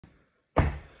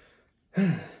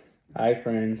Hi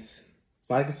friends,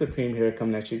 Michael Supreme here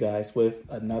coming at you guys with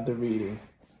another reading.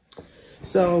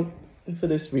 So for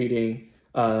this reading,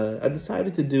 I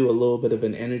decided to do a little bit of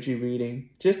an energy reading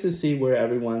just to see where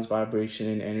everyone's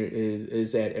vibration and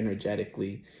is at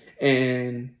energetically.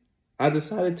 And I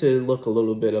decided to look a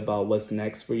little bit about what's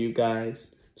next for you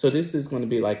guys. So this is going to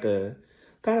be like a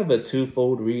kind of a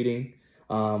twofold reading.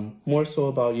 More so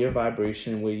about your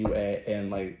vibration, where you at,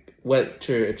 and like what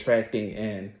you're attracting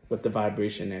in with the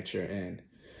vibration that you're in.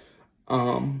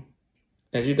 Um,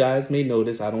 as you guys may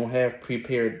notice, I don't have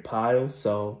prepared piles,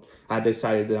 so I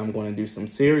decided that I'm going to do some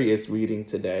serious reading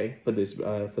today for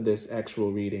this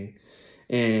actual reading,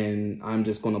 and I'm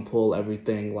just going to pull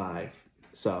everything live.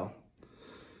 So,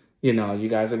 you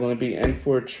guys are going to be in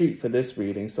for a treat for this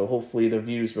reading. So hopefully the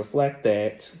views reflect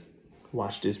that.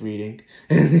 Watch this reading,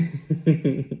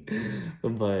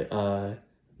 but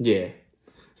yeah.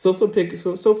 So for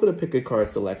the pick a card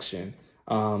selection,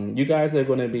 you guys are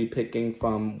going to be picking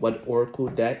from what oracle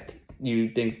deck you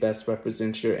think best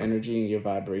represents your energy and your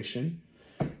vibration.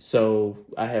 So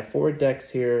I have 4 decks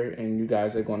here, and you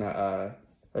guys are gonna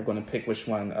pick which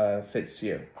one fits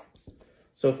you.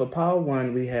 So for pile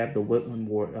 1, we have the Woodland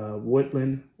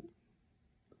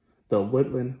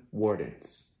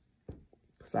Wardens,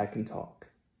 because I can talk.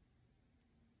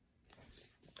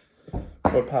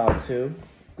 For pile 2,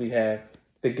 we have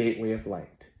the Gateway of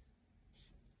Light.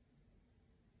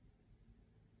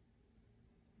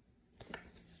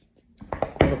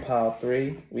 For pile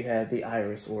 3, we have the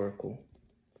Iris Oracle.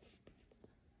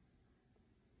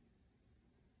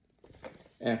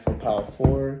 And for pile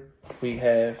 4, we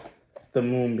have the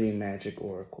Moonbeam Magic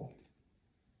Oracle.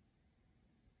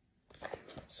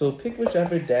 So pick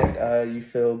whichever deck you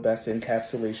feel best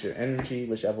encapsulates your energy,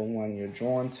 whichever one you're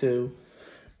drawn to.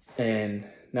 And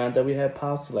now that we have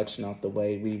pile selection out the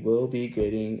way, we will be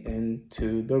getting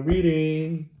into the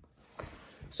reading.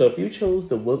 So if you chose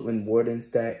the Woodland Wardens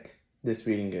deck, this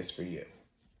reading is for you.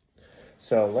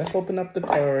 So let's open up the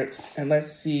cards and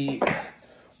let's see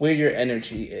where your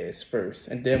energy is first,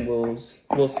 and then we'll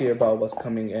see about what's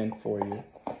coming in for you.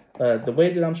 The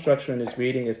way that I'm structuring this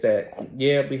reading is that,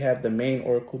 yeah, we have the main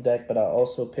oracle deck, but I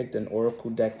also picked an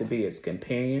oracle deck to be its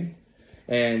companion.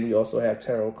 And we also have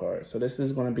tarot cards. So this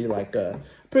is going to be like a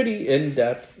pretty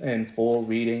in-depth and full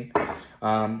reading.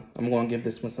 I'm going to give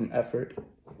this one some effort.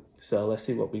 So let's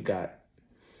see what we got.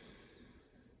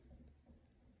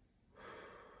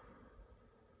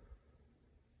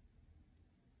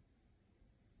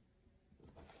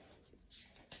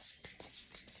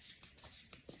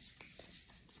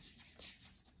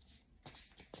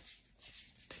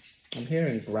 I'm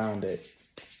hearing grounded.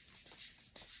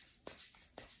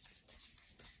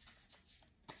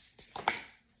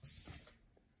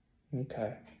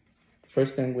 Okay.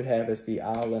 First thing we have is the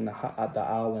owl and the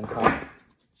owl and hop.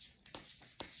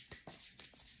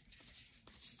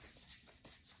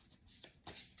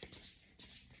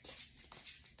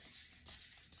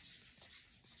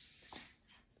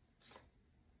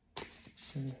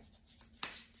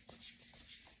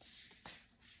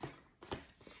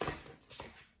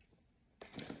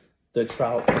 The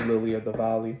trout and lily of the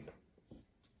valley.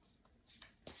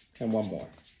 And one more.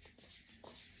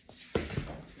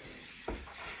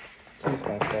 Please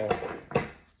don't fall.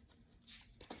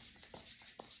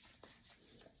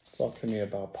 Talk to me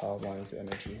about pile 1's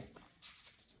energy.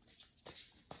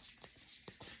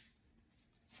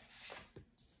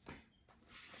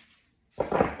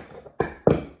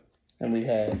 And we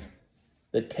have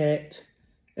the cat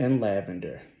and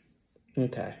lavender.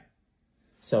 Okay.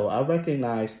 So I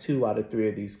recognize 2 out of 3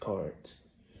 of these cards.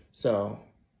 So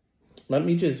let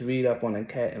me just read up on the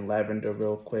cat and lavender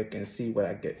real quick and see what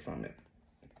I get from it.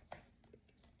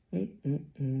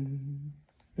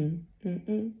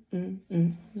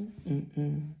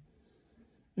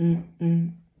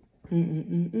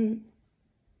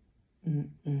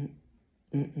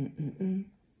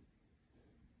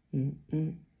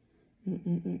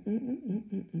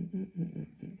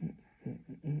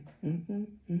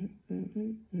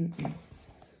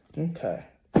 Okay,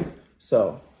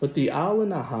 so with the owl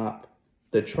and the hop,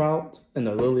 the trout and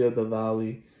the lily of the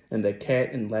valley, and the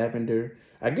cat and lavender,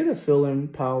 I get a feeling,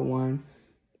 pile 1,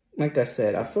 like I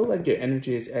said, I feel like your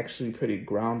energy is actually pretty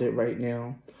grounded right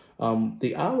now.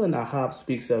 The owl and the hop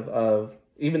speaks of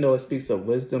even though it speaks of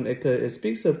wisdom, it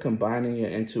speaks of combining your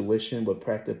intuition with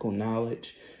practical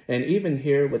knowledge. And even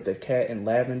here with the cat and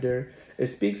lavender, it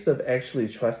speaks of actually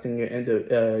trusting your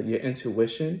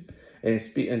intuition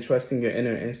and trusting your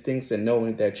inner instincts, and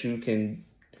knowing that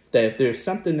that if there's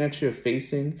something that you're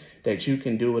facing, that you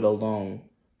can do it alone,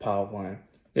 pile 1.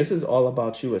 This is all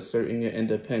about you asserting your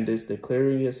independence,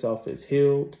 declaring yourself as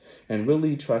healed, and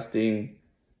really trusting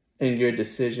in your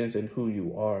decisions and who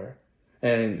you are.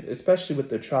 And especially with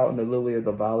the trout and the lily of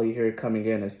the valley here coming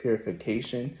in as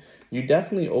purification, you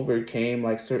definitely overcame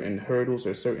like certain hurdles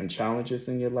or certain challenges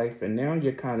in your life. And now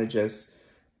you're kind of just,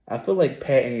 I feel like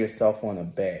patting yourself on the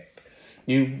back.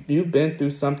 You've been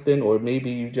through something, or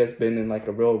maybe you've just been in like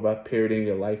a real rough period in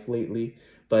your life lately,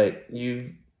 but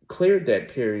you've cleared that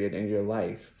period in your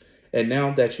life. And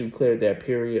now that you've cleared that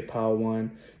period, Power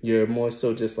One, you're more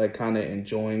so just like kind of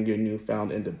enjoying your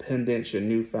newfound independence, your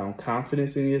newfound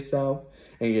confidence in yourself.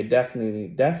 And you're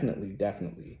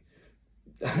definitely,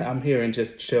 I'm hearing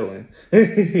just chilling.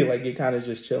 Like you're kind of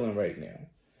just chilling right now.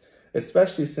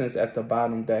 Especially since at the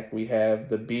bottom deck, we have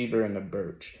the beaver and the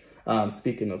birch.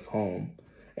 Speaking of home.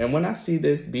 And when I see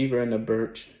this beaver and the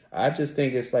birch, I just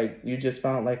think it's like you just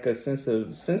found like a sense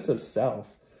of self.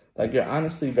 Like you're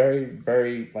honestly very,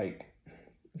 very like,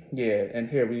 yeah. And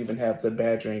here we even have the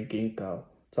badger and ginkgo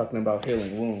talking about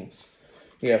healing wounds.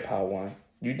 Yeah, Power One.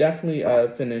 You definitely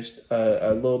finished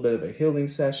a little bit of a healing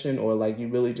session, or like you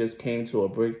really just came to a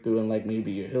breakthrough in like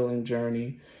maybe your healing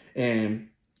journey. And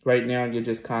right now you're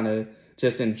just kind of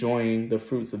just enjoying the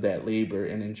fruits of that labor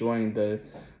and enjoying the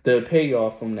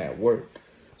payoff from that work.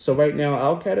 So right now,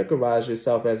 I'll categorize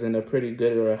yourself as in a pretty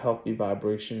good or a healthy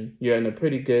vibration. You're in a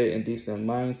pretty good and decent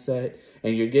mindset,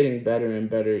 and you're getting better and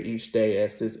better each day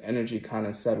as this energy kind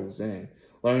of settles in.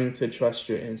 Learning to trust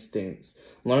your instincts,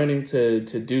 learning to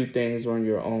do things on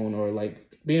your own, or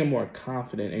like being more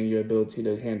confident in your ability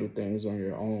to handle things on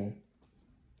your own,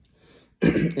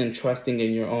 and trusting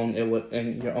in your own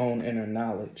inner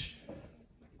knowledge.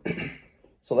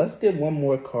 So let's get one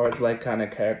more card to like kind of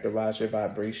characterize your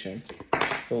vibration.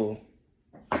 Oh,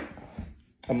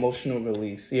 emotional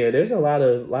release. Yeah, there's a lot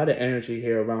of energy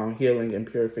here around healing and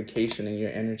purification in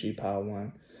your energy, Power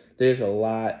One. There's a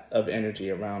lot of energy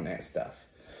around that stuff.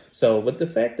 So with the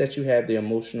fact that you have the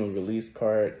emotional release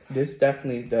card, this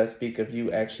definitely does speak of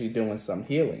you actually doing some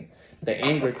healing. The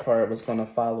anger card was going to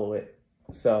follow it.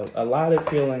 So a lot of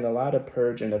healing, a lot of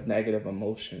purging of negative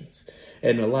emotions,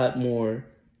 and a lot more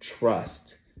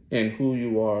trust in who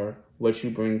you are, what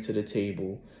you bring to the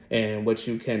table, and what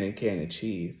you can and can't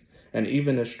achieve. And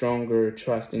even a stronger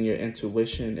trust in your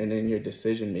intuition and in your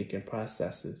decision-making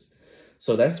processes.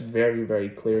 So that's very, very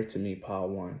clear to me, Power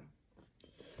One.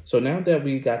 So now that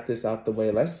we got this out the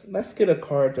way, let's get a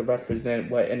card to represent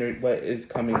what is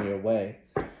coming your way.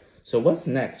 So what's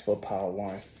next for Power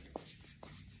One?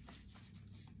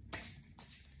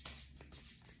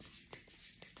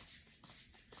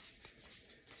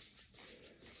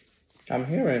 I'm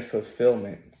hearing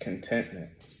fulfillment, contentment.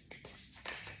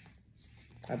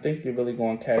 I think you're really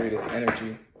going to carry this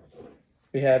energy.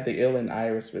 We have the eel and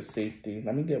iris with safety.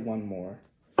 Let me get one more.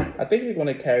 I think you're going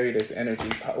to carry this energy.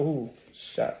 Oh,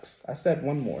 shucks. I said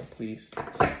one more, please.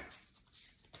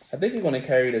 I think you're going to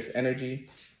carry this energy,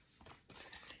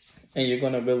 and you're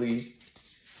going to really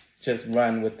just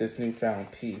run with this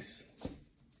newfound peace.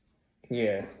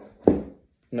 Yeah.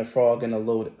 And the frog and the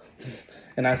lotus.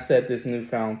 And I said this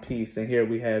newfound peace, and here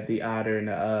we have the otter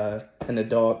and the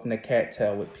dog and the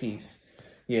cattail with peace.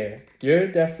 Yeah, you're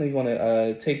definitely going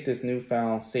to take this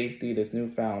newfound safety, this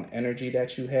newfound energy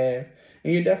that you have,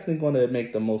 and you're definitely going to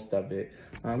make the most of it.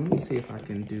 Let me see if I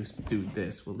can do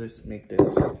this. Well, let's make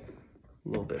this a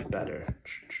little bit better.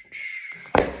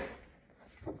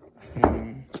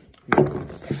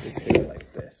 Put this here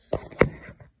like this.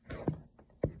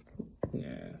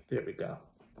 Yeah, there we go.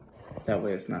 That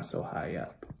way it's not so high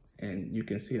up, and you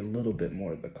can see a little bit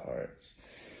more of the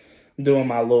cards. I'm doing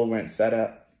my low rent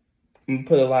setup. I'm gonna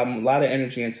put a lot of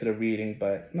energy into the reading,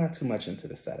 but not too much into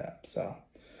the setup. So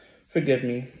forgive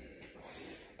me.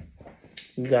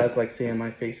 You guys like seeing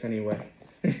my face anyway.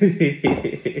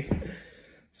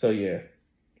 So yeah.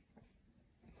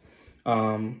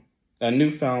 A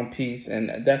newfound peace, and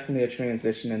definitely a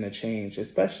transition and a change,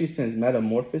 especially since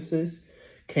metamorphosis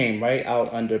came right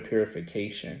out under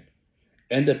purification.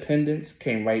 Independence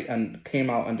came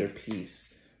out under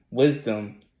peace.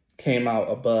 Wisdom came out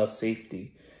above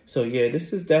safety. So yeah,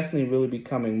 this is definitely really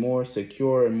becoming more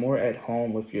secure and more at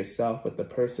home with yourself, with the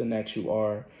person that you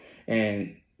are.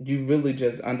 And you really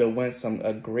just underwent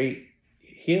a great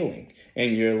healing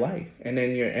in your life and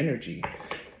in your energy.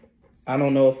 I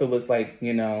don't know if it was like,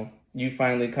 you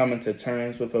finally coming to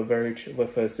terms with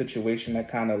a situation that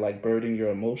kind of like burdened your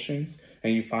emotions,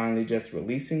 and you finally just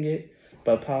releasing it.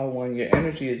 But Power One, your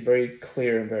energy is very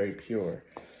clear and very pure.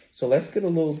 So let's get a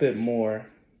little bit more.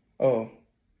 Oh,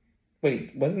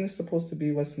 wait, wasn't it supposed to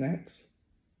be what's next?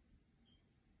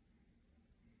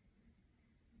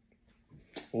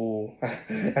 Oh,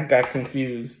 I got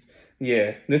confused.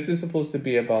 Yeah, this is supposed to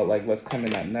be about like what's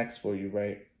coming up next for you,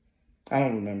 right? I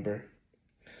don't remember.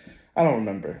 I don't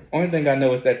remember. Only thing I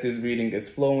know is that this reading is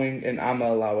flowing and I'm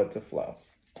gonna allow it to flow.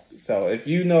 So if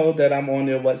you know that I'm on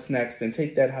there, what's next, then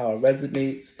take that how it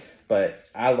resonates. But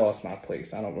I lost my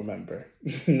place. I don't remember.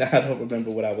 I don't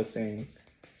remember what I was saying.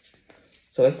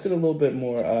 So let's get a little bit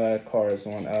more cards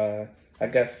on, I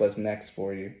guess, what's next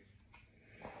for you.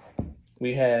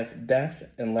 We have death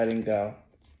and letting go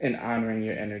and honoring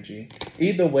your energy.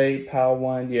 Either way, Pile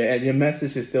One, yeah, and your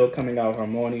message is still coming out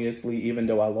harmoniously, even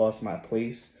though I lost my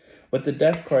place. With the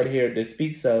death card here, this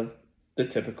speaks of the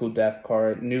typical death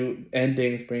card, new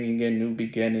endings, bringing in new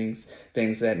beginnings,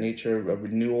 things of that nature, a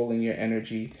renewal in your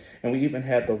energy. And we even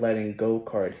have the letting go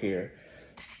card here.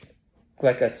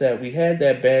 Like I said, we had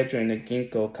that badger and the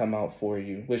ginkgo come out for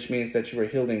you, which means that you were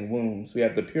healing wounds. We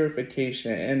have the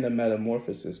purification and the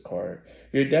metamorphosis card.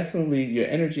 Your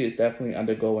energy is definitely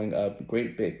undergoing a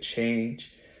great big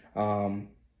change.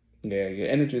 Your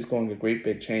energy is going a great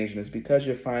big change, and it's because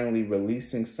you're finally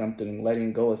releasing something and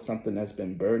letting go of something that's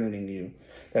been burdening you,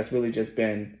 that's really just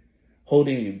been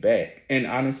holding you back. And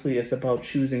honestly, it's about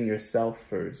choosing yourself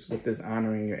first with this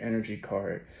honoring your energy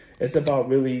card. It's about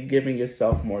really giving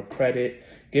yourself more credit,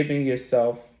 giving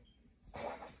yourself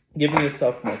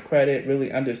more credit,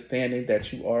 really understanding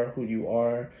that you are who you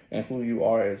are and who you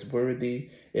are is worthy.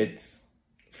 It's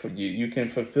for you. You can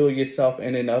fulfill yourself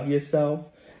in and of yourself.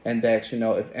 And that,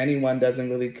 if anyone doesn't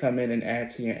really come in and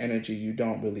add to your energy, you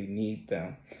don't really need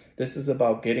them. This is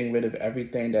about getting rid of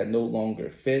everything that no longer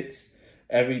fits,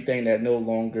 everything that no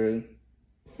longer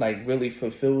really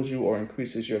fulfills you or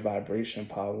increases your vibration,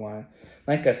 Power One.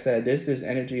 Like I said, there's this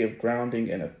energy of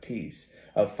grounding and of peace,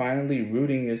 of finally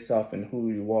rooting yourself in who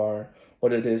you are,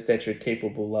 what it is that you're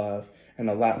capable of,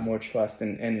 and a lot more trust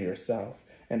in yourself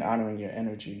and honoring your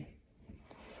energy.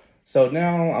 So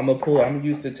now I'm gonna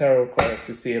use the tarot cards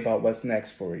to see about what's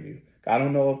next for you. I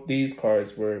don't know if these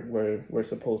cards were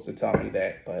supposed to tell me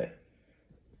that, but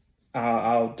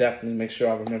I'll definitely make sure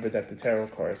I remember that the tarot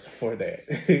cards are for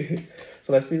that.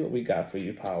 So let's see what we got for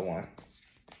you, Power One.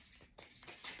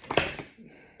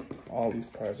 All these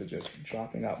cards are just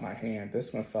dropping out my hand.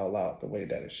 This one fell out the way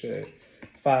that it should.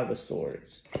 Five of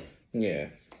Swords. Yeah,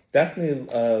 definitely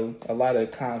a lot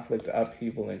of conflict,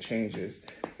 upheaval, and changes.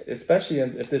 Especially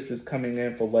if this is coming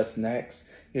in for what's next,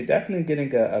 you're definitely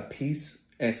getting a peace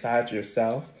inside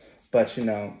yourself. But,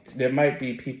 there might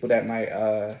be people that might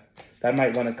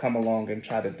want to come along and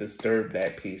try to disturb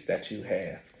that peace that you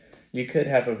have. You could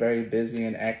have a very busy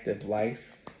and active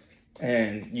life,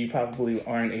 and you probably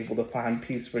aren't able to find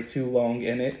peace for too long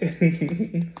in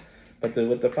it. But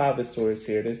with the Five of Swords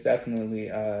here, there's definitely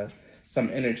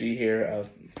some energy here of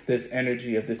this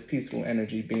peaceful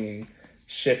energy being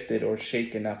shifted or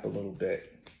shaken up a little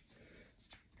bit.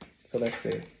 So let's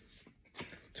see.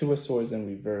 Two of Swords in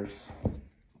reverse.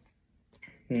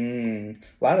 A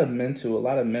lot of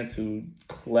mental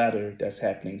clutter that's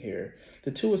happening here.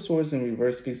 The Two of Swords in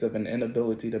reverse speaks of an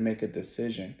inability to make a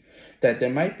decision. That there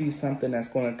might be something that's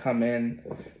going to come in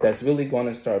that's really going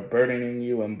to start burdening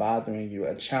you and bothering you,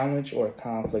 a challenge or a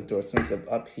conflict or a sense of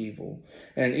upheaval.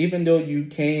 And even though you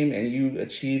came and you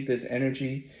achieved this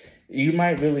energy, you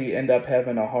might really end up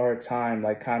having a hard time,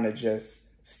 kind of just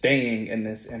staying in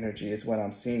this energy is what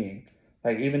I'm seeing.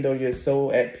 Even though you're so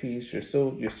at peace, you're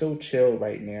so chill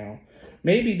right now.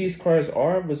 Maybe these cards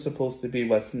was supposed to be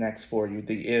what's next for you.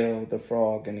 The eel, the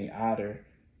frog, and the otter.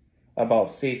 About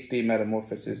safety,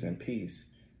 metamorphosis, and peace.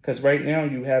 Because right now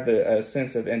you have a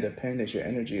sense of independence. Your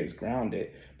energy is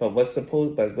grounded. But what's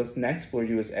next for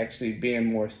you is actually being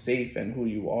more safe in who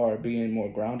you are, being more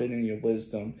grounded in your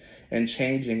wisdom, and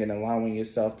changing and allowing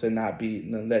yourself to not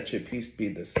let your peace be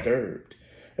disturbed.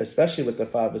 Especially with the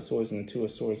Five of Swords and the Two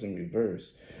of Swords in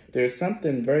reverse. There's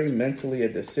something very mentally, a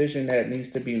decision that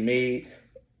needs to be made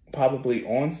probably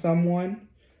on someone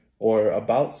or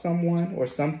about someone or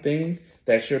something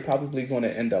that you're probably going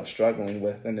to end up struggling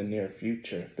with in the near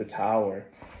future. The Tower.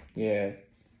 Yeah.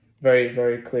 Very,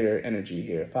 very clear energy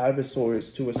here. Five of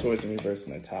Swords, Two of Swords in reverse,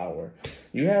 and the Tower.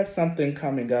 You have something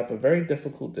coming up, a very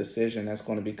difficult decision that's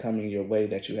going to be coming your way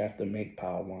that you have to make,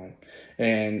 Power One.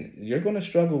 And you're going to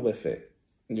struggle with it.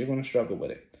 You're going to struggle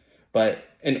with it. But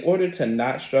in order to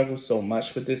not struggle so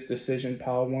much with this decision,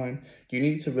 Power One, you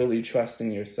need to really trust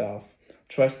in yourself,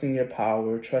 trust in your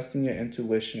power, trust in your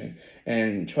intuition,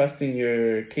 and trust in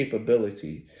your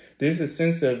capability. There's a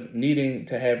sense of needing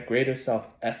to have greater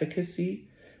self-efficacy,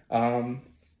 knowing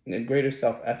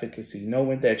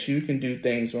that you can do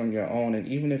things on your own. And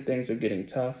even if things are getting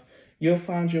tough, you'll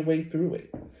find your way through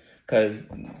it. because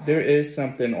there is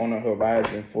something on the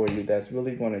horizon for you that's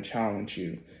really going to challenge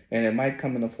you. And it might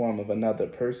come in the form of another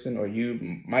person, or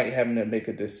you might have to make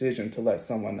a decision to let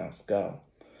someone else go.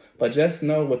 But just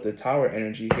know with the Tower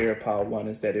energy here, Pile 1,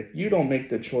 is that if you don't make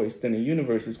the choice, then the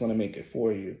universe is going to make it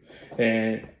for you.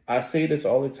 And I say this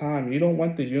all the time. You don't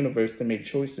want the universe to make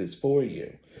choices for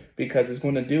you, because it's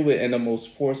going to do it in the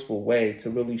most forceful way to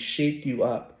really shake you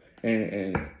up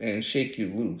and shake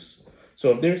you loose.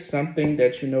 So if there's something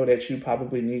that you know that you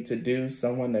probably need to do,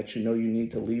 someone that you know you need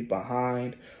to leave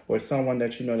behind, or someone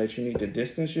that you know that you need to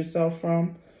distance yourself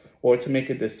from, or to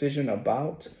make a decision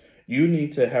about, you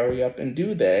need to hurry up and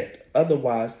do that.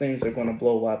 Otherwise, things are going to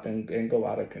blow up and go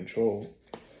out of control.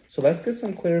 So let's get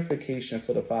some clarification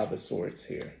for the Five of Swords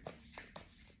here.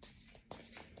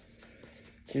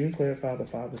 Can you clarify the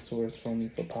Five of Swords for me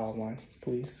for Pile 1,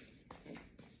 please?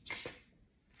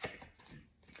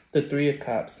 The Three of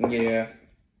Cups, yeah.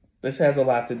 This has a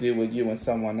lot to do with you and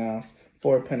someone else.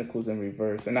 Four of Pentacles in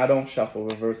reverse. And I don't shuffle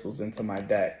reversals into my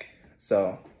deck.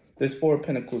 So this Four of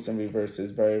Pentacles in reverse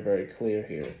is very, very clear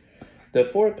here. The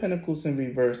Four of Pentacles in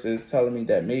reverse is telling me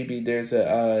that maybe there's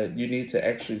you need to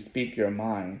actually speak your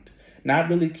mind. Not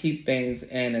really keep things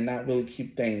in and not really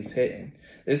keep things hidden.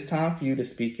 It's time for you to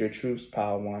speak your truths,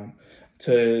 Pile 1.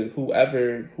 To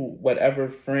whatever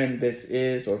friend this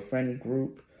is, or friend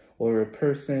group, or a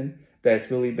person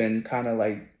that's really been kind of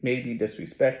like maybe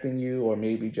disrespecting you, or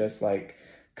maybe just like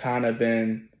kind of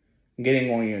been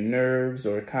getting on your nerves,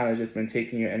 or kind of just been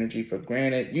taking your energy for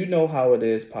granted. You know how it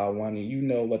is, Pile 1, and you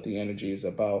know what the energy is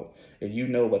about, and you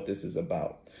know what this is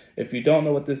about. If you don't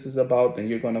know what this is about, then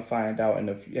you're going to find out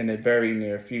in the very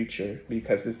near future,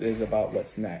 because this is about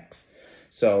what's next.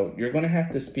 So you're going to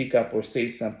have to speak up or say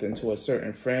something to a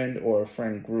certain friend or a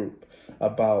friend group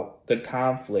about the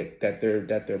conflict that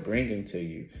they're bringing to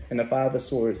you. And the Five of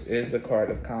Swords is a card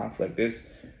of conflict. It's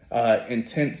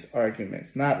intense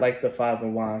arguments, not like the Five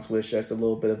of Wands, which is a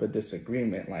little bit of a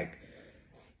disagreement. Like,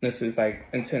 this is like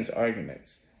intense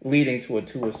arguments leading to a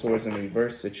Two of Swords in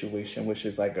reverse situation, which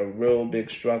is like a real big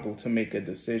struggle to make a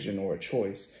decision or a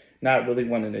choice, not really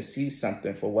wanting to see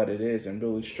something for what it is and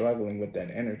really struggling with that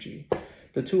energy.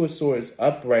 The Two of Swords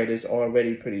upright is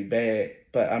already pretty bad,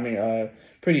 but I mean,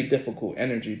 pretty difficult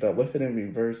energy, but with it in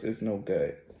reverse is no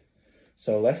good.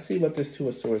 So let's see what this Two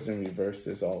of Swords in reverse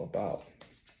is all about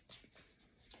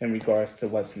in regards to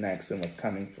what's next and what's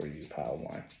coming for you, Pile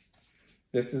 1.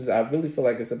 I really feel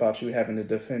like it's about you having to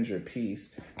defend your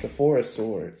peace. The Four of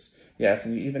Swords. Yes,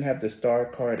 and you even have the Star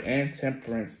card and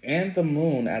Temperance and the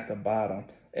Moon at the bottom.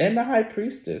 And the High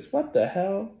Priestess. What the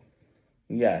hell?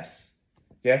 Yes.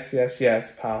 Yes,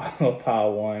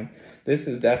 Pile 1. This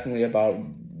is definitely about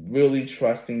really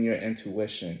trusting your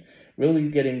intuition. Really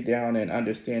getting down and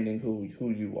understanding who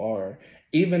you are.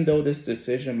 Even though this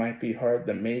decision might be hard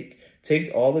to make,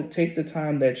 take the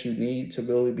time that you need to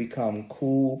really become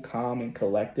cool, calm, and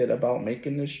collected about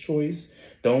making this choice.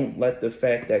 Don't let the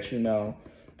fact that you know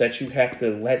that you have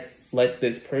to let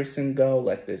this person go,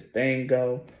 let this thing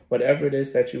go, whatever it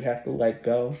is that you have to let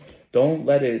go. Don't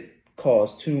let it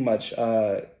cause too much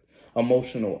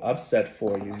emotional upset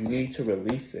for you. You need to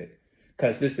release it,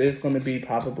 because this is going to be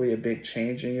probably a big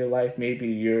change in your life. Maybe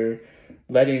you're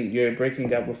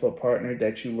breaking up with a partner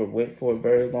that you were with for a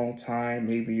very long time.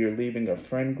 Maybe you're leaving a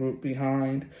friend group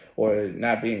behind, or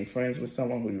not being friends with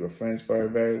someone who you were friends for a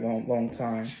very long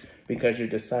time, because you're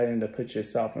deciding to put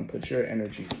yourself and put your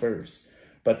energy first.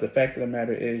 But the fact of the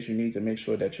matter is, you need to make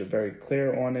sure that you're very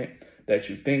clear on it, that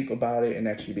you think about it, and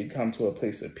that you become to a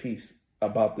place of peace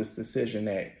about this decision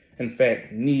that, in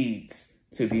fact, needs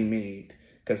to be made.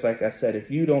 Because like I said, if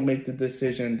you don't make the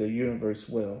decision, the universe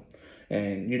will.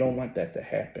 And you don't want that to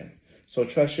happen. So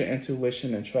trust your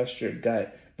intuition and trust your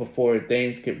gut before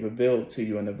things get revealed to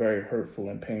you in a very hurtful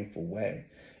and painful way.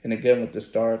 And again, with the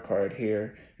Star card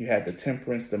here, you have the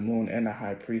Temperance, the Moon, and the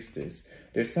High Priestess.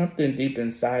 There's something deep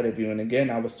inside of you. And again,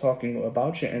 I was talking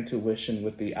about your intuition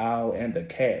with the owl and the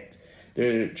cat.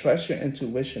 Trust your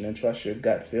intuition and trust your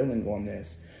gut feeling on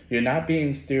this. You're not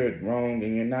being steered wrong,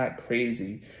 and you're not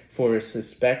crazy for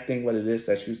suspecting what it is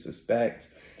that you suspect,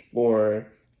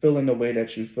 or feeling the way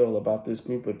that you feel about this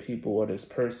group of people or this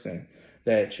person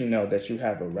that you know that you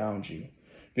have around you.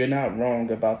 You're not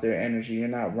wrong about their energy. You're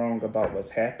not wrong about what's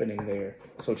happening there.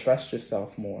 So trust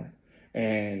yourself more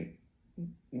and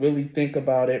really think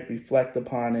about it, reflect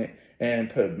upon it,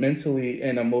 and mentally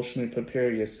and emotionally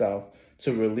prepare yourself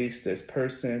to release this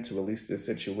person, to release this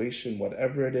situation,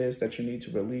 whatever it is that you need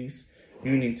to release.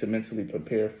 You need to mentally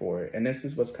prepare for it. And this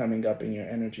is what's coming up in your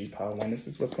energy, Pile 1. This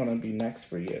is what's going to be next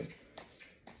for you.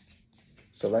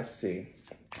 So let's see.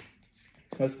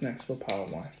 What's next for Pile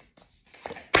 1?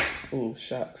 Ooh,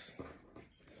 shucks.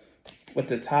 With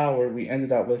the Tower, we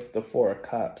ended up with the Four of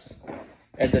Cups.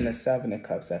 And then the Seven of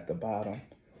Cups at the bottom.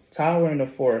 Tower and the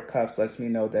Four of Cups lets me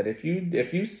know that if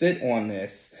you sit on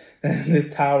this,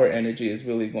 this Tower energy is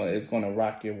really going to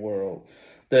rock your world.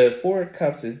 The Four of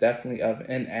Cups is definitely of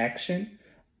inaction,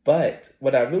 but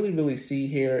what I really see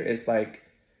here is like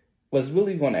what's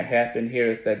really going to happen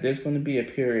here is that there's going to be a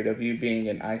period of you being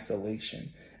in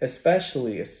isolation,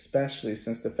 especially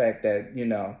since the fact that, you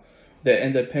know, the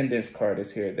Independence card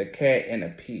is here, the Cat and a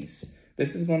Peace.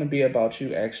 This is going to be about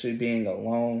you actually being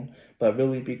alone, but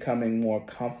really becoming more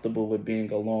comfortable with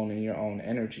being alone in your own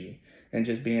energy and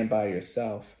just being by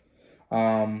yourself.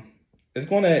 I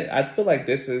feel like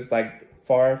this is like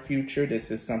far future.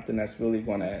 This is something that's really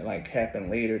going to like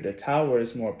happen later. The Tower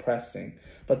is more pressing,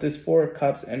 but this Four of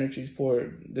Cups energy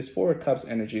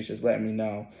is just letting me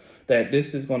know that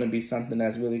this is going to be something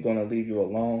that's really going to leave you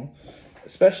alone,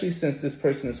 especially since this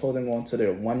person is holding on to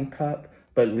their one cup,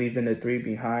 but leaving the three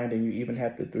behind, and you even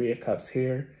have the Three of Cups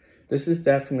here. This is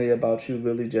definitely about you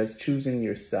really just choosing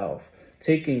yourself,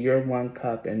 taking your one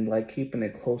cup and like keeping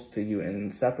it close to you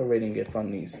and separating it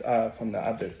from from the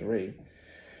other three.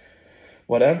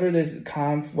 Whatever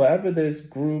this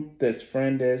group, this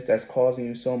friend is that's causing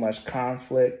you so much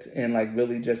conflict and like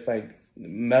really just like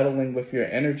meddling with your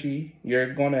energy,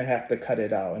 you're going to have to cut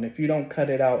it out. And if you don't cut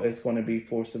it out, it's going to be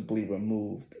forcibly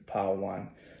removed, Pile 1.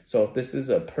 So if this is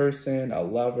a person, a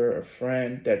lover, a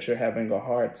friend that you're having a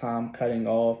hard time cutting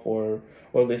off or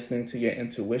listening to your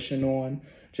intuition on,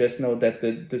 just know that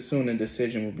the soon a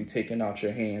decision will be taken out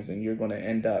your hands and you're going to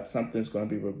end up, something's going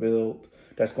to be revealed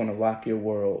that's going to rock your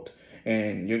world.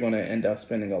 And you're going to end up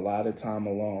spending a lot of time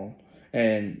alone.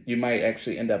 And you might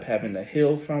actually end up having to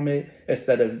heal from it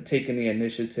instead of taking the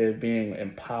initiative, being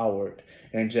empowered,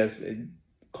 and just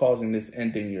causing this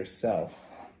ending yourself.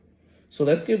 So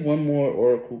let's get one more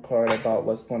oracle card about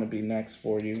what's going to be next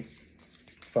for you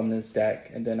from this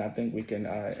deck. And then I think we can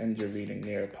end your reading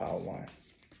there, Pile 1.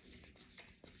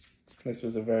 This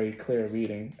was a very clear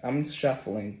reading. I'm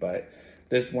shuffling, but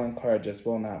this one card just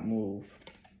will not move.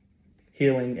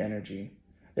 Healing energy.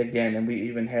 Again, and we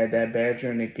even had that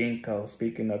Badger and the Ginkgo,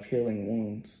 speaking of healing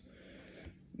wounds.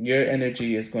 Your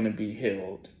energy is going to be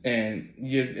healed, and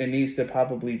it needs to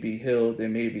probably be healed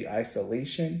in maybe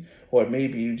isolation, or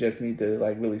maybe you just need to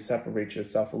like really separate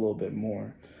yourself a little bit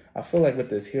more. I feel like with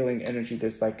this healing energy,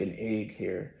 there's like an egg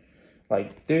here.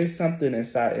 Like there's something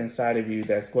inside of you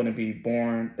that's going to be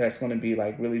born, that's going to be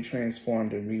like really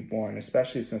transformed and reborn,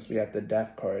 especially since we have the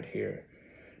Death card here.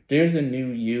 There's a new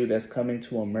you that's coming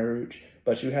to emerge,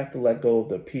 but you have to let go of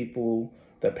the people,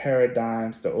 the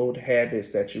paradigms, the old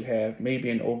habits that you have, maybe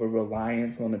an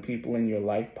over-reliance on the people in your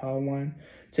life, Pile 1.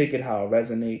 Take it how it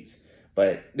resonates.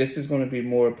 But this is going to be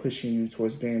more pushing you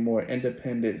towards being more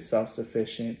independent,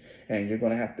 self-sufficient, and you're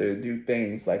going to have to do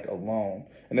things like alone.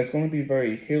 And it's going to be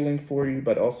very healing for you,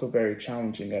 but also very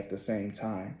challenging at the same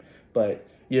time. But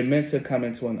you're meant to come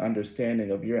into an understanding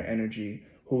of your energy,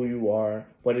 who you are,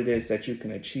 what it is that you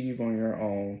can achieve on your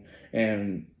own,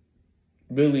 and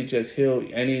really just heal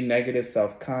any negative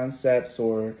self-concepts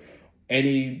or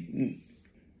any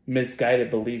misguided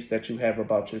beliefs that you have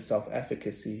about your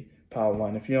self-efficacy, Pile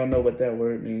 1. If you don't know what that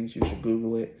word means, you should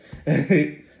Google it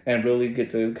and really get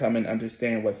to come and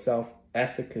understand what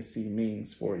self-efficacy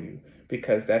means for you,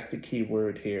 because that's the key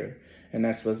word here, and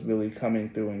that's what's really coming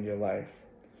through in your life.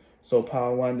 So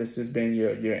Pile 1, this has been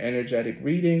your energetic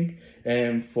reading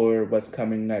and for what's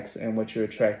coming next and what you're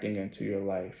attracting into your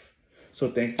life.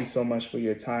 So thank you so much for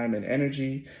your time and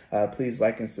energy. Please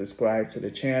like and subscribe to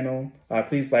the channel.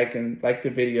 Please like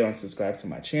the video and subscribe to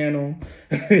my channel.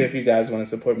 If you guys want to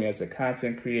support me as a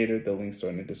content creator, the links are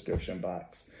in the description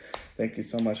box. Thank you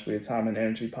so much for your time and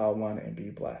energy, Pile 1, and be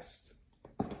blessed.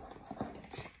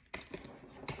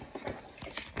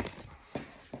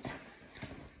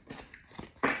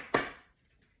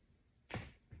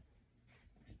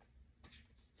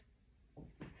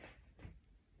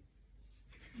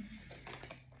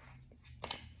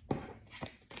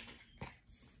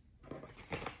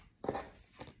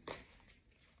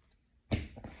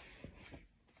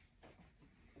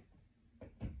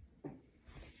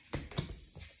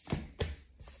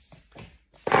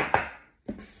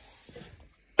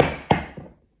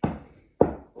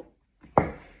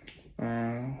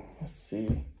 Let's see.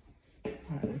 All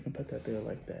right, we can put that there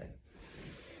like that.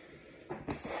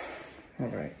 All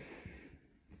right.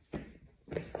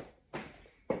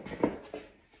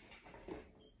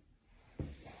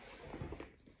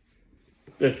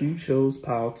 If you chose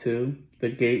Pile 2, the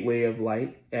Gateway of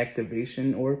Light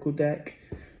Activation Oracle deck,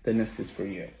 then this is for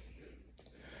you.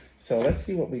 So let's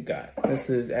see what we got. This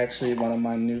is actually one of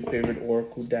my new favorite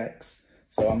oracle decks.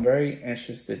 So I'm very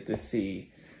interested to see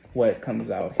what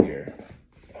comes out here.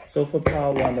 So for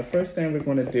pile one, the first thing we're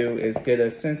going to do is get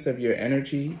a sense of your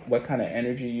energy, what kind of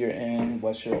energy you're in,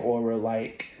 what's your aura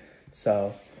like.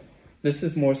 So this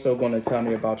is more so going to tell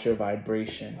me about your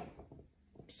vibration.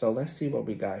 So let's see what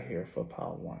we got here for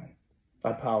pile one,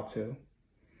 pile two.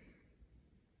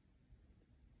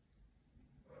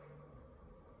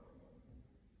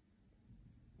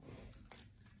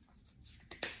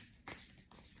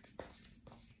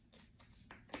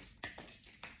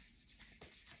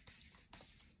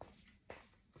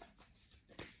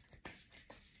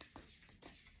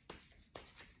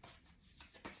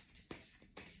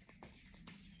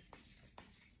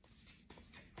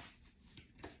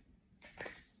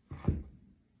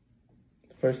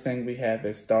 First thing we have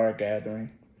is star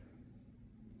gathering.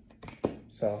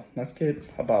 So let's get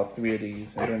about 3 of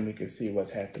these and then we can see what's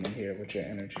happening here with your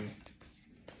energy.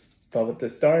 But with the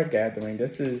star gathering,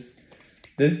 this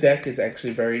deck is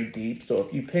actually very deep. So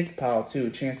if you pick pile two,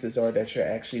 chances are that you're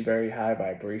actually very high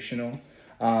vibrational.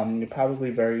 You're probably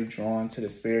very drawn to the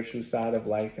spiritual side of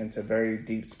life and to very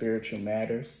deep spiritual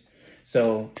matters.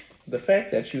 So the fact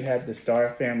that you have the star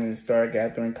family and star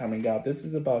gathering coming out, this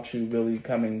is about you really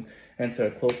coming into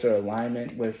a closer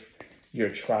alignment with your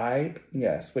tribe.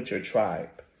 Yes, with your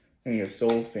tribe and your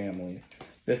soul family.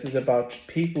 This is about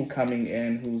people coming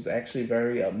in who's actually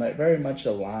very much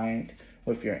aligned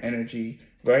with your energy,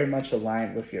 very much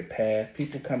aligned with your path.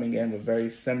 People coming in with very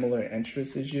similar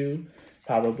interests as you,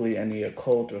 probably in the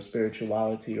occult or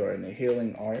spirituality or in the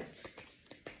healing arts.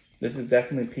 This is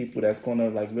definitely people that's going to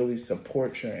like really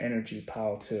support your energy,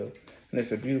 pile two. And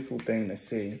it's a beautiful thing to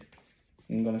see.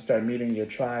 You're going to start meeting your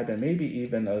tribe and maybe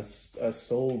even a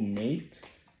soul mate.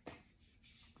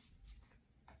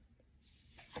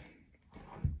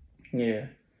 Yeah.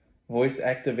 Voice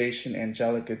activation,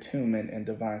 angelic attunement, and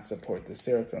divine support, the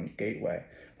Seraphim's gateway.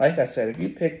 Like I said, if you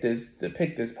pick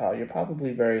this pile, you're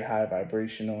probably very high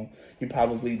vibrational. You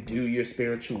probably do your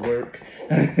spiritual work.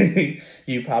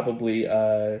 You probably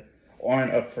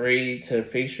aren't afraid to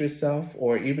face yourself,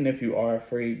 or even if you are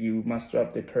afraid, you muster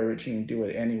up the courage and do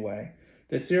it anyway.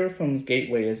 The Seraphim's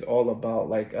gateway is all about,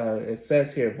 like it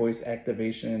says here, voice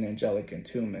activation and angelic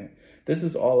attunement. This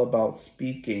is all about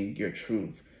speaking your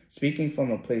truth. Speaking from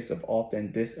a place of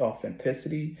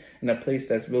authenticity and a place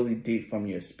that's really deep from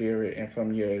your spirit and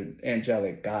from your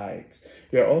angelic guides.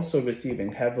 You're also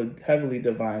receiving heavily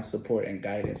divine support and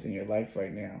guidance in your life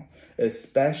right now,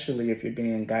 especially if you're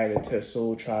being guided to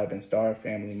soul tribe and star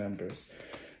family members.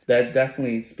 That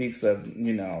definitely speaks of,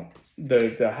 you know,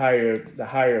 the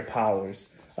higher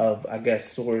powers of, I guess,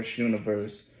 source,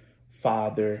 universe,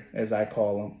 father, as I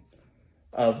call them,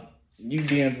 of you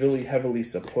being really heavily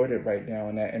supported right now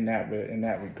in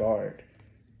that regard.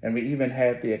 And we even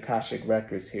have the Akashic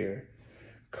records here.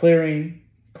 Clearing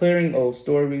old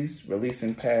stories,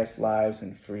 releasing past lives,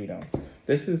 and freedom.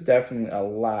 This is definitely a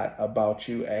lot about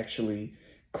you actually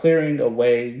clearing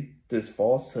away this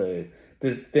falsehood,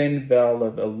 this thin veil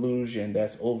of illusion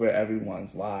that's over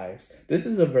everyone's lives. This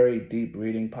is a very deep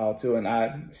reading, pile two, and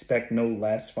I expect no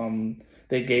less from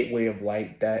the Gateway of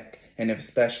Light deck, and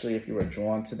especially if you were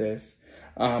drawn to this.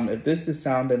 If this is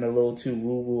sounding a little too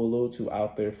woo-woo, a little too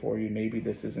out there for you, maybe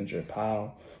this isn't your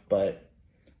pile, but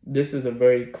this is a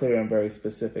very clear and very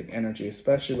specific energy,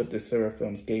 especially with the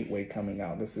Seraphim's Gateway coming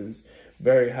out. This is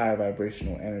very high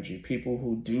vibrational energy. People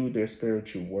who do their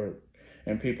spiritual work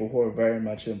and people who are very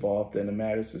much involved in the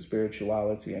matters of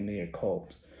spirituality and the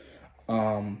occult.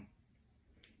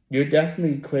 You're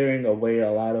definitely clearing away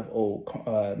a lot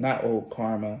of not old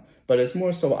karma, but it's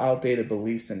more so outdated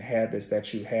beliefs and habits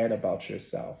that you had about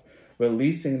yourself.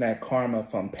 Releasing that karma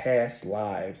from past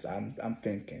lives, I'm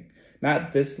thinking.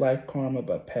 Not this life karma,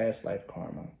 but past life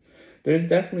karma. There's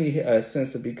definitely a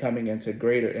sense of becoming into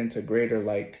greater,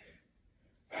 like,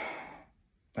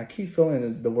 I keep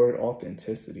feeling the word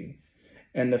authenticity.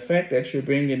 And the fact that you're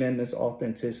bringing in this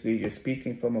authenticity, you're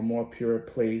speaking from a more pure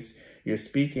place, you're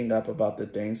speaking up about the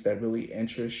things that really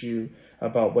interest you,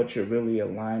 about what you're really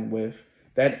aligned with.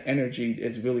 That energy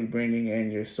is really bringing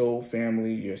in your soul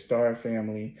family, your star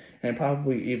family, and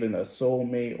probably even a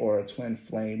soulmate or a twin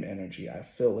flame energy. I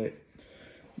feel it.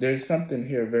 There's something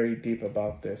here very deep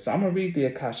about this. So I'm going to read the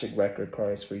Akashic Record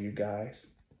cards for you guys.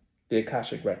 The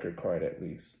Akashic Record card, at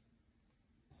least.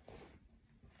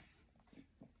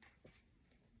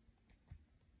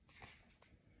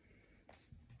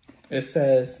 It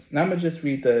says, and I'm going to just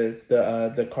read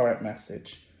the card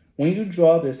message. When you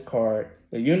draw this card,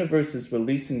 the universe is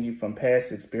releasing you from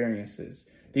past experiences.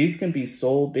 These can be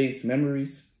soul-based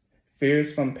memories,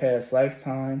 fears from past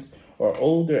lifetimes, or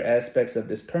older aspects of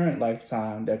this current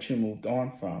lifetime that you moved on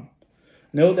from.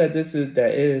 Know that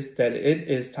it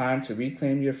is time to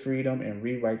reclaim your freedom and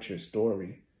rewrite your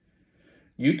story.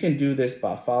 You can do this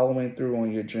by following through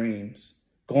on your dreams.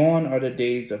 Gone are the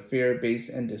days of fear-based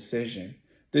indecision.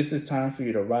 This is time for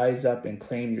you to rise up and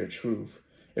claim your truth.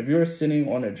 If you're sitting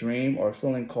on a dream or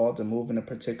feeling called to move in a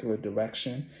particular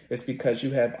direction, it's because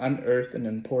you have unearthed an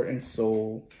important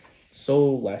soul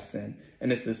lesson,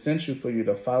 and it's essential for you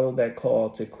to follow that call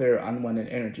to clear unwanted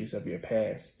energies of your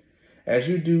past. As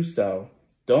you do so,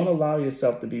 don't allow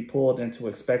yourself to be pulled into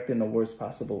expecting the worst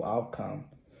possible outcome.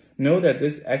 Know that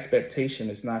this expectation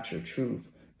is not your truth,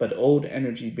 but old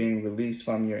energy being released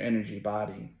from your energy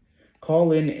body.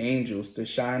 Call in angels to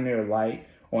shine their light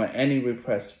on any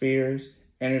repressed fears,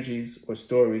 energies, or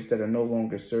stories that are no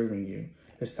longer serving you.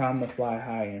 It's time to fly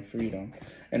high in freedom.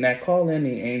 And that call in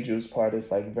the angels part is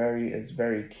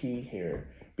very key here,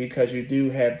 because you do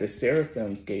have the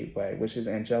Seraphim's gateway, which is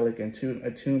angelic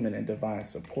attunement and divine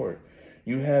support.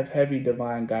 You have heavy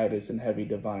divine guidance and heavy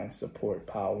divine support,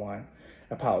 Pile 1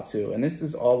 and Pile 2. And this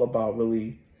is all about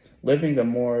really living a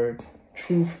more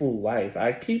truthful life.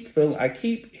 I keep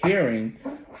hearing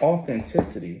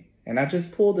authenticity. And I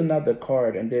just pulled another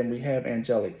card, and then we have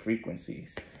angelic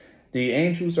frequencies. The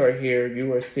angels are here,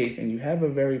 you are safe, and you have a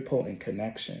very potent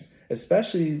connection,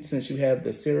 especially since you have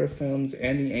the seraphims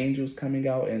and the angels coming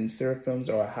out, and seraphims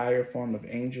are a higher form of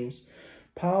angels.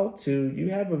 Pile 2, you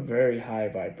have a very high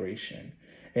vibration.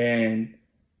 And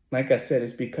like I said,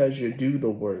 it's because you do the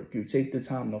work. You take the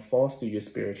time to foster your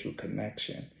spiritual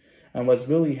connection. And what's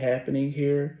really happening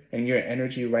here, in your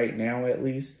energy right now at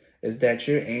least, is that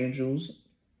your angels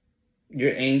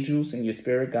and your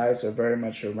spirit guides are very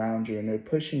much around you, and they're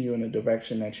pushing you in a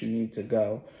direction that you need to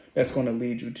go. That's going to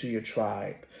lead you to your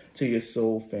tribe, to your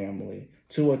soul family,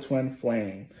 to a twin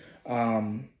flame.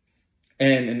 And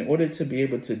in order to be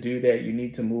able to do that, you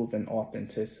need to move in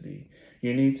authenticity.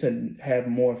 You need to have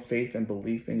more faith and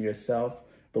belief in yourself,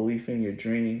 belief in your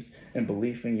dreams, and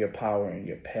belief in your power and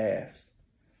your paths.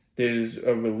 There's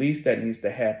a release that needs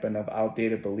to happen of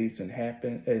outdated beliefs and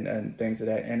things of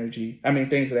that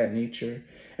things of that nature.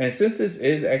 And since this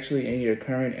is actually in your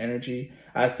current energy,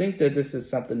 I think that this is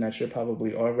something that you're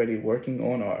probably already working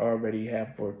on or already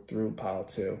have worked through, Pile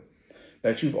 2.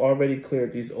 That you've already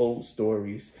cleared these old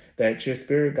stories, that your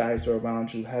spirit guides are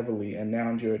around you heavily, and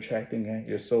now you're attracting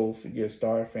your soul, your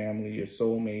star family, your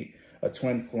soulmate, a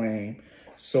twin flame,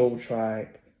 soul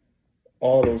tribe,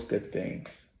 all those good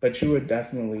things. But you are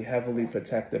definitely heavily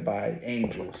protected by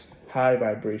angels, high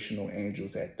vibrational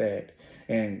angels at that,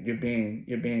 and you're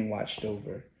being watched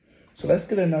over. So let's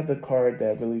get another card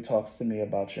that really talks to me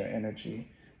about your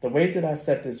energy. The way that I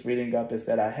set this reading up is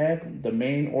that I have the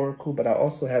main oracle, but I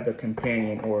also have a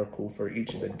companion oracle for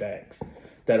each of the decks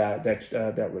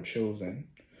that were chosen.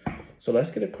 So let's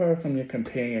get a card from your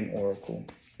companion oracle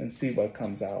and see what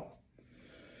comes out.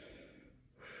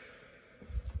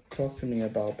 Talk to me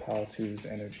about Pile 2's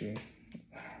energy.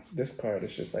 This card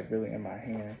is just like really in my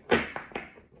hand.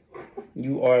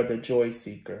 You are the joy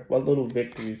seeker. What little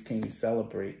victories can you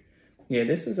celebrate? Yeah,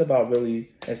 this is about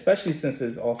really, especially since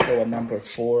it's also a number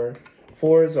 4.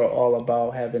 4s are all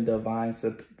about having divine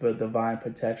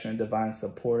protection, divine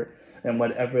support, and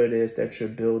whatever it is that you're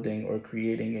building or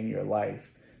creating in your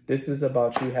life. This is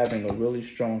about you having a really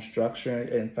strong structure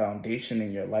and foundation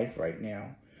in your life right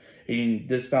now. And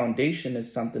this foundation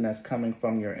is something that's coming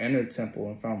from your inner temple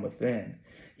and from within.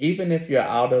 Even if your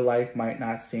outer life might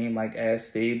not seem like as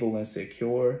stable and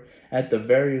secure, at the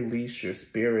very least, your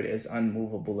spirit is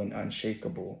unmovable and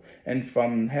unshakable. And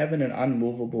from having an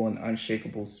unmovable and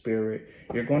unshakable spirit,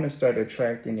 you're going to start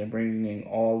attracting and bringing in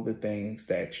all the things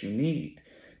that you need.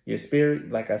 Your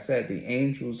spirit, like I said, the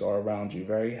angels are around you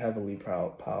very heavily,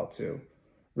 Pile 2.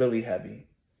 Really heavy.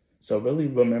 So really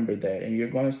remember that. And you're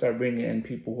going to start bringing in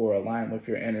people who are aligned with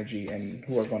your energy and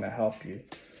who are going to help you.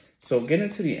 So get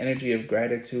into the energy of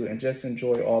gratitude and just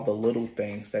enjoy all the little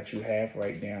things that you have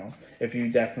right now. If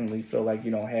you definitely feel like you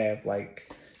don't have,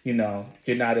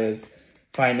 you're not as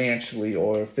financially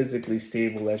or physically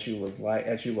stable as you would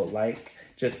like,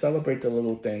 just celebrate the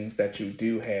little things that you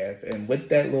do have. And with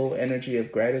that little energy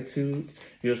of gratitude,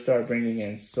 you'll start bringing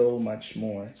in so much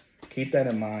more. Keep that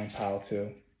in mind, Pile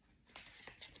 2.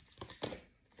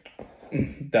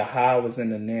 The how is in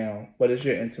the now. What has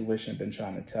your intuition been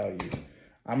trying to tell you?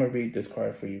 I'm going to read this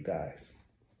card for you guys.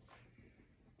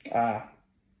 And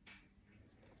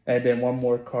then one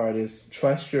more card is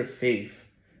trust your faith.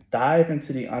 Dive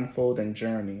into the unfolding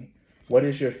journey. What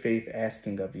is your faith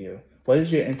asking of you? What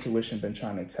has your intuition been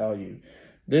trying to tell you?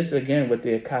 This, again, with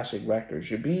the Akashic Records,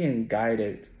 you're being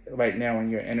guided right now in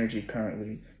your energy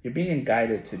currently You're being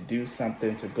guided to do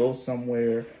something, to go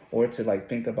somewhere, or to like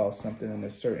think about something in a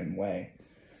certain way.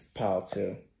 Pile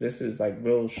 2. This is like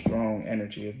real strong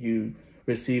energy of you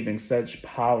receiving such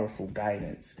powerful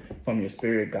guidance from your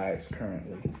spirit guides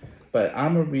currently. But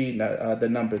I'm going to read the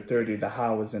number 30, the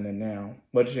how is in the now.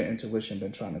 What has your intuition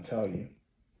been trying to tell you?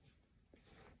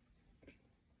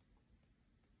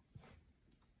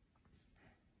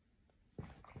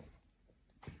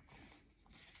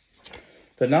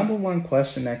 The number one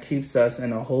question that keeps us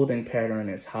in a holding pattern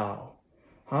is how.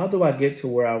 How do I get to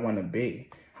where I want to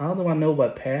be? How do I know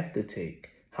what path to take?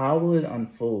 How will it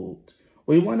unfold?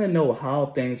 We want to know how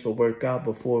things will work out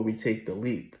before we take the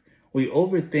leap. We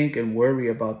overthink and worry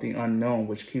about the unknown,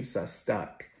 which keeps us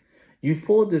stuck. You've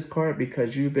pulled this card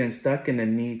because you've been stuck in the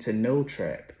need to know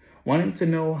trap, wanting to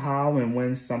know how and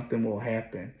when something will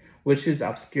happen, which is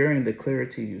obscuring the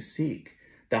clarity you seek.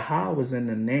 The how is in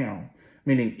the now,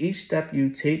 meaning each step you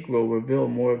take will reveal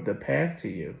more of the path to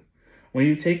you. When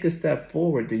you take a step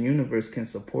forward, the universe can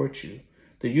support you.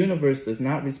 The universe does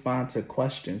not respond to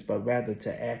questions, but rather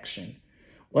to action.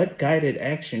 What guided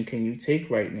action can you take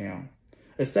right now?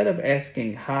 Instead of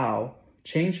asking how,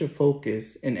 change your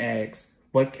focus and ask,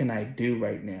 what can I do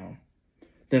right now?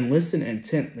 Then listen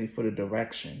intently for the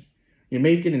direction. You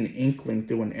may get an inkling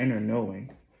through an inner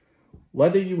knowing.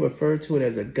 Whether you refer to it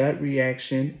as a gut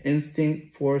reaction,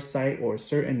 instinct, foresight, or a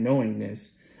certain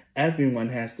knowingness, everyone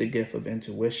has the gift of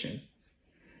intuition.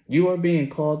 You are being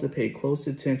called to pay close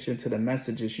attention to the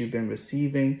messages you've been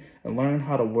receiving and learn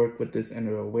how to work with this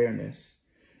inner awareness.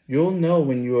 You'll know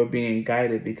when you are being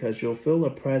guided because you'll feel a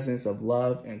presence of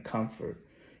love and comfort.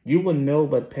 You will know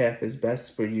what path is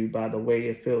best for you by the way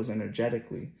it feels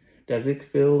energetically. Does it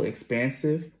feel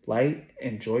expansive, light,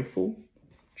 and joyful?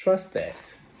 Trust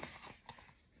that.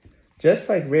 Just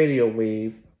like radio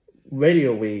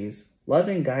waves,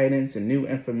 loving guidance and new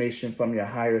information from your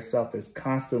higher self is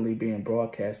constantly being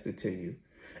broadcasted to you.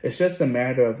 It's just a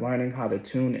matter of learning how to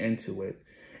tune into it.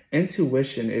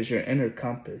 Intuition is your inner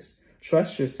compass.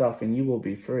 Trust yourself and you will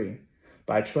be free.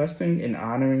 By trusting and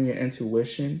honoring your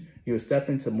intuition, you will step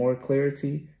into more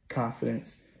clarity,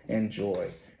 confidence, and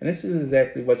joy. And this is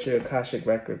exactly what your Akashic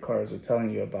Record cards are telling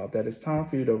you about, that it's time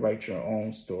for you to write your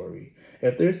own story.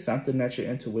 If there's something that your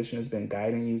intuition has been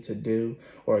guiding you to do,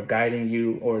 or guiding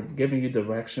you, or giving you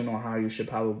direction on how you should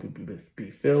probably be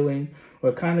feeling,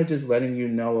 or kind of just letting you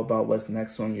know about what's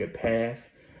next on your path,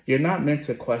 you're not meant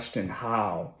to question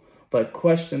how, but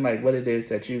question like what it is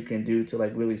that you can do to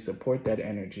like really support that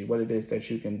energy, what it is that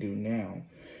you can do now.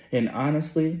 And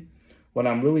honestly, what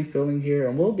I'm really feeling here,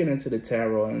 and we'll get into the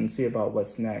tarot and see about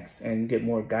what's next and get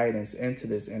more guidance into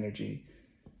this energy.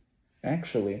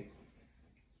 Actually,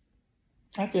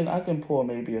 I can pull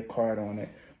maybe a card on it,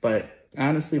 but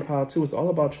honestly, pile 2 is all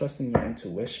about trusting your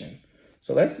intuition.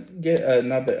 So let's get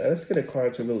a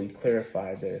card to really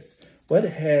clarify this. What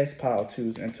has pile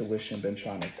 2's intuition been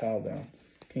trying to tell them?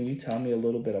 Can you tell me a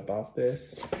little bit about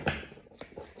this?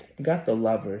 You got the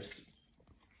Lovers.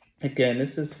 Again,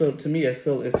 this is to me, it's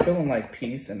feeling like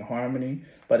peace and harmony.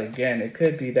 But again, it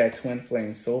could be that twin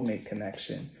flame soulmate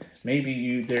connection.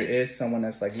 Maybe there is someone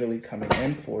that's like really coming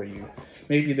in for you.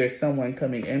 Maybe there's someone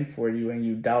coming in for you and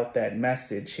you doubt that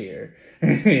message here.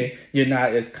 You're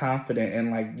not as confident in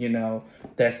like,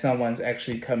 that someone's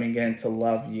actually coming in to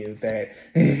love you, that,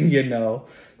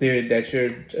 that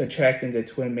you're attracting a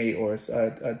twin mate or a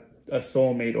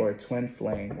soulmate or a twin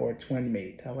flame or a twin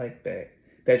mate. I like that.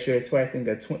 That you're attracting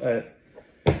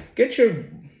get your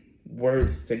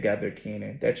words together,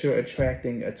 Keenan. That you're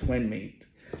attracting a twin mate.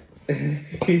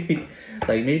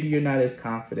 Like maybe you're not as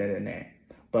confident in that.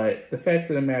 But the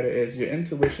fact of the matter is your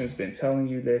intuition's been telling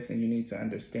you this and you need to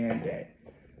understand that.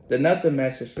 Another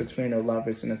message between the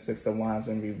Lovers and the Six of Wands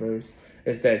in reverse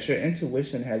is that your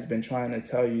intuition has been trying to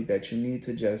tell you that you need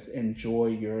to just enjoy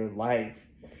your life.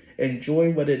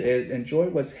 Enjoy what it is. Enjoy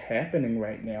what's happening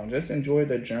right now. Just enjoy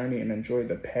the journey and enjoy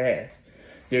the path.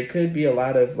 There could be a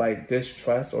lot of like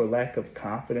distrust or lack of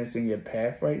confidence in your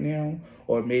path right now,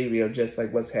 or maybe of just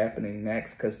like what's happening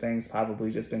next because things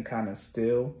probably just been kind of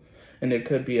still, and there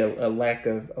could be a lack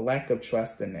of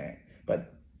trust in that.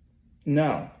 But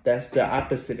no, that's the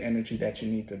opposite energy that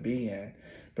you need to be in.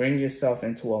 Bring yourself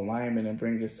into alignment and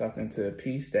bring yourself into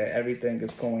peace that everything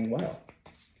is going well.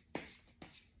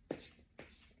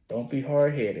 Don't be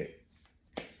hard-headed.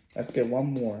 Let's get one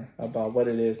more about what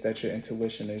it is that your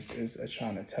intuition is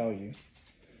trying to tell you.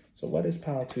 So what is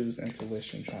pile 2's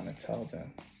intuition trying to tell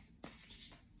them?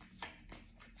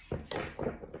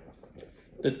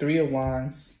 The Three of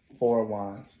Wands, Four of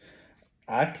Wands.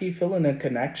 I keep feeling a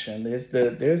connection. There's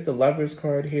the Lovers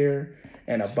card here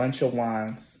and a bunch of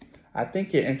wands. I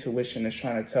think your intuition is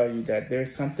trying to tell you that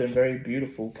there's something very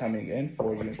beautiful coming in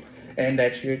for you and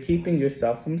that you're keeping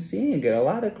yourself from seeing it. A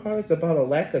lot of cards about a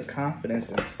lack of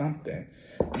confidence in something.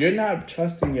 You're not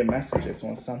trusting your messages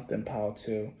on something, pile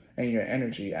two, and your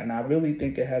energy. And I really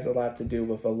think it has a lot to do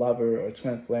with a lover or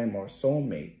twin flame or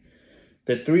soulmate.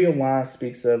 The Three of Wands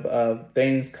speaks of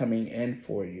things coming in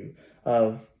for you,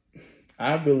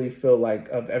 I really feel like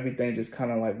of everything just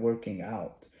kind of like working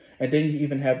out. And then you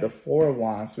even have the Four of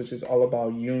Wands, which is all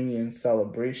about union,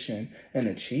 celebration, and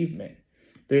achievement.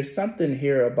 There's something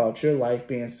here about your life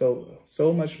being so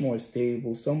much more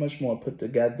stable, so much more put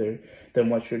together than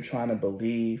what you're trying to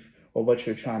believe or what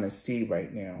you're trying to see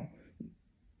right now.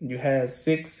 You have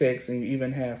 6-6 and you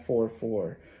even have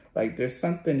 4-4. Like there's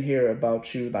something here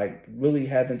about you like really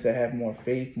having to have more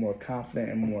faith, more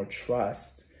confidence, and more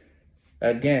trust.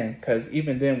 Again, because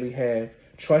even then we have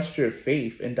trust your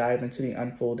faith and dive into the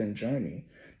unfolding journey.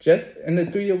 And the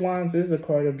Three of Wands is a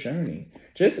card of journey.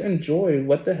 Just enjoy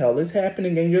what the hell is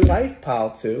happening in your life, pal,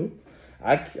 too.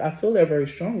 I feel that very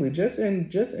strongly. Just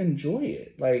enjoy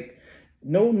it. Like,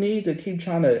 no need to keep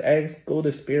trying to go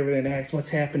to spirit and ask what's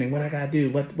happening, what I gotta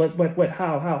do, what,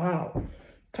 how.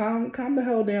 Calm the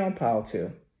hell down, pal,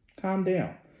 too. Calm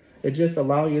down. It just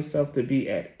allow yourself to be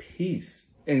at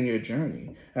peace in your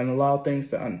journey and allow things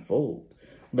to unfold.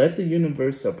 Let the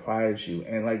universe surprise you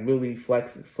and like really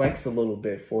flex a little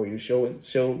bit for you.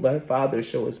 Let Father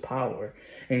show his power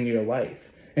in your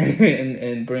life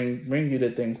and bring you the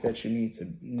things that you need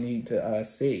to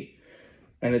see,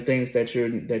 and the things that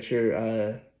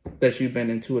you've been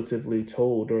intuitively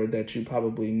told or that you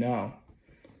probably know.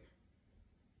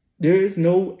 There is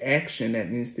no action that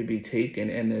needs to be taken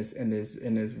in this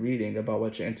reading about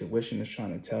what your intuition is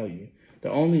trying to tell you. The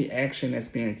only action that's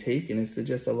being taken is to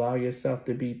just allow yourself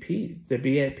to be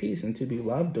at peace and to be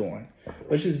loved on,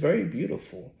 which is very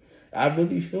beautiful. I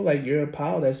really feel like you're a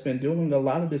pal that's been doing a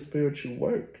lot of the spiritual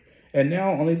work. And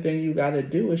now only thing you got to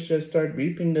do is just start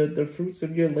reaping the fruits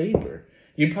of your labor.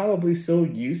 You're probably so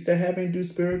used to having to do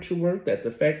spiritual work that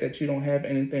the fact that you don't have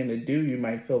anything to do, you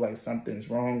might feel like something's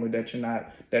wrong or that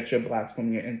you're blocked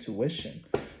from your intuition.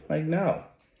 Like, no.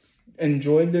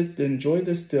 Enjoy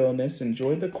the stillness,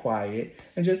 enjoy the quiet,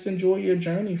 and just enjoy your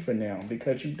journey for now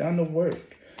because you've done the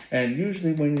work. And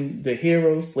usually when the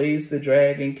hero slays the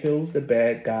dragon, kills the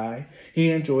bad guy, he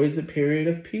enjoys a period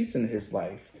of peace in his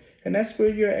life. And that's where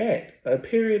you're at, a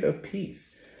period of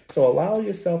peace. So allow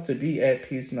yourself to be at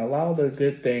peace and allow the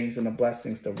good things and the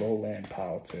blessings to roll in,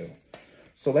 pile two.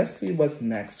 So let's see what's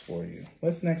next for you.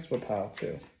 What's next for pile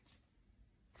two?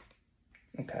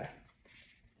 Okay.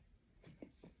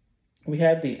 We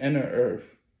have the inner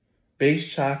earth, base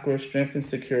chakra, strength and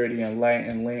security, and light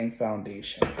and laying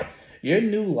foundations. Your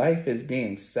new life is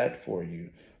being set for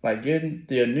you. Like your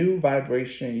new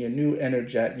vibration, your new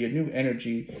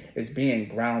energy is being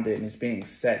grounded and is being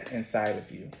set inside of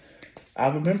you. I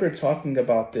remember talking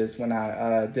about this when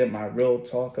I did my real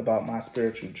talk about my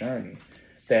spiritual journey.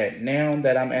 That now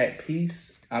that I'm at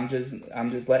peace, I'm just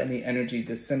letting the energy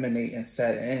disseminate and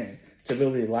set in to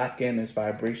really lock in this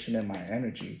vibration in my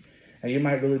energy. And you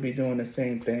might really be doing the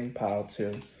same thing, pal,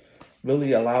 too.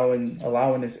 Really allowing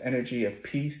this energy of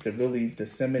peace to really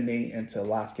disseminate and to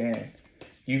lock in.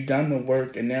 You've done the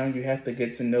work, and now you have to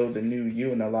get to know the new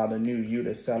you and allow the new you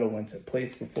to settle into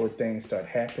place before things start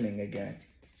happening again.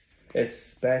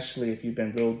 Especially if you've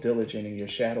been real diligent in your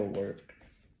shadow work.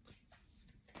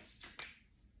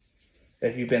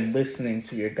 If you've been listening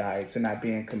to your guides and not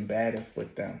being combative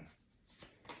with them.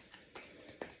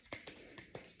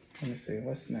 Let me see,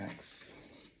 what's next?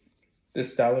 The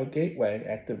Stellar Gateway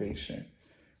activation.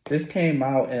 This came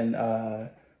out in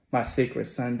my Sacred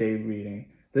Sunday reading.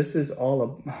 This is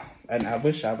and I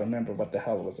wish I remember what the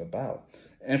hell it was about.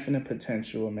 Infinite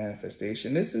potential and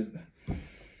manifestation. Let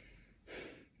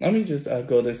me just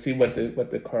go to see what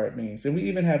the card means. And we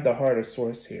even have the Heart of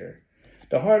Source here.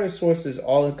 The Heart of Source is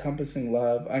all-encompassing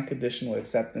love, unconditional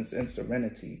acceptance, and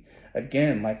serenity.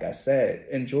 Again, like I said,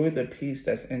 enjoy the peace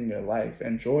that's in your life.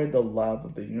 Enjoy the love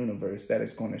of the universe that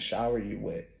it's going to shower you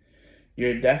with.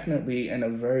 You're definitely in a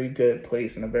very good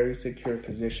place, in a very secure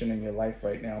position in your life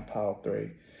right now, pile 3.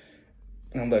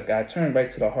 And look, I turned right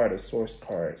to the Heart of Source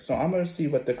card. So I'm going to see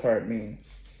what the card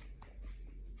means.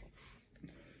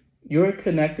 You're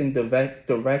connecting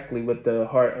directly with the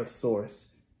Heart of Source,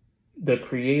 the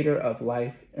creator of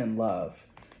life and love.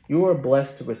 You are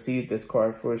blessed to receive this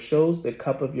card, for it shows the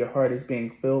cup of your heart is being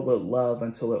filled with love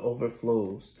until it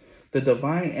overflows. The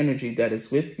divine energy that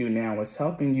is with you now is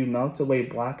helping you melt away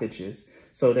blockages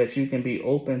so that you can be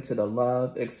open to the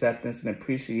love, acceptance, and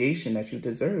appreciation that you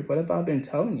deserve. What have I been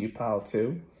telling you, pal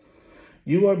 2?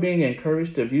 You are being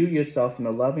encouraged to view yourself in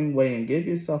a loving way and give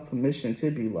yourself permission to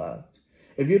be loved.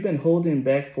 If you've been holding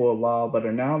back for a while but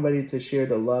are now ready to share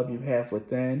the love you have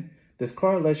within, this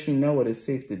card lets you know it is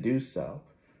safe to do so.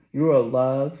 You are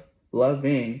loved,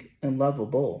 loving, and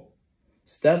lovable.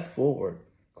 Step forward,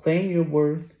 claim your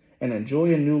worth, and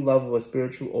enjoy a new level of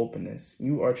spiritual openness.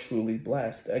 You are truly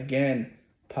blessed. Again,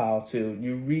 Pile 2,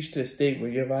 you reached a state where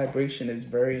your vibration is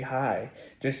very high.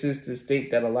 This is the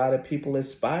state that a lot of people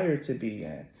aspire to be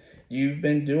in. You've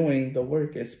been doing the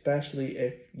work, especially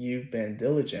if you've been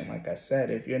diligent. Like I said,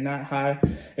 if you're not high,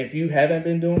 if you haven't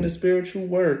been doing the spiritual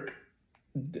work,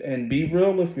 and be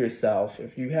real with yourself,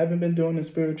 if you haven't been doing the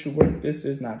spiritual work, this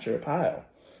is not your pile.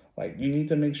 Like, you need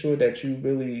to make sure that you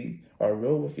really are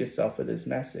real with yourself for this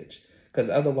message. Because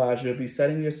otherwise, you'll be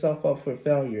setting yourself up for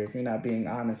failure if you're not being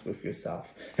honest with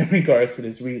yourself in regards to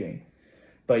this reading.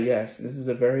 But yes, this is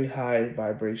a very high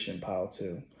vibration, Pile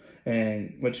 2.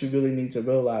 And what you really need to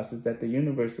realize is that the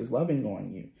universe is loving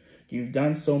on you. You've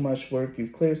done so much work.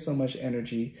 You've cleared so much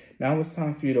energy. Now it's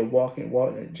time for you to walk,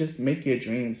 just make your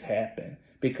dreams happen,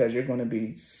 because you're going to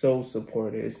be so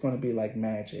supported. It's going to be like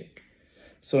magic.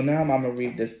 So now I'm going to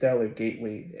read the Stellar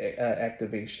Gateway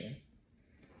activation.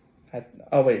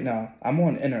 Oh, wait, no. I'm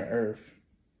on Inner Earth.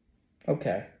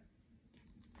 Okay.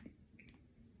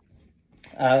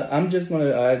 I'm just going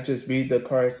to just read the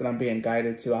cards that I'm being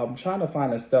guided to. I'm trying to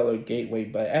find a Stellar Gateway,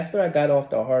 but after I got off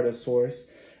the Heart of Source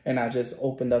and I just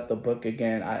opened up the book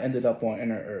again, I ended up on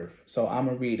Inner Earth. So I'm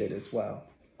going to read it as well.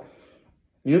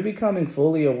 You're becoming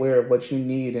fully aware of what you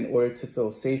need in order to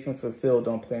feel safe and fulfilled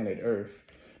on planet Earth.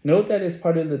 Note that it's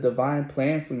part of the divine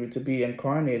plan for you to be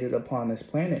incarnated upon this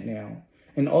planet now.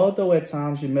 And although at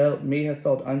times you may have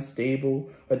felt unstable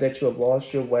or that you have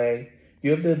lost your way,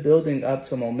 you have been building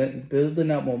up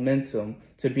momentum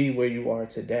to be where you are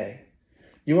today.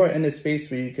 You are in a space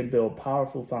where you can build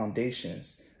powerful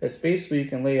foundations, a space where you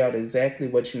can lay out exactly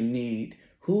what you need,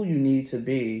 who you need to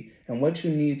be, and what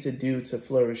you need to do to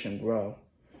flourish and grow.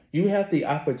 You have the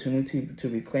opportunity to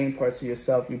reclaim parts of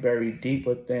yourself you buried deep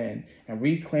within and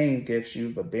reclaim gifts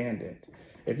you've abandoned.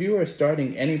 If you are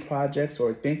starting any projects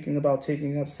or thinking about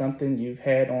taking up something you've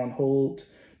had on hold,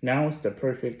 now is the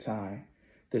perfect time.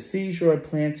 The seeds you are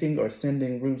planting are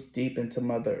sending roots deep into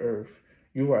Mother Earth.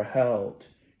 You are held.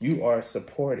 You are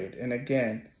supported. And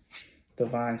again,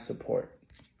 divine support.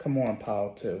 Come on,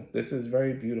 Pile 2. This is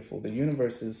very beautiful. The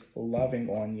universe is loving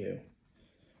on you.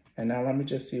 And now let me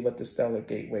just see what the Stellar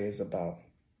Gateway is about.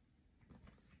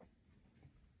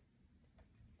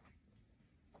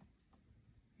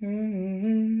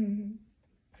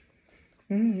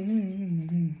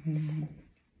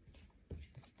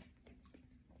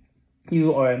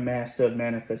 You are a master of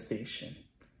manifestation.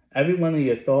 Every one of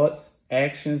your thoughts,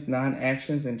 actions,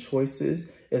 non-actions, and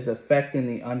choices is affecting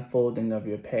the unfolding of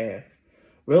your path.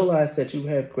 Realize that you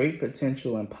have great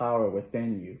potential and power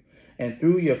within you. And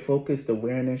through your focused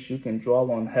awareness, you can draw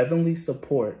on heavenly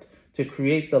support to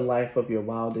create the life of your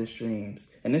wildest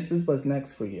dreams. And this is what's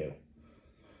next for you.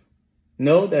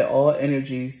 Know that all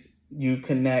energies you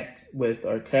connect with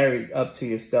are carried up to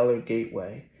your stellar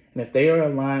gateway. And if they are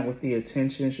aligned with the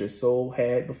intentions your soul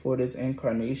had before this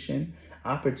incarnation,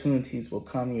 opportunities will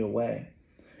come your way.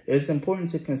 It is important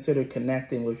to consider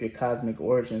connecting with your cosmic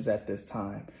origins at this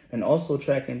time and also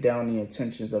tracking down the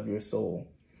intentions of your soul.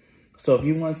 So if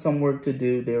you want some work to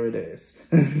do, there it is.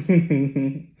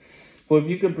 For if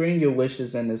you could bring your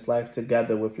wishes in this life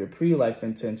together with your pre-life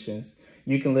intentions,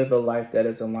 you can live a life that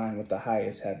is aligned with the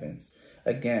highest heavens.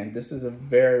 Again, this is a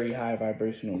very high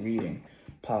vibrational reading,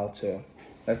 Pile 2.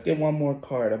 Let's get one more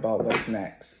card about what's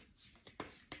next.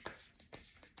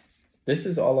 This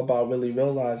is all about really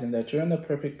realizing that you're in the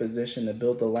perfect position to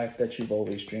build the life that you've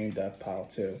always dreamed of, Pile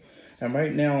 2. And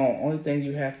right now, the only thing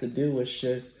you have to do is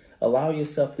just allow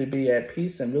yourself to be at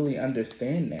peace and really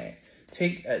understand that.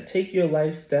 Take your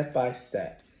life step by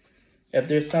step. If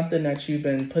there's something that you've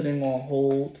been putting on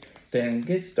hold, then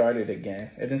get started again.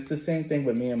 And it's the same thing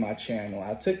with me and my channel.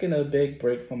 I've taken a big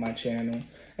break from my channel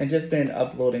and just been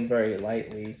uploading very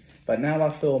lightly. But now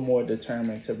I feel more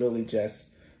determined to really just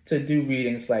to do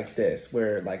readings like this,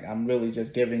 where like I'm really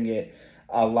just giving it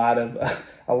a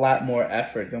lot more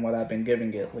effort than what I've been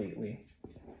giving it lately.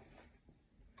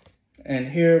 And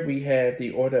here we have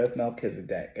the Order of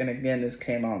Melchizedek. And again, this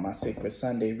came out in my Sacred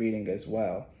Sunday reading as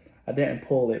well. I didn't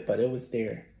pull it, but it was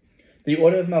there. The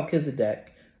Order of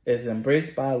Melchizedek is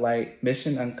embraced by light,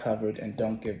 mission uncovered, and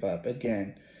don't give up.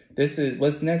 Again, this is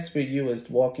what's next for you is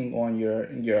walking on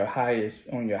your highest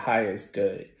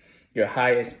good, your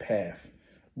highest path.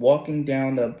 Walking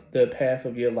down the path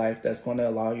of your life that's going to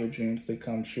allow your dreams to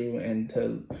come true and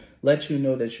to let you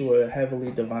know that you are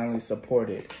heavily divinely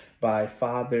supported by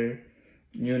Father,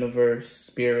 universe,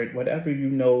 spirit, whatever you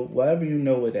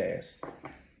know it as.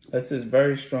 This is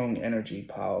very strong energy,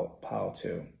 pile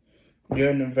 2.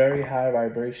 You're in a very high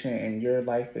vibration, and your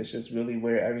life is just really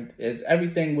where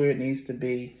everything where it needs to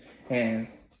be. And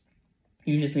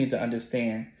you just need to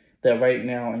understand that right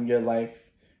now in your life,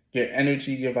 your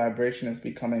energy, your vibration is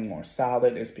becoming more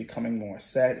solid, it's becoming more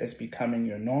set, it's becoming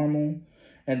your normal.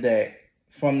 And that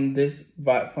from this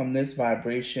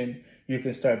vibration, you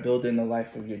can start building the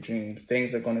life of your dreams.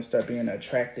 Things are going to start being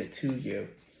attracted to you.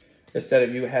 Instead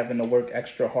of you having to work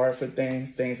extra hard for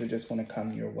things are just going to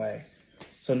come your way.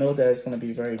 So know that it's going to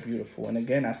be very beautiful. And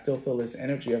again, I still feel this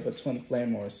energy of a twin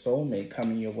flame or a soulmate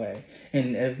coming your way.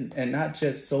 And not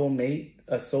just a soulmate,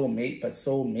 but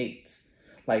soulmates.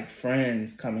 Like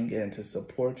friends coming in to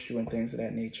support you and things of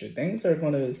that nature. Things are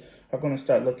going to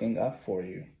start looking up for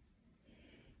you.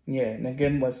 Yeah, and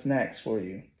again, what's next for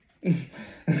you?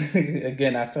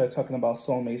 Again, I started talking about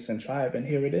soulmates and tribe, and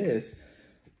here it is.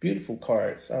 Beautiful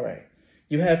cards. All right.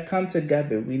 You have come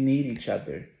together. We need each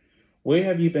other. Where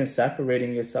have you been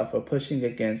separating yourself or pushing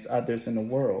against others in the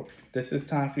world? This is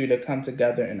time for you to come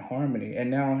together in harmony.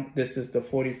 And now this is the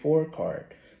 44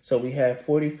 card. So we have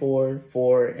 44,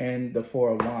 4, and the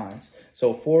 4 of Wands.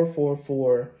 So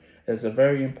 444 is a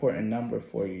very important number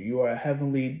for you. You are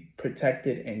heavily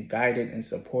protected and guided and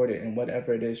supported in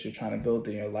whatever it is you're trying to build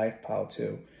in your life, pile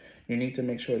 2. You need to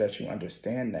make sure that you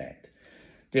understand that.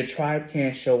 Your tribe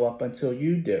can't show up until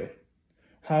you do.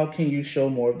 How can you show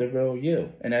more of the real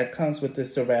you? And that comes with the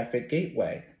Seraphic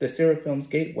Gateway, the Seraphim's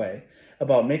Gateway,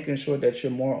 about making sure that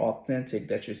you're more authentic,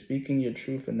 that you're speaking your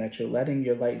truth, and that you're letting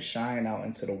your light shine out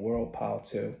into the world, pile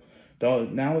 2.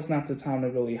 Now is not the time to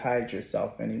really hide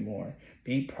yourself anymore.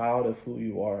 Be proud of who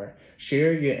you are.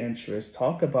 Share your interests.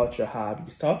 Talk about your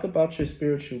hobbies. Talk about your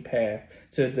spiritual path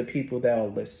to the people that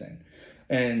will listen.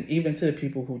 And even to the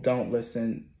people who don't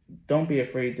listen, don't be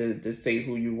afraid to say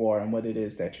who you are and what it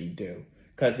is that you do.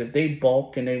 Because if they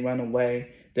balk and they run away,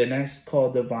 then that's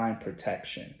called divine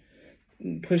protection.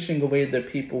 Pushing away the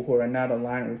people who are not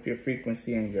aligned with your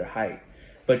frequency and your height.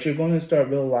 But you're going to start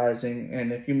realizing,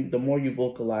 and the more you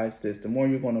vocalize this, the more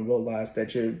you're going to realize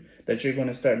that you're going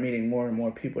to start meeting more and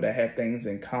more people that have things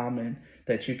in common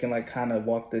that you can kind of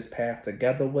walk this path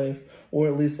together with, or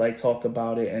at least talk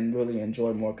about it and really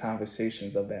enjoy more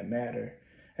conversations of that matter.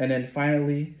 And then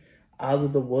finally, out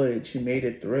of the woods, you made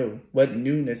it through. What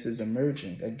newness is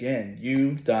emerging? Again,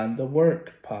 you've done the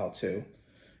work, pile 2.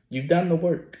 You've done the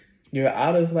work. You're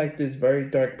out of this very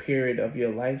dark period of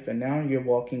your life, and now you're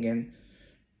walking into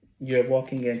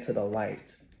the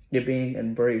light. You're being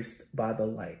embraced by the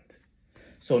light.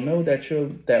 So know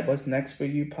that what's next for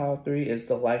you, pile 3, is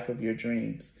the life of your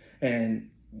dreams.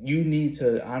 And you need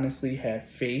to honestly have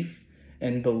faith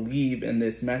and believe in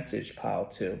this message, pile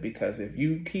 2, because if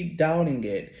you keep doubting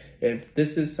it, if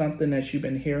this is something that you've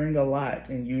been hearing a lot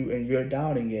and you're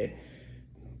doubting it,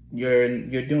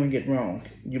 you're doing it wrong.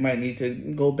 You might need to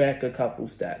go back a couple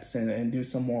steps and do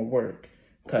some more work,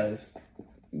 because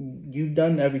you've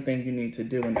done everything you need to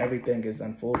do and everything is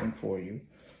unfolding for you.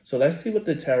 So let's see what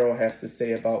the tarot has to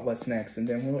say about what's next, and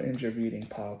then we'll end your reading,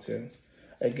 pile 2.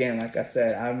 Again, like I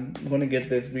said, I'm going to give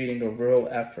this reading a real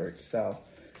effort, so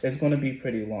it's going to be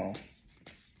pretty long.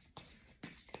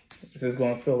 This is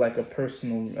going to feel like a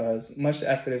personal, as much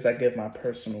effort as I give my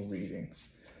personal readings.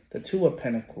 The 2 of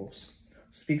Pentacles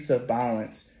speaks of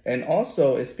balance, and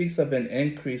also it speaks of an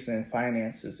increase in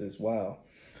finances as well.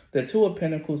 The 2 of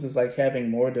Pentacles is like having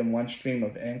more than one stream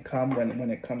of income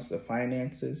when it comes to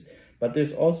finances, but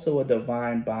there's also a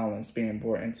divine balance being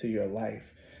brought into your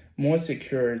life. More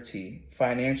security,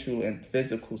 financial and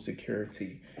physical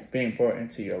security being brought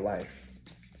into your life.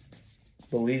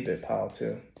 Believe it, pile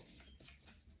 2.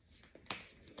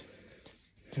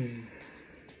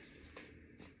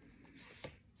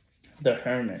 The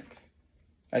Hermit.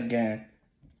 Again,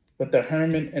 with the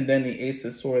Hermit and then the Ace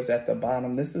of Swords at the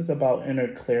bottom, this is about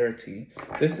inner clarity.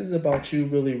 This is about you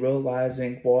really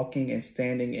realizing, walking and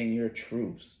standing in your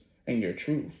truths,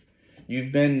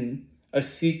 You've been a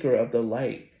seeker of the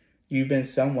light. You've been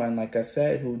someone, like I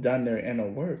said, who done their inner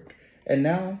work. And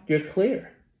now you're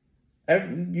clear.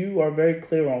 You are very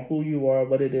clear on who you are,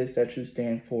 what it is that you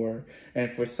stand for.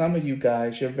 And for some of you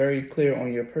guys, you're very clear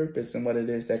on your purpose and what it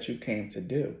is that you came to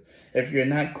do. If you're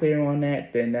not clear on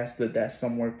that, then that's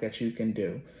some work that you can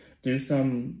do. Do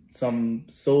some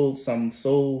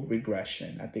soul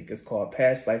regression. I think it's called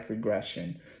past life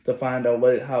regression, to find out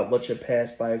what your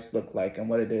past lives look like and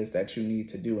what it is that you need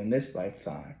to do in this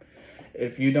lifetime.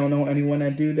 If you don't know anyone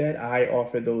that do that, I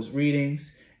offer those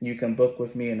readings. You can book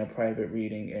with me in a private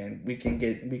reading, and we can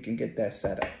get that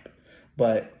set up.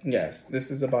 But yes,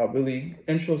 this is about really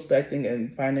introspecting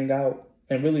and finding out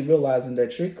and really realizing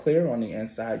that you're clear on the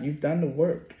inside. You've done the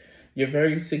work. You're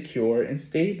very secure and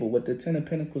stable with the Ten of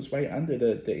Pentacles right under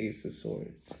the Ace of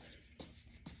Swords.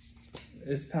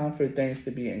 It's time for things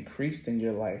to be increased in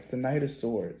your life. The Knight of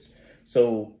Swords.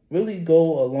 So really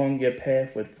go along your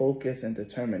path with focus and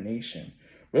determination.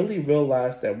 Really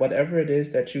realize that whatever it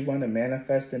is that you want to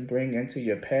manifest and bring into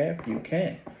your path, you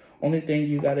can. Only thing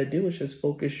you got to do is just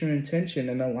focus your intention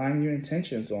and align your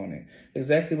intentions on it.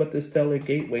 Exactly what the Stellar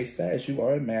Gateway says. You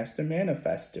are a master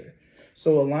manifester.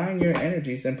 So align your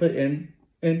energies and put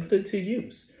it to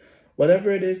use. Whatever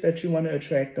it is that you want to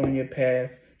attract on your path,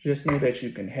 just know that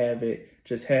you can have it.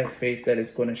 Just have faith that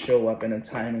it's going to show up in a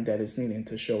timing that it's needing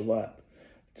to show up.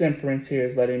 Temperance here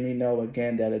is letting me know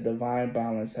again that a divine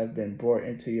balance has been brought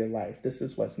into your life. This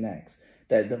is what's next.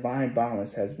 That divine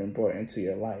balance has been brought into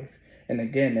your life. And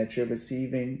again, that you're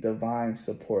receiving divine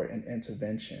support and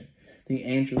intervention. The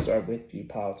angels are with you,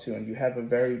 Pile 2, and you have a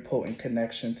very potent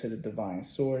connection to the divine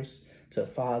source, to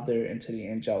Father, and to the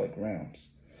angelic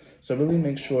realms. So really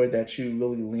make sure that you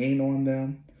really lean on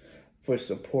them for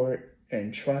support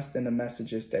and trust in the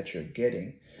messages that you're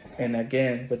getting. And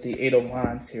again, with the Eight of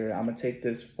Wands here, I'm going to take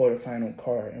this for the final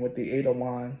card. And with the Eight of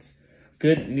Wands,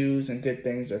 good news and good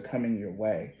things are coming your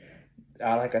way.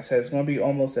 Like I said, it's going to be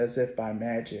almost as if by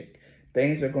magic.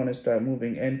 Things are going to start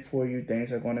moving in for you.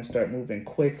 Things are going to start moving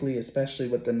quickly, especially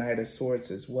with the Knight of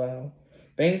Swords as well.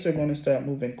 Things are going to start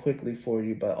moving quickly for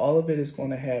you, but all of it is going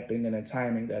to happen in a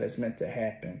timing that is meant to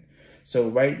happen. So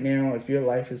right now, if your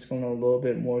life is feeling a little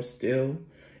bit more still,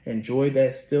 enjoy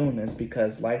that stillness,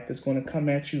 because life is going to come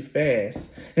at you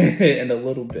fast in a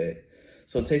little bit.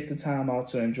 So take the time out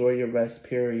to enjoy your rest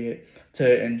period,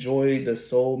 to enjoy the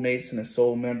soulmates and the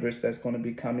soul members that's going to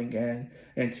be coming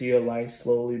into your life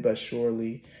slowly but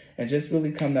surely, and just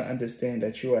really come to understand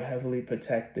that you are heavily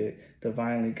protected,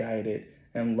 divinely guided,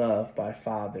 and loved by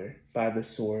Father, by the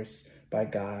Source, by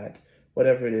God,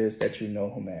 whatever it is that you know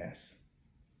Him as.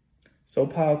 So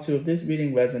Pile 2, if this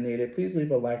reading resonated, please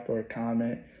leave a like or a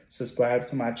comment. Subscribe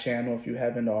to my channel if you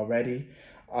haven't already.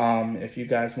 If you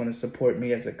guys want to support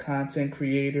me as a content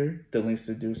creator, the links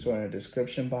to do so are in the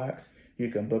description box. You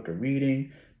can book a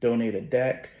reading, donate a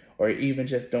deck, or even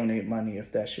just donate money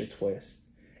if that's your twist.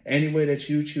 Any way that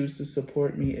you choose to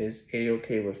support me is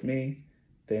A-okay with me.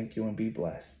 Thank you and be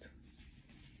blessed.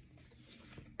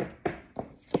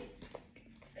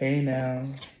 Hey now,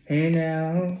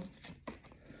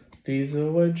 these are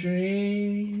what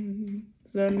dreams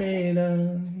are made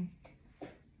of.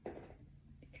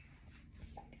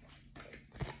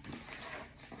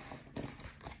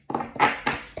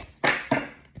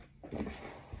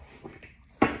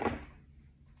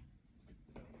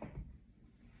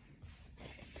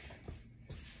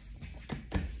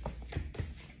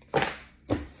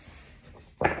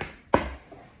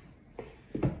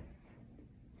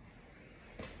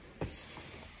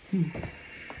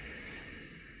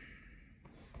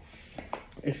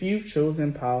 If you've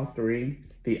chosen Pile 3,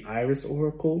 the Iris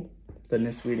Oracle, then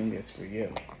this reading is for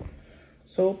you.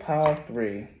 So Pile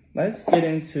 3, let's get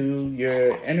into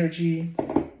your energy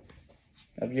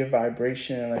of your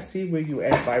vibration. Let's see where you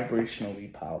at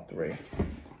vibrationally, Pile 3.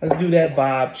 Let's do that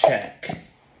vibe check.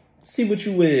 See what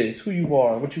you is, who you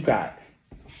are, what you got.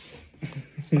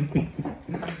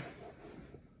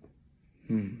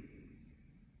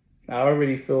 I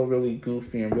already feel really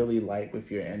goofy and really light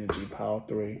with your energy, Pile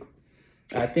 3.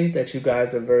 I think that you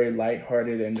guys are very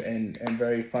lighthearted and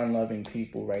very fun-loving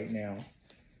people right now.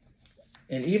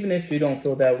 And even if you don't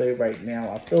feel that way right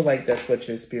now, I feel like that's what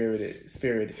your spirit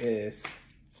is.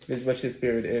 Is what your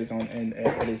spirit is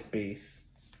at its base.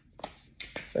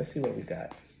 Let's see what we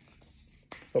got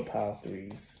for Pile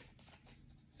 3s.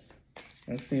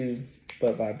 Let's see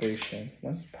what vibration.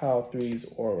 What's Pile 3's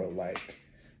aura like?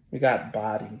 We got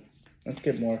body. Let's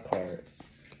get more cards.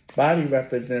 Body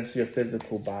represents your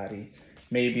physical body.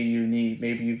 Maybe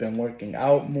you've been working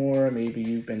out more. Maybe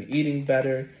you've been eating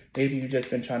better. Maybe you've just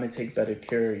been trying to take better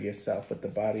care of yourself with the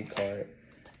body card.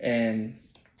 And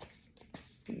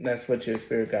that's what your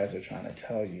spirit guides are trying to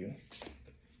tell you.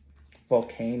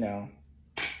 Volcano.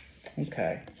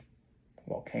 Okay.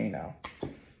 Volcano.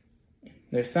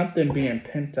 There's something being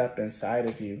pent up inside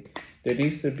of you. There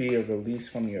needs to be a release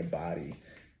from your body.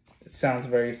 It sounds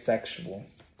very sexual.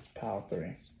 Pile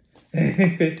 3.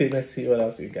 Let's see what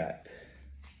else you got.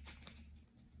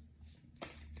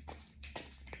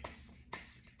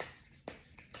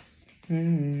 I've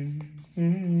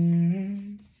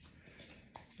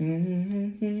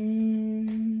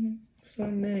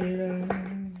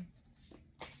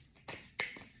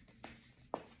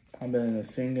been in a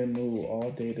singing mood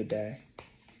all day today.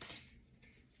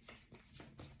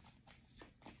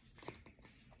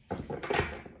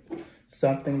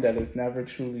 something that is never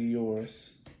truly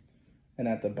yours, and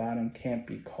at the bottom, can't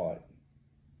be caught.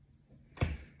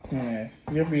 Yeah,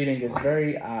 your reading is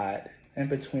very odd, in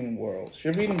between worlds.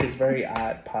 Your reading is very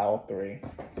odd, pile 3.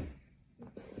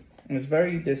 It's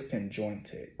very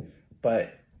disconjointed,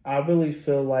 but I really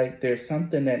feel like there's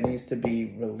something that needs to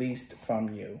be released from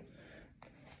you.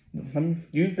 I'm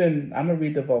gonna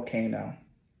read the volcano.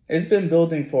 It's been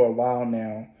building for a while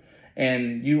now,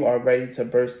 and you are ready to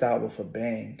burst out with a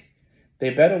bang. They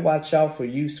better watch out for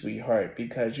you, sweetheart,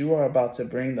 because you are about to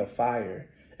bring the fire.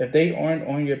 If they aren't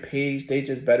on your page, they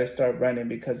just better start running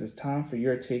because it's time for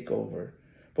your takeover.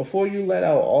 Before you let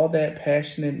out all that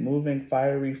passionate, moving,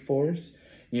 fiery force,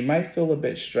 you might feel a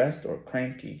bit stressed or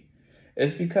cranky.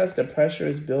 It's because the pressure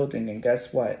is building, and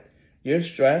guess what? Your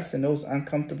stress and those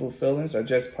uncomfortable feelings are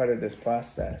just part of this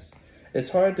process.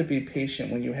 It's hard to be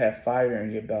patient when you have fire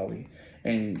in your belly,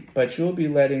 but you'll be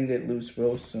letting it loose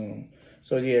real soon.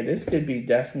 So yeah, this could be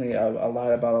definitely a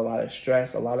lot about a lot of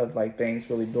stress, a lot of like things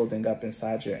really building up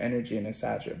inside your energy and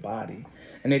inside your body.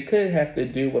 And it could have to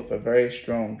do with a very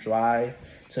strong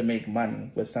drive to make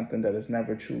money with something that is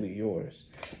never truly yours.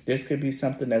 This could be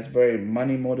something that's very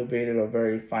money motivated or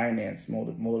very finance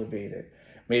motivated.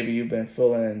 Maybe you've been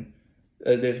feeling,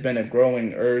 there's been a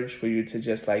growing urge for you to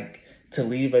just like, to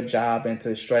leave a job and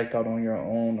to strike out on your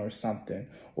own or something,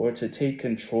 or to take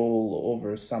control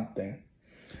over something.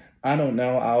 I don't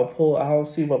know. I'll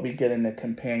see what we get in the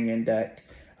companion deck,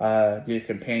 the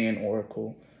companion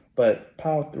oracle. But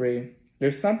pile 3,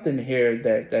 there's something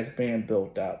here that's being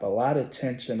built up. A lot of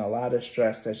tension, a lot of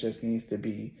stress that's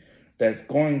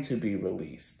going to be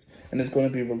released. And it's going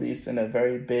to be released in a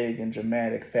very big and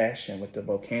dramatic fashion with the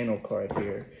volcano card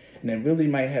here. And it really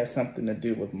might have something to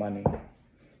do with money.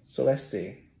 So let's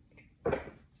see.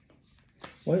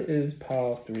 What is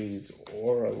pile 3's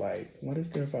aura like? What is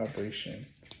their vibration?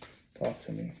 Talk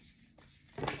to me.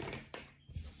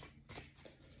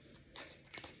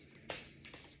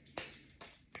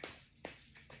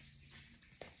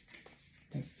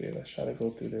 Let's see. Let's try to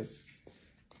go through this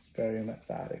very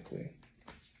methodically.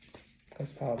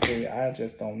 Because pile 3, I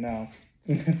just don't know.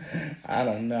 I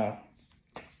don't know.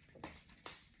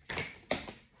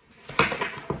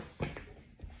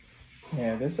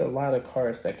 Yeah, there's a lot of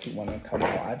cards that keep wanting to come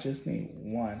out. I just need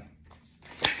one.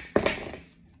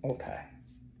 Okay.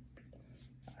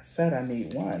 I said I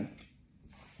need one.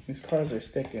 These cards are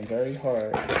sticking very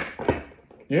hard.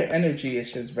 Your energy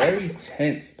is just very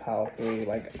tense, pile 3.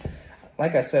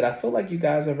 Like I said, I feel like you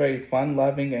guys are very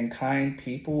fun-loving and kind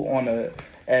people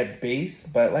at base.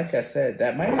 But like I said,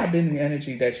 that might not have been the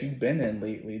energy that you've been in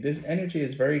lately. This energy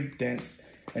is very dense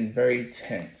and very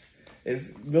tense.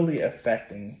 It's really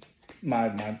affecting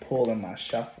my pull and my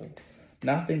shuffle.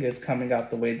 Nothing is coming out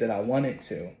the way that I want it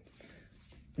to.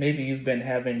 Maybe you've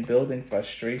been building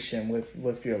frustration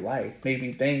with your life.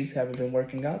 Maybe things haven't been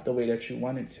working out the way that you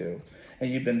wanted to.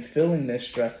 And you've been feeling this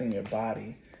stress in your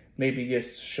body. Maybe your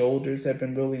shoulders have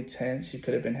been really tense. You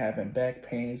could have been having back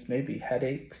pains, maybe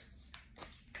headaches,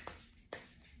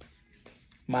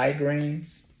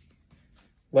 migraines.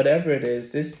 Whatever it is,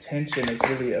 this tension is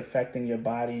really affecting your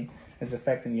body, is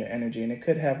affecting your energy. And it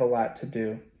could have a lot to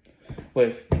do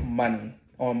with money,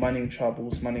 or money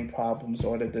troubles, money problems,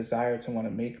 or the desire to want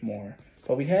to make more.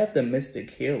 But we have the mystic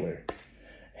healer.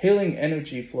 Healing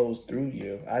energy flows through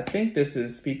you. I think this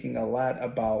is speaking a lot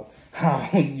about how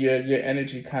your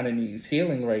energy kind of needs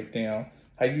healing right now,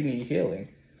 how you need healing.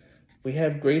 We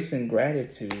have grace and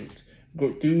gratitude.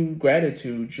 Through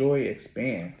gratitude, joy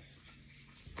expands.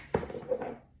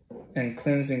 And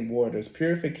cleansing waters.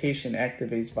 Purification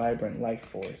activates vibrant life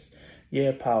force.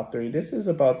 Yeah, pile 3. This is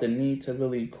about the need to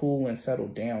really cool and settle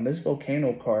down. This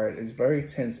volcano card is very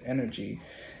tense energy.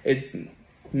 It's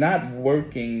not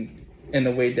working in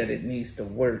the way that it needs to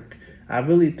work. I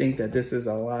really think that this is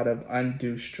a lot of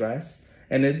undue stress,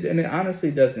 and it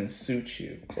honestly doesn't suit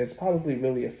you. It's probably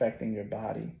really affecting your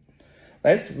body.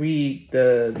 Let's read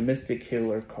the Mystic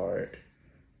Healer card.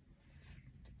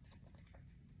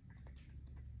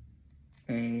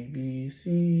 A, B,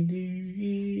 C, D,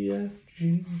 E, F,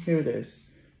 G. Here it is.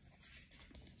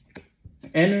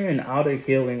 Inner and outer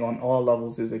healing on all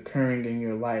levels is occurring in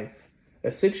your life.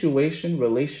 A situation,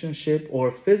 relationship,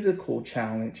 or physical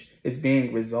challenge is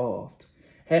being resolved.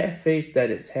 Have faith that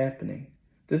it's happening.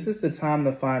 This is the time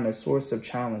to find a source of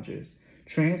challenges.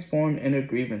 Transform inner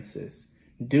grievances.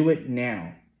 Do it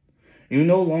now. You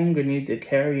no longer need to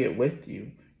carry it with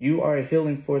you. You are a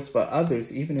healing force for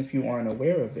others, even if you aren't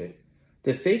aware of it.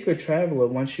 The sacred traveler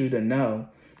wants you to know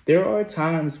there are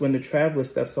times when the traveler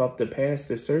steps off the path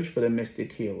to search for the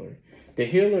mystic healer. The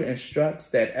healer instructs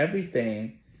that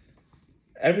everything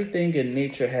Everything in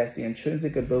nature has the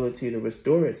intrinsic ability to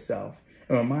restore itself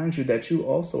and remind you that you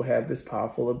also have this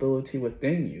powerful ability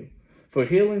within you. For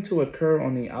healing to occur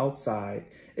on the outside,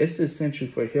 it's essential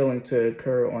for healing to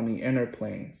occur on the inner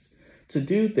planes. To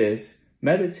do this,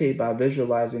 meditate by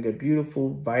visualizing a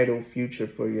beautiful, vital future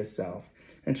for yourself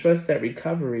and trust that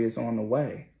recovery is on the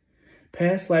way.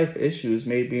 Past life issues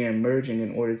may be emerging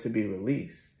in order to be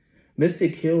released.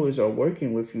 Mystic healers are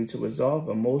working with you to resolve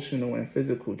emotional and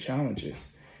physical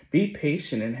challenges. Be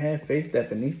patient and have faith that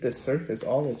beneath the surface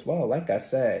all is well. Like I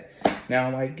said,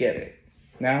 now I get it.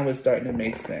 Now it's starting to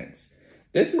make sense.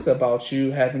 This is about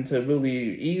you having to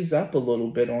really ease up a little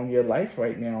bit on your life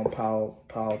right now,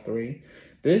 Pile 3.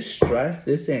 This stress,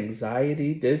 this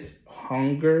anxiety, this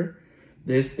hunger,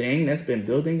 this thing that's been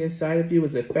building inside of you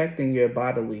is affecting your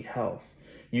bodily health.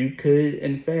 You could,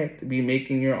 in fact, be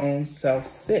making your own self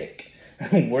sick,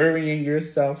 worrying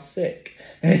yourself sick,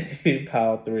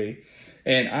 Pile 3.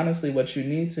 And honestly, what you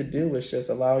need to do is just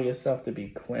allow yourself to be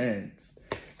cleansed,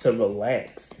 to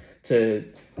relax,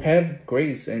 to have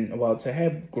grace and, well, to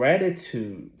have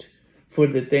gratitude for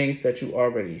the things that you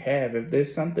already have. If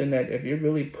there's something that, if you're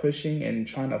really pushing and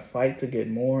trying to fight to get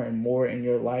more and more in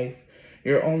your life,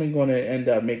 you're only going to end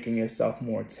up making yourself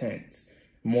more tense,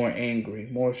 more angry,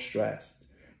 more stressed,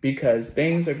 because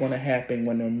things are going to happen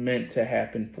when they're meant to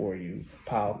happen for you,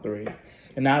 Pile 3,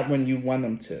 and not when you want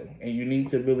them to. And you need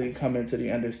to really come into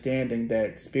the understanding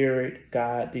that spirit,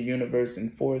 God, the universe,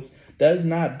 and force does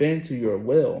not bend to your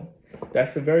will.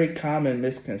 That's a very common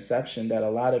misconception that a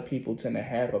lot of people tend to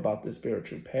have about the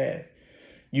spiritual path.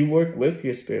 You work with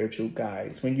your spiritual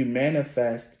guides. When you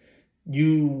manifest,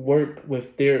 you work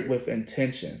with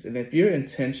intentions. And if your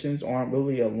intentions aren't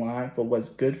really aligned for what's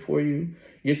good for you,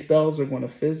 your spells are going to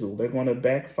fizzle. They're going to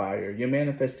backfire. Your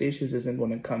manifestations isn't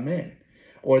going to come in,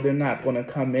 or they're not going to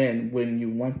come in when you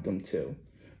want them to.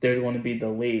 They're going to be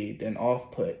delayed and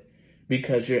off-put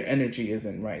because your energy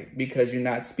isn't right, because you're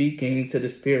not speaking to the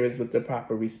spirits with the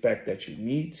proper respect that you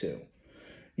need to.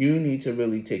 You need to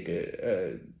really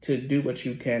to do what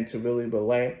you can to really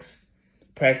relax,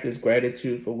 practice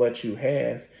gratitude for what you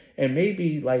have, and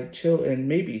maybe like chill and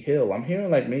maybe heal. I'm hearing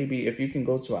like maybe if you can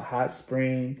go to a hot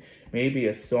spring, maybe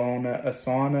a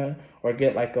sauna, or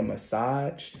get like a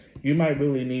massage, you might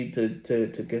really need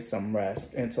to get some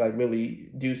rest and to like really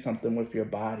do something with your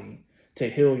body to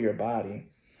heal your body.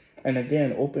 And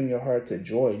again, open your heart to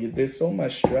joy. There's so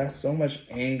much stress, so much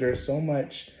anger, so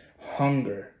much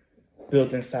hunger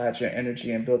built inside your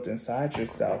energy and built inside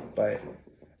yourself. But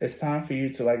it's time for you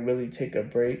to like really take a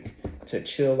break, to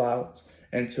chill out,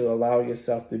 and to allow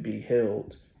yourself to be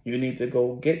healed. You need to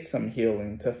go get some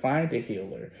healing, to find a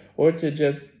healer, or to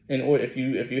just,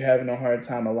 if you're having a hard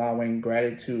time allowing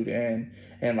gratitude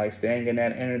and like staying in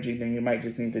that energy, then you might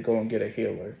just need to go and get a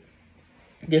healer.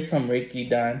 Get some Reiki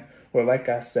done, or like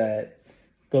I said,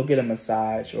 go get a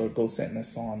massage or go sit in a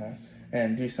sauna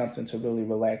and do something to really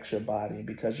relax your body,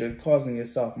 because you're causing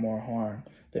yourself more harm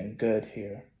than good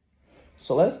here.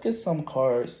 So let's get some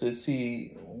cards to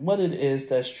see what it is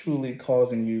that's truly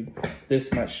causing you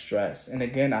this much stress. And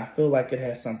again, I feel like it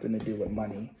has something to do with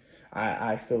money.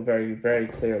 I feel very, very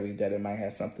clearly that it might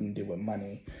have something to do with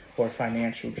money or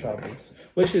financial troubles,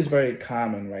 which is very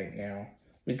common right now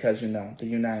because, you know, the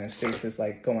United States is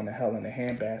like going to hell in a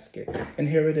handbasket. And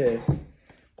here it is,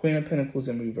 Queen of Pentacles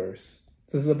in reverse.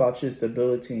 This is about your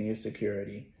stability and your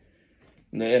security.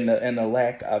 And the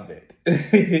lack of it.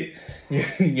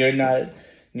 you're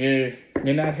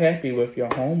not happy with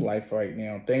your home life right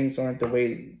now. Things aren't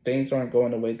going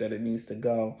the way that it needs to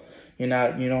go. You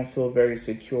don't feel very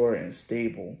secure and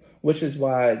stable, which is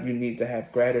why you need to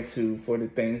have gratitude for the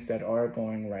things that are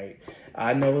going right.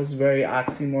 I know it's very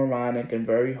oxymoronic and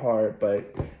very hard,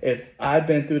 but if I've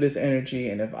been through this energy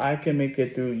and if I can make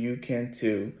it through, you can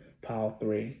too, Pile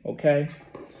 3, okay?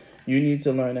 You need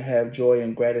to learn to have joy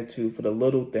and gratitude for the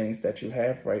little things that you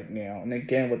have right now. And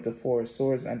again, with the Four of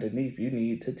Swords underneath, you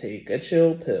need to take a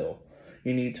chill pill.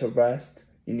 You need to rest,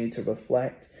 you need to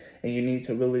reflect, and you need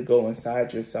to really go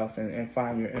inside yourself and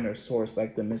find your inner source,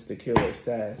 like the Mystic Healer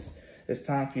says. It's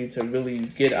time for you to really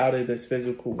get out of this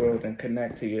physical world and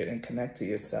connect to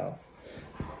yourself.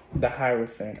 The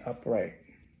Hierophant upright.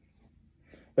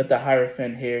 With the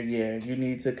Hierophant here, yeah, you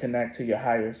need to connect to your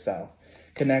higher self.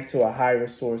 Connect to a higher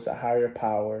source, a higher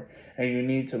power, and you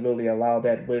need to really allow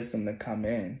that wisdom to come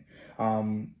in.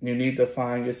 You need to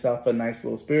find yourself a nice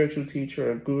little spiritual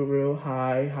teacher, a guru.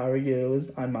 Hi, how are you?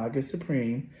 I'm Maga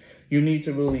Supreme. You need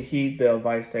to really heed the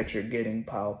advice that you're getting,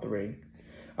 Pile 3.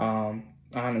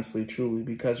 Honestly, truly,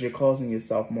 because you're causing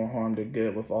yourself more harm than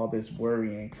good with all this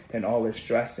worrying and all this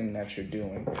stressing that you're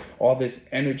doing, all this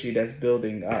energy that's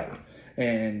building up.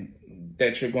 And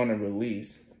that you're going to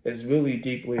release is really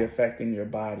deeply affecting your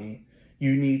body.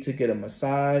 You need to get a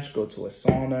massage, go to a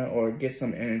sauna, or get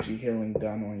some energy healing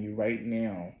done on you right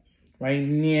now. Right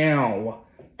now,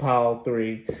 pile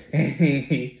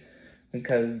 3.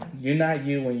 Because you're not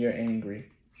you when you're angry.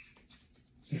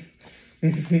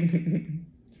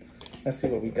 Let's see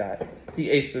what we got.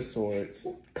 The Ace of Swords.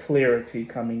 Clarity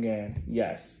coming in.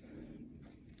 Yes.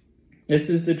 This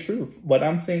is the truth. What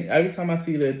I'm saying, every time I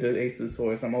see the Ace of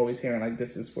Swords, I'm always hearing like,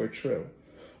 this is for true.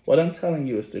 What I'm telling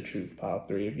you is the truth, pile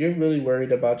 3. If you're really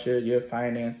worried about your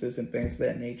finances and things of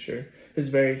that nature, it's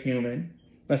very human.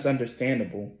 That's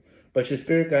understandable. But your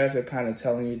spirit guides are kind of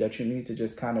telling you that you need to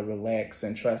just kind of relax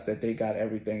and trust that they got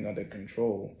everything under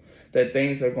control. That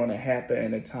things are going to happen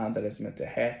in the time that it's meant to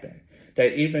happen.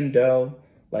 That even though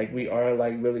like we are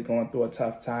like really going through a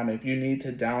tough time, if you need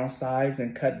to downsize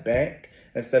and cut back,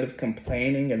 instead of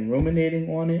complaining and ruminating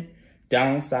on it,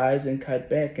 downsize and cut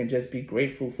back and just be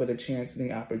grateful for the chance and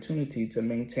the opportunity to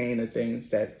maintain the things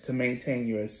to maintain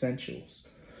your essentials.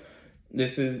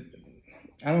 This is,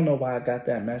 I don't know why I got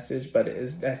that message, but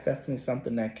that's definitely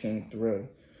something that came through.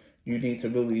 You need to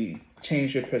really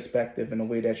change your perspective in the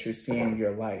way that you're seeing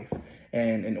your life.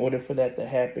 And in order for that to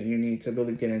happen, you need to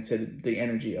really get into the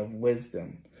energy of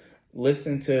wisdom.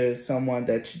 Listen to someone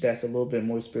that's a little bit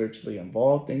more spiritually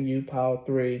involved than you, pile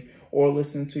 3, or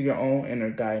listen to your own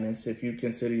inner guidance if you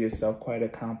consider yourself quite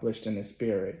accomplished in the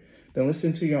spirit. Then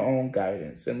listen to your own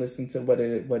guidance and listen to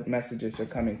what messages are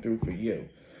coming through for you,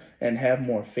 and have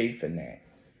more faith in that.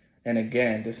 And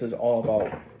again, this is all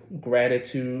about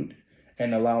gratitude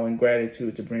and allowing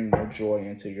gratitude to bring more joy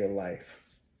into your life.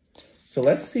 So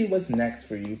let's see what's next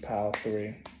for you, pile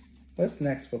 3. What's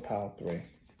next for pile 3?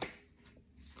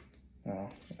 Oh,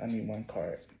 I need one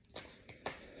card.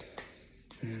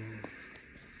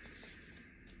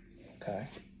 Okay.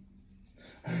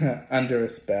 Under a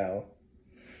spell.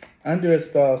 Under a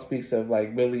spell speaks of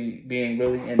like being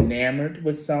really enamored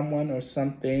with someone or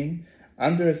something.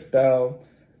 Under a spell,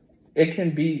 it can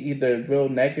be either real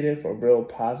negative or real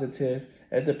positive.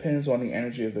 It depends on the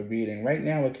energy of the reading. Right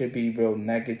now, it could be real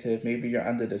negative. Maybe you're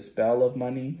under the spell of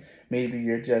money. Maybe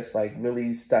you're just like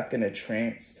really stuck in a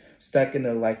trance, stuck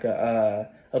in like a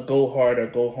go hard or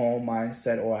go home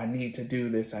mindset, or I need to do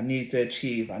this, I need to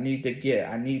achieve, I need to get,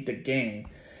 I need to gain.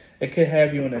 It could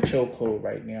have you in a chokehold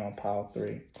right now, pile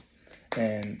 3.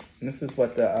 And this is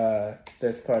what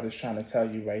this card is trying to tell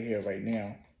you right here, right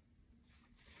now.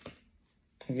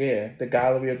 Yeah, the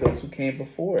gallery of those who came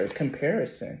before,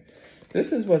 comparison.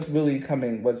 This is what's really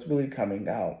coming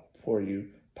out for you,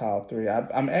 pile 3.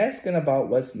 I'm asking about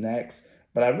what's next,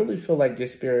 but I really feel like your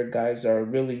spirit guides are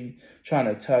really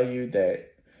trying to tell you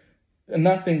that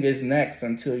nothing is next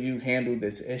until you handle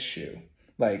this issue.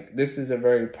 Like, this is a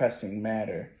very pressing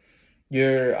matter.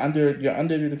 You're under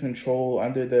the control,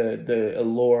 under the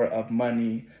allure of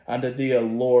money, under the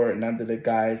allure and under the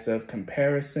guise of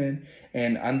comparison,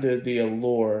 and under the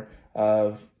allure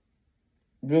of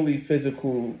really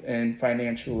physical and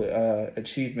financial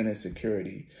achievement and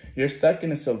security. You're stuck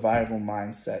in a survival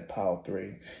mindset, pile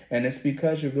 3. And it's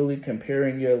because you're really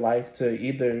comparing your life to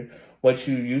either what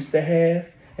you used to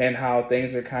have and how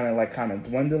things are kind of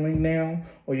dwindling now,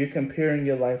 or you're comparing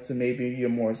your life to maybe your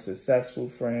more successful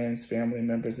friends, family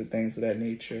members, and things of that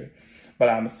nature. But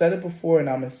I'm said it before and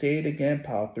I'm going to say it again,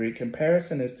 pile 3.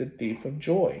 Comparison is the thief of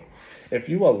joy. If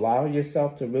you allow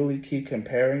yourself to really keep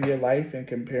comparing your life and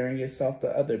comparing yourself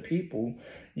to other people,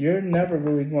 you're never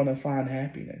really going to find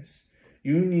happiness.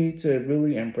 You need to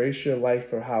really embrace your life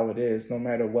for how it is, no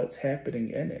matter what's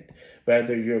happening in it.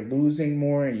 Whether you're losing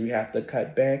more and you have to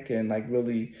cut back and like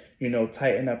really,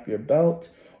 tighten up your belt,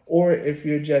 or if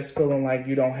you're just feeling like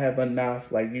you don't have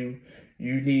enough, like you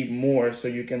need more so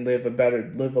you can live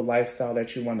a lifestyle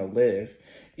that you want to live.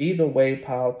 Either way,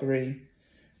 pile 3,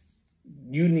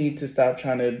 you need to stop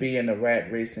trying to be in a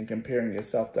rat race and comparing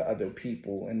yourself to other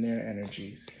people and their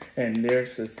energies and their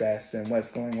success and what's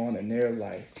going on in their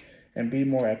life, and be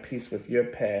more at peace with your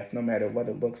path, no matter what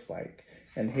it looks like.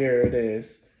 And here it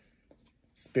is,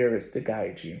 spirits to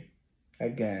guide you.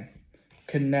 Again,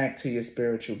 connect to your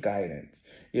spiritual guidance.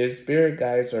 Your spirit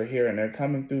guides are here and they're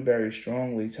coming through very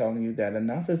strongly, telling you that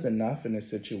enough is enough in this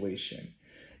situation.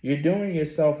 You're doing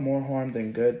yourself more harm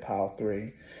than good, pile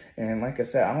 3. And like I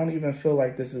said, I don't even feel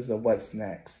like this is a what's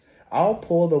next. I'll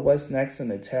pull the what's next in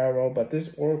the tarot, but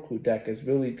this oracle deck is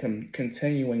really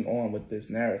continuing on with this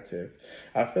narrative.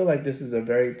 I feel like this is a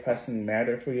very pressing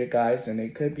matter for you guys, and they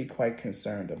could be quite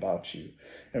concerned about you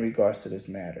in regards to this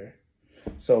matter.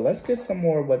 So let's get some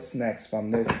more what's next from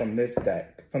this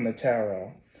deck, from the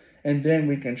tarot. And then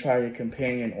we can try your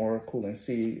companion oracle and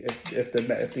see if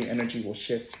the energy will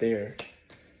shift there.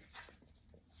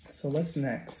 So what's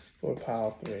next for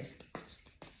pile 3?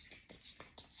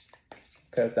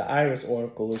 Because the Iris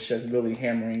Oracle is just really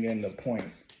hammering in the point.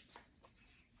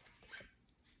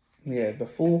 Yeah, the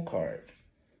Fool card.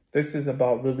 This is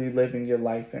about really living your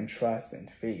life in trust and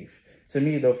faith. To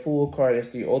me, the Fool card is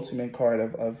the ultimate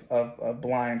card of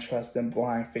blind trust and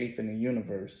blind faith in the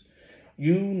universe.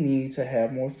 You need to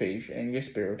have more faith in your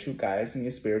spiritual guides and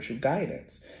your spiritual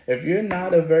guidance. If you're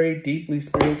not a very deeply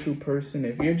spiritual person,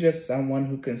 if you're just someone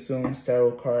who consumes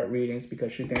tarot card readings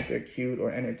because you think they're cute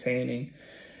or entertaining,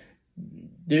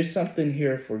 there's something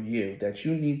here for you that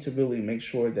you need to really make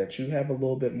sure that you have a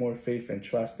little bit more faith and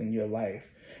trust in your life.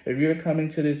 If you're coming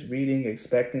to this reading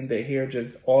expecting to hear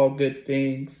just all good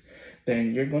things,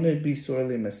 then you're going to be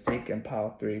sorely mistaken,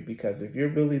 pile 3, because if you're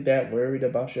really that worried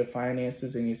about your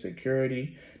finances and your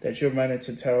security, that you're running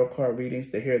to tarot card readings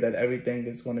to hear that everything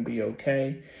is going to be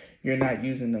okay, you're not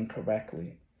using them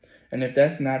correctly. And if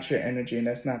that's not your energy and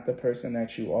that's not the person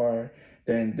that you are,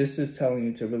 then this is telling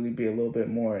you to really be a little bit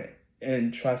more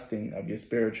and trusting of your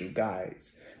spiritual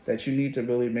guides, that you need to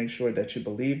really make sure that you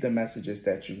believe the messages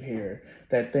that you hear,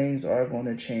 that things are going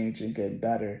to change and get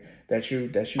better, that you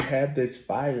have this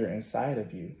fire inside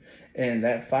of you, and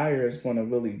that fire is going to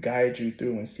really guide you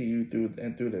through and see you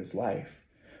through this life.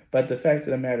 But the fact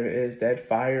of the matter is that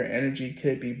fire energy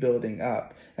could be building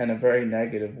up in a very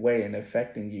negative way and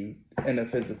affecting you in a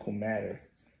physical matter,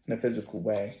 in a physical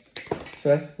way. So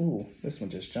that's, ooh, this one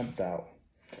just jumped out.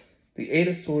 The 8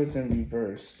 of Swords in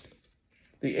reverse.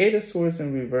 The 8 of Swords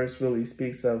in reverse really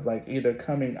speaks of like either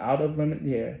coming out of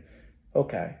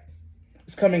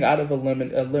It's coming out of a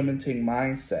limiting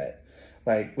mindset.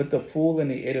 Like with the Fool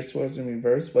and the 8 of Swords in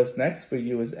reverse, what's next for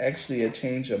you is actually a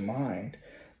change of mind.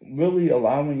 Really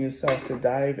allowing yourself to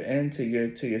dive into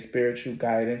your spiritual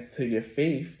guidance, to your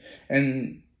faith,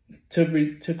 and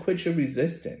to quit your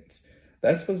resistance.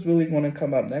 That's what's really going to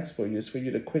come up next for you, is for you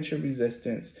to quit your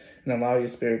resistance and allow your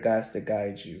spirit guides to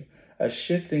guide you. A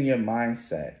shift in your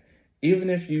mindset. Even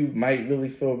if you might really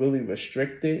feel really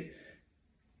restricted,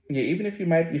 even if you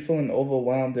might be feeling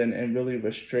overwhelmed and really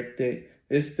restricted,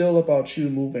 it's still about you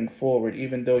moving forward,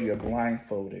 even though you're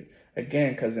blindfolded.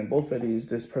 Again, because in both of these,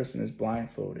 this person is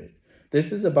blindfolded.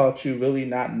 This is about you really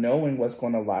not knowing what's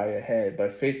going to lie ahead,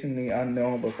 but facing the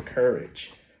unknown with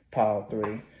courage, pile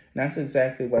 3. And that's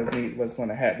exactly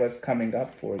what's coming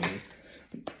up for you.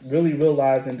 Really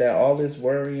realizing that all this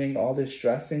worrying, all this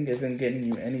stressing isn't getting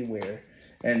you anywhere.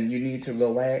 And you need to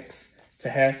relax, to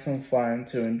have some fun,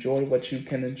 to enjoy what you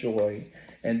can enjoy.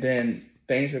 And then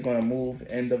things are going to move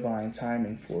in divine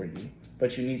timing for you.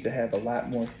 But you need to have a lot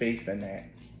more faith in that.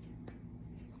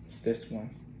 It's this one.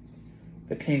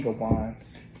 The King of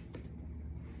Wands.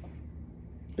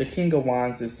 The King of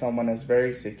Wands is someone that's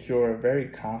very secure, very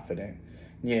confident.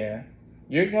 Yeah,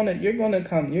 you're gonna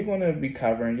be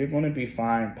covering, you're gonna be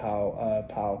fine,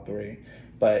 pile 3,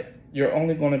 but you're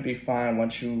only gonna be fine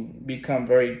once you become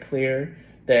very clear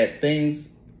that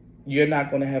you're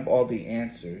not gonna have all the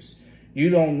answers.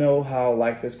 You don't know how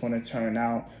life is gonna turn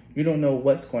out. You don't know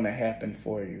what's gonna happen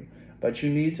for you, but you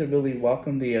need to really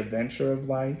welcome the adventure of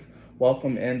life.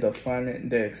 Welcome in the fun and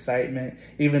the excitement,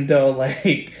 even though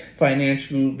like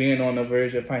being on the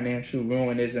verge of financial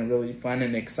ruin isn't really fun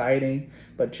and exciting,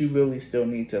 but you really still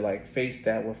need to like face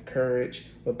that with courage,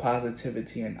 with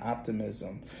positivity and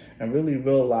optimism, and really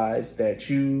realize that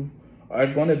you are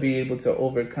going to be able to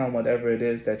overcome whatever it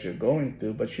is that you're going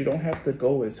through, but you don't have to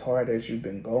go as hard as you've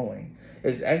been going.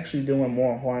 It's actually doing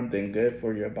more harm than good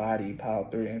for your body, pile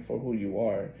 3, and for who you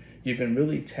are. You've been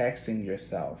really taxing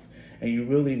yourself. And you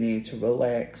really need to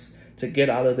relax, to get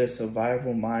out of this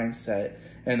survival mindset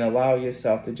and allow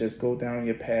yourself to just go down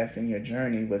your path and your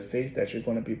journey with faith that you're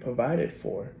going to be provided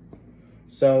for.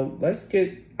 So let's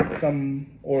get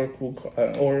some oracle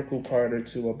card or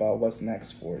two about what's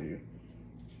next for you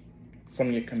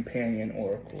from your companion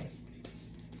oracle.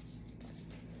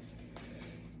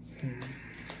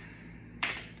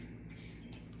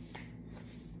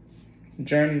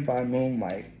 Journey by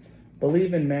Moonlight.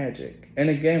 Believe in magic. And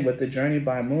again, with the Journey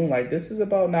by Moonlight, this is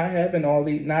about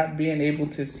not being able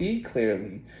to see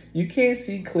clearly. You can't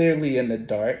see clearly in the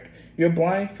dark. You're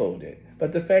blindfolded.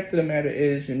 But the fact of the matter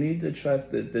is, you need to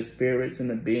trust the spirits and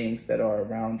the beings that are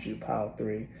around you, pile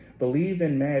 3. Believe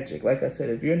in magic. Like I said,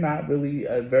 if you're not really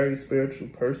a very spiritual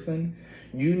person,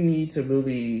 you need to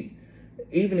really,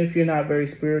 even if you're not very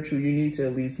spiritual, you need to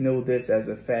at least know this as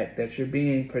a fact, that you're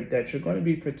going to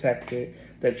be protected,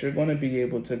 that you're going to be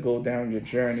able to go down your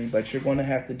journey, but you're going to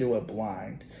have to do it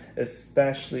blind,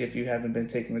 especially if you haven't been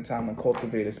taking the time to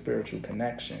cultivate a spiritual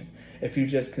connection. If you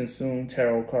just consume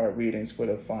tarot card readings for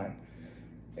the fun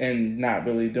and not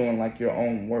really doing like your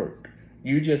own work,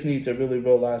 You just need to really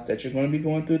realize that you're going to be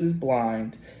going through this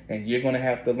blind, and you're going to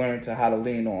have to learn to how to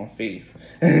lean on faith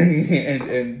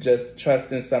and just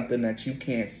trust in something that you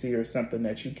can't see or something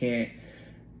that you can't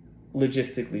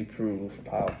logistically prove.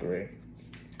 Pile 3.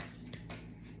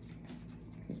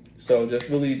 So just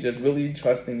really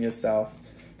trusting yourself.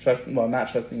 Not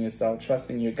trusting yourself,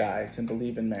 trusting your guides and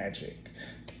believe in magic.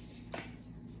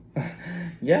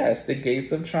 Yes, the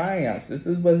gates of triumphs. This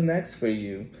is what's next for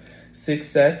you.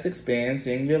 Success expands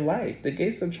in your life. The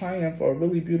gates of triumph are a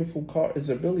really beautiful card. Is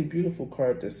a really beautiful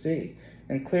card to see.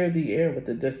 And clear the air with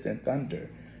the distant thunder.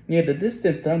 Yeah, the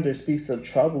distant thunder speaks of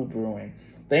trouble brewing.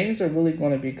 Things are really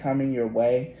going to be coming your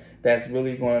way that's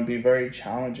really going to be very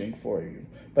challenging for you.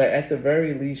 But at the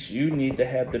very least, you need to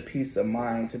have the peace of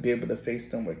mind to be able to face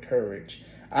them with courage.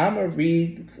 I'm going to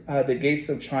read the Gates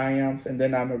of Triumph, and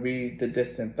then I'm going to read the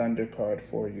Distant Thunder card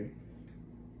for you.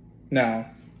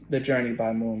 Now, the Journey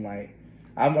by Moonlight.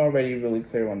 I'm already really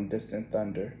clear on the Distant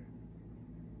Thunder.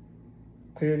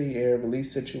 Clear the air,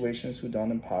 release situations who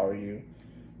don't empower you.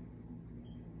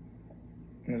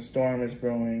 And the storm is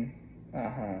brewing.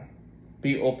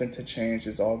 Be open to change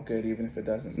is all good, even if it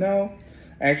doesn't. No,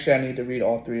 actually, I need to read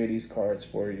all 3 of these cards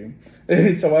for you.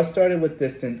 So I started with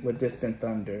Distant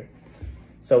Thunder.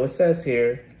 So it says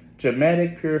here,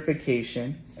 dramatic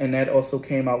purification, and that also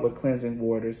came out with cleansing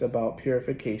waters about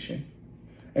purification.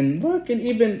 And look, and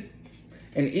even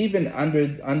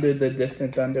under the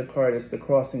Distant Thunder card is the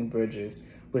crossing bridges,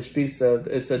 which speaks of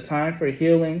it's a time for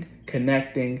healing,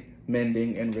 connecting,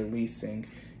 mending, and releasing.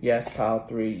 Yes, pile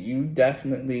 3, you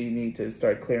definitely need to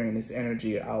start clearing this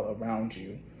energy out around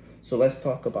you. So let's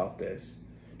talk about this.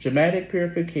 Dramatic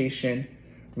purification,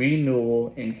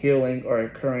 renewal, and healing are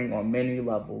occurring on many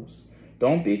levels.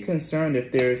 Don't be concerned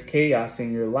if there is chaos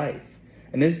in your life.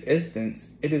 In this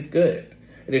instance, it is good.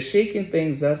 It is shaking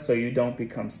things up so you don't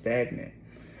become stagnant.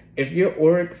 If your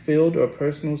auric field or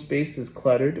personal space is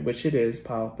cluttered, which it is,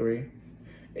 pile 3,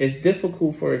 it's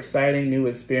difficult for exciting new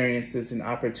experiences and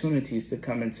opportunities to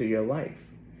come into your life.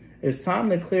 It's time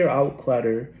to clear out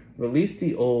clutter, release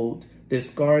the old,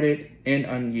 discarded, and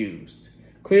unused.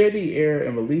 Clear the air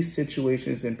and release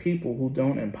situations and people who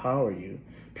don't empower you.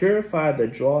 Purify the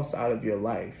dross out of your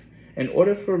life. In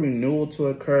order for renewal to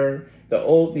occur, the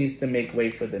old needs to make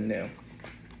way for the new.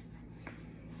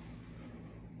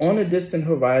 On a distant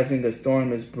horizon, a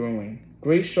storm is brewing.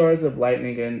 Great shards of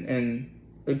lightning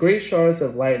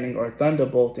are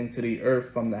thunderbolting to the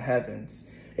earth from the heavens.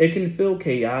 It can feel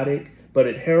chaotic, but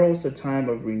it heralds a time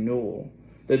of renewal.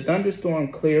 The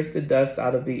thunderstorm clears the dust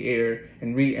out of the air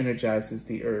and re-energizes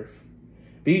the earth.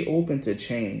 Be open to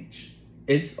change.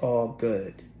 It's all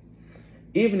good,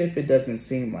 even if it doesn't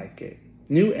seem like it.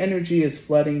 New energy is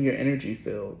flooding your energy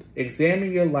field.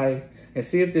 Examine your life and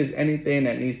see if there's anything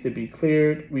that needs to be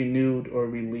cleared, renewed, or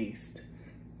released.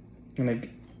 And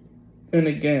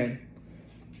again,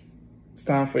 it's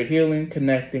time for healing,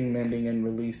 connecting, mending, and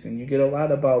releasing. You get a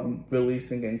lot about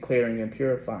releasing and clearing and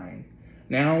purifying.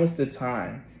 Now is the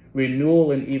time.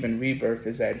 Renewal and even rebirth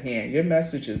is at hand. Your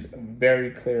message is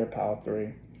very clear, pile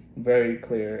 3. Very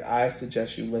clear. I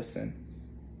suggest you listen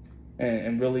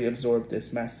and really absorb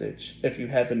this message if you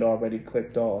haven't already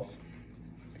clicked off.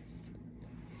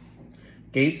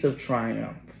 Gates of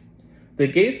Triumph. The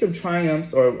gates of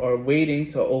triumphs are waiting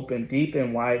to open deep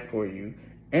and wide for you.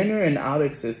 Inner and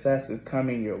outer success is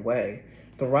coming your way.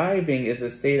 Thriving is a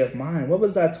state of mind. What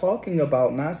was I talking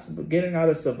about? Not getting out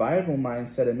of survival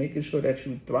mindset and making sure that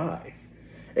you thrive.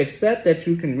 Accept that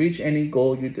you can reach any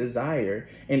goal you desire,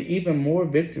 and even more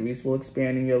victories will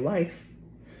expand in your life.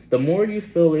 The more you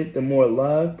feel it, the more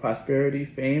love, prosperity,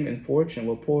 fame, and fortune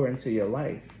will pour into your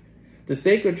life. The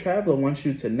sacred traveler wants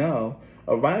you to know,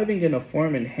 arriving in a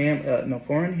foreign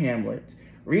hamlet,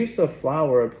 wreaths of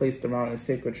flower are placed around the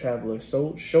sacred traveler's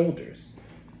shoulders.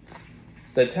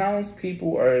 The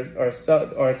townspeople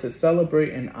are to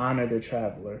celebrate and honor the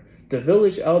traveler. The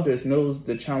village elders knows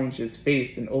the challenges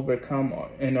faced and overcome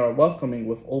and are welcoming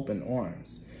with open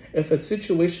arms. If a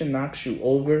situation knocks you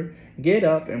over, get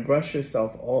up and brush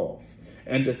yourself off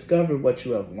and discover what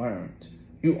you have learned.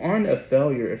 You aren't a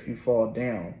failure if you fall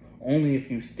down, only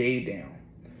if you stay down.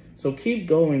 So keep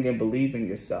going and believe in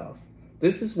yourself.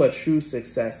 This is what true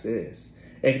success is.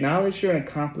 Acknowledge your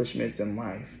accomplishments in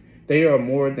life. They are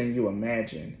more than you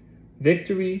imagine.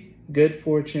 Victory, good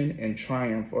fortune, and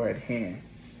triumph are at hand.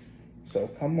 So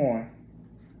come on.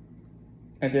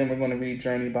 And then we're going to read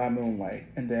Journey by Moonlight.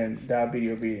 And then that'll be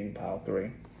your reading, pile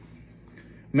 3.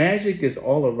 Magic is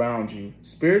all around you.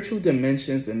 Spiritual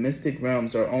dimensions and mystic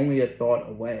realms are only a thought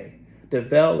away. The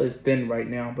veil is thin right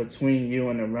now between you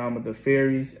and the realm of the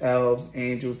fairies, elves,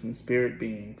 angels, and spirit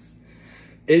beings.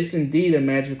 It's indeed a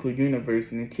magical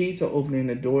universe, and the key to opening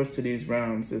the doors to these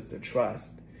realms is to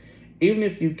trust. Even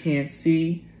if you can't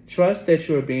see, trust that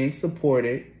you are being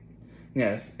supported,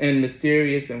 yes, in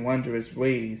mysterious and wondrous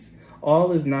ways.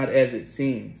 All is not as it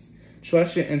seems.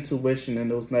 Trust your intuition and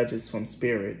those nudges from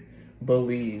spirit.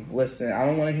 Believe. Listen, I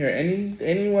don't want to hear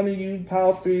any one of you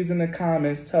Power Threes in the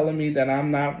comments telling me that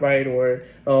I'm not right or,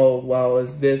 oh, well,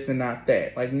 it's this and not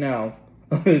that. Like, no.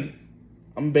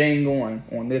 I'm bang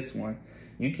on this one.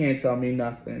 You can't tell me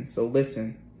nothing. So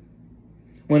listen.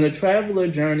 When a traveler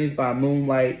journeys by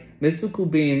moonlight, mystical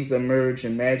beings emerge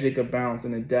and magic abounds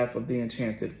in the depth of the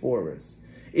enchanted forest.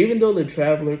 Even though the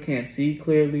traveler can't see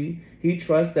clearly, he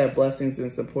trusts that blessings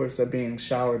and supports are being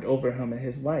showered over him in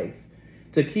his life.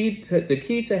 The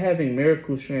key to having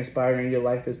miracles transpire in your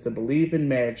life is to believe in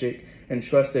magic and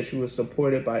trust that you are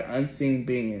supported by unseen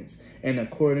beings in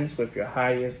accordance with your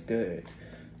highest good.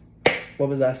 What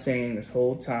was I saying this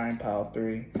whole time, Pile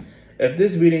 3? If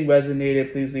this reading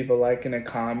resonated, please leave a like and a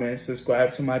comment.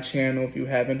 Subscribe to my channel if you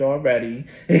haven't already.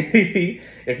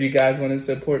 If you guys want to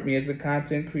support me as a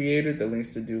content creator, the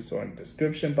links to do so are in the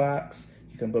description box.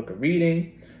 You can book a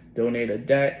reading, donate a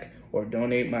deck, or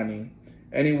donate money.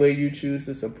 Any way you choose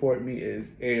to support me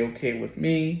is A-okay with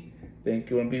me. Thank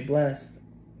you and be blessed.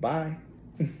 Bye.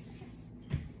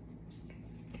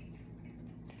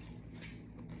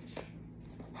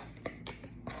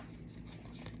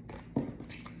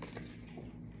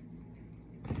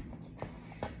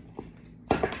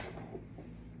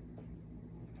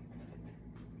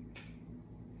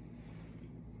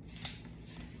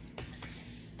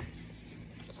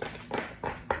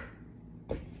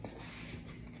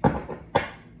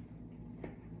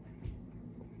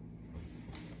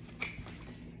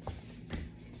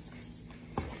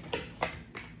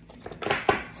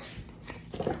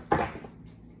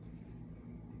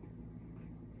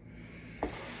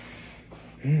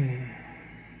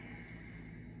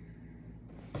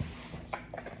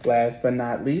 Last but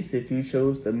not least, if you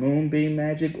chose the Moonbeam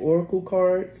Magic Oracle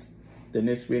cards, then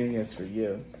this reading is for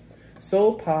you.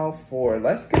 So, Pile 4,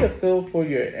 let's get a feel for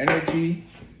your energy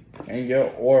and your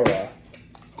aura.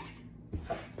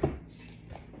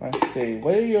 Let's see,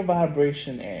 where your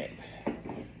vibration at?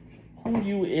 Who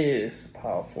you is,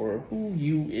 Pile 4, who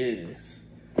you is.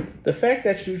 The fact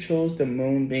that you chose the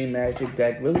Moonbeam Magic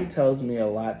deck really tells me a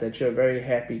lot that you're a very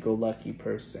happy-go-lucky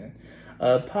person.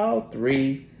 Pile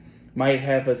 3 might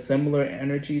have a similar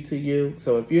energy to you.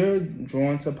 So if you're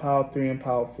drawn to Pile 3 and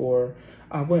Pile 4,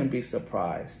 I wouldn't be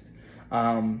surprised.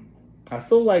 I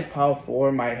feel like Pile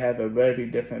 4 might have a very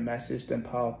different message than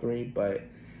Pile 3, but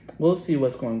we'll see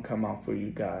what's going to come out for you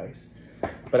guys.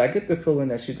 But I get the feeling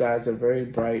that you guys are very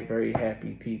bright, very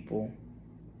happy people.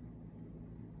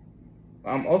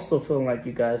 I'm also feeling like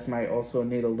you guys might also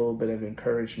need a little bit of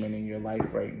encouragement in your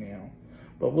life right now.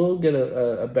 But we'll get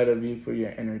a better view for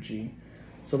your energy.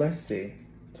 So let's see.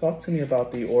 Talk to me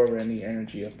about the aura and the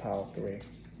energy of Pile 3.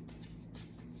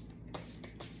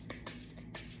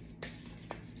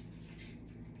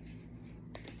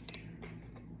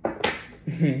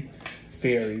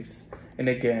 Fairies. And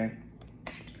again,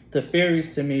 the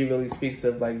fairies to me really speaks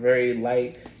of like very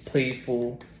light,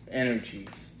 playful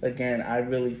energies. Again, I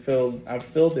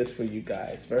feel this for you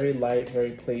guys. Very light,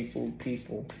 very playful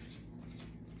people.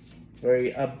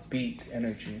 Very upbeat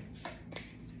energy.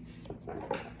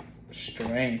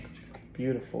 Strength.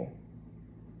 Beautiful.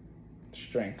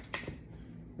 Strength.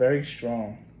 Very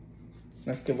strong.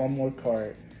 Let's get one more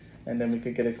card, and then we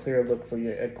could get a clear look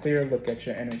at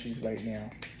your energies right now.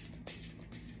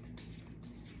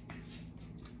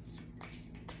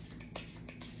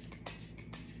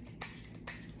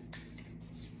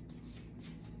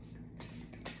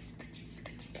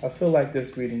 I feel like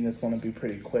this reading is going to be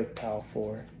pretty quick, Pile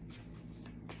 4.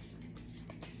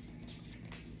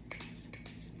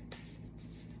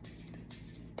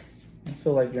 I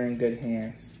feel like you're in good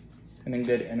hands and in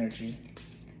good energy.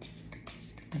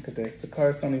 Look at this. The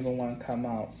cards don't even want to come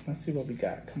out. Let's see what we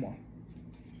got. Come on.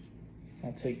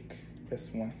 I'll take this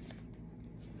one.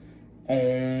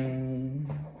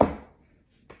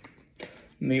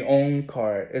 The Om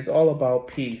card is all about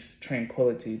peace,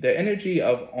 tranquility. The energy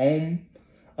of Om.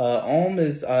 Om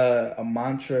is a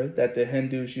mantra that the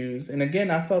Hindus use. And again,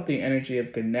 I felt the energy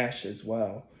of Ganesh as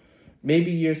well.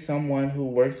 Maybe you're someone who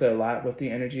works a lot with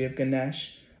the energy of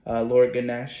Ganesh, Lord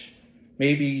Ganesh.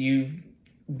 Maybe you've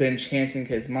been chanting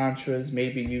his mantras.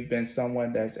 Maybe you've been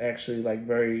someone that's actually like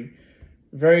very,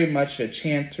 very much a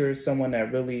chanter, someone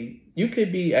that really, you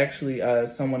could be actually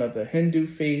someone of the Hindu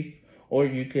faith, or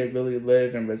you could really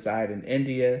live and reside in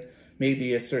India,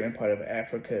 maybe a certain part of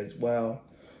Africa as well.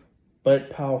 But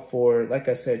Pile 4, like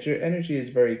I said, your energy is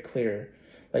very clear.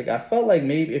 Like, I felt like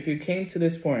maybe if you came to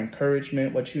this for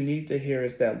encouragement, what you need to hear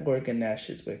is that Lord Ganesh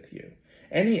is with you.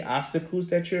 Any obstacles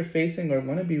that you're facing are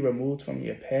going to be removed from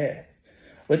your path.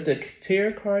 With the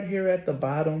tear card here at the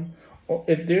bottom,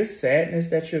 if there's sadness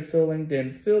that you're feeling,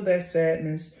 then feel that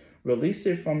sadness, release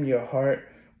it from your heart,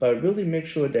 but really make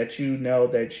sure that you know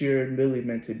that you're really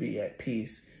meant to be at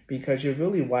peace because you're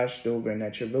really watched over and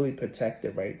that you're really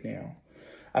protected right now.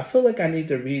 I feel like I need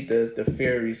to read the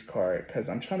fairies card because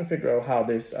I'm trying to figure out how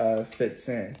this fits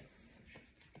in.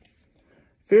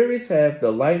 Fairies have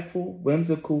delightful,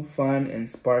 whimsical, fun, and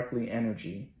sparkly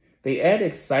energy. They add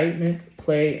excitement,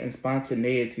 play, and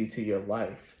spontaneity to your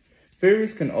life.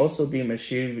 Fairies can also be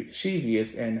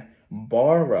mischievous and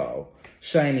borrow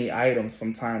shiny items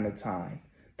from time to time.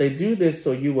 They do this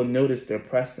so you will notice their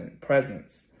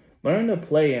presence. Learn to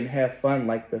play and have fun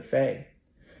like the Fae.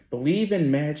 Believe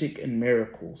in magic and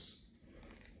miracles.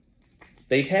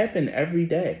 They happen every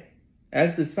day.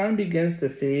 As the sun begins to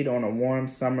fade on a warm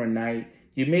summer night,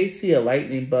 you may see a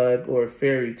lightning bug or a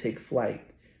fairy take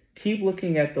flight. Keep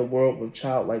looking at the world with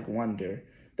childlike wonder.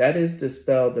 That is the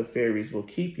spell the fairies will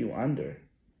keep you under.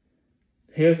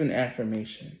 Here's an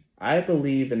affirmation. I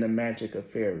believe in the magic of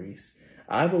fairies.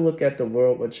 I will look at the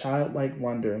world with childlike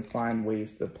wonder and find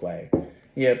ways to play.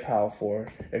 Yeah, Pal 4.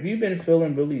 If you've been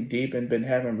feeling really deep and been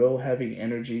having real heavy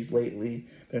energies lately,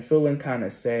 been feeling kind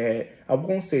of sad, I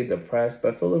won't say depressed,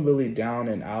 but feeling really down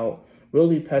and out,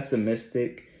 really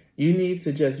pessimistic, you need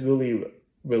to just really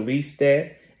release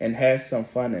that and have some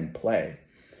fun and play.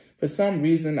 For some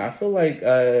reason, I feel like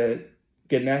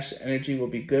Ganesh energy will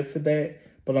be good for that,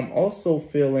 but I'm also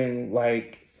feeling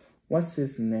like, what's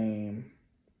his name?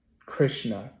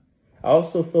 Krishna. I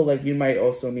also feel like you might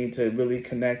also need to really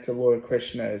connect to Lord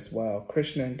Krishna as well.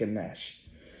 Krishna and Ganesh.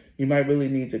 You might really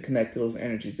need to connect to those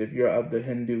energies. If you're of the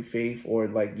Hindu faith or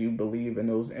like you believe in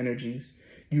those energies,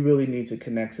 you really need to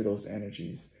connect to those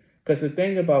energies. Because the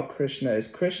thing about Krishna is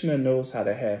Krishna knows how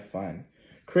to have fun.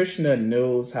 Krishna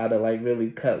knows how to like really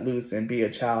cut loose and be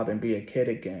a child and be a kid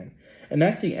again. And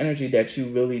that's the energy that you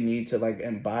really need to like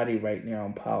embody right now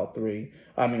in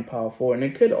Pile 4. And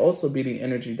it could also be the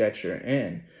energy that you're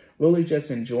in. Really just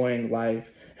enjoying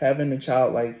life, having a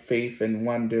childlike faith and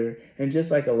wonder, and just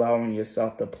like allowing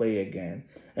yourself to play again.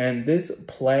 And this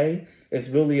play is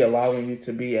really allowing you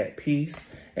to be at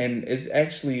peace, and it's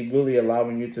actually really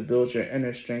allowing you to build your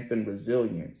inner strength and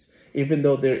resilience. Even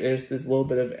though there is this little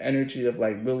bit of energy of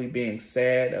like really being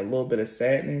sad, a little bit of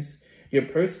sadness, you're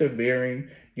persevering,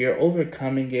 you're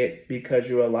overcoming it because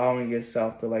you're allowing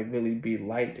yourself to like really be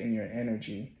light in your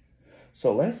energy.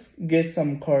 So let's get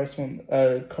some cards from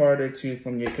a card or two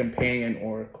from your companion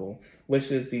oracle,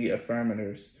 which is the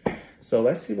affirmators. So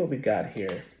let's see what we got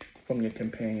here from your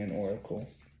companion oracle.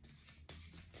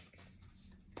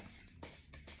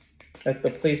 If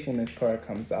the playfulness card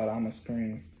comes out on the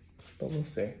screen, but we'll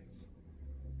see.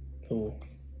 Cool.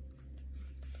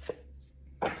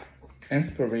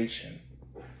 Inspiration.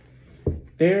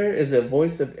 There is a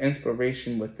voice of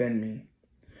inspiration within me.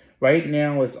 Right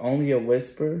now it's only a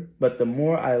whisper, but the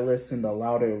more I listen, the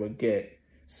louder it will get.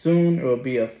 Soon it will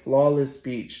be a flawless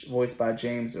speech voiced by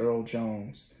James Earl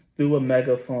Jones through a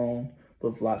megaphone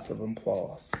with lots of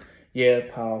applause. Yeah,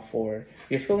 Pile 4.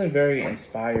 You're feeling very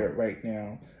inspired right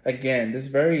now. Again, this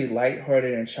very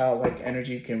lighthearted and childlike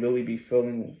energy can really be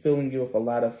filling you with a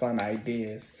lot of fun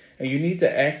ideas. And you need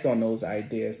to act on those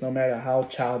ideas, no matter how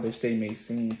childish they may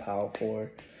seem, Pile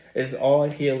 4. It's all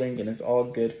healing and it's all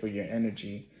good for your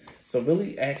energy. So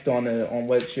really act on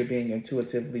what you're being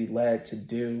intuitively led to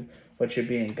do, what you're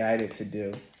being guided to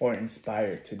do, or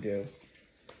inspired to do.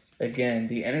 Again,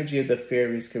 the energy of the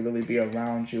fairies could really be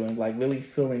around you and like really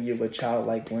filling you with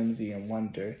childlike whimsy and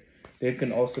wonder. There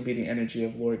can also be the energy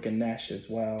of Lord Ganesh as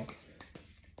well.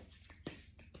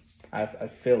 I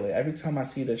feel it. Every time I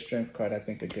see the strength card, I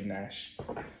think of Ganesh.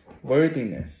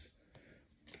 Worthiness.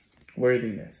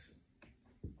 Worthiness.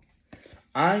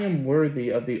 I am worthy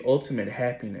of the ultimate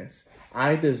happiness.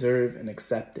 I deserve and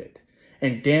accept it.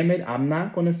 And damn it, I'm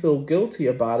not going to feel guilty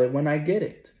about it when I get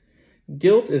it.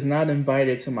 Guilt is not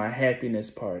invited to my happiness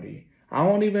party. I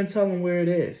won't even tell him where it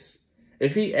is.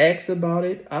 If he asks about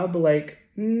it, I'll be like,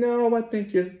 no, I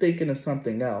think you're thinking of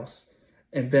something else.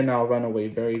 And then I'll run away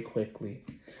very quickly.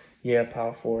 Yeah,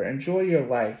 Pile 4, enjoy your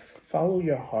life. Follow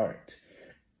your heart.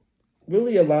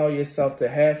 Really allow yourself to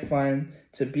have fun,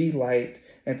 to be light,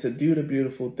 and to do the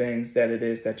beautiful things that it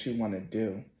is that you want to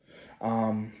do.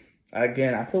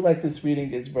 Again, I feel like this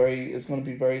reading is going to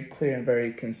be very clear and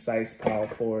very concise, Pile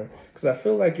 4, because I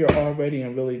feel like you're already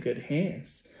in really good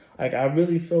hands. Like, I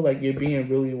really feel like you're being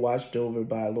really watched over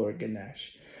by Lord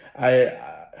Ganesh.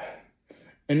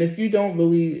 And if you don't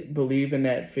really believe in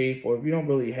that faith, or if you don't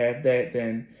really have that,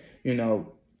 then,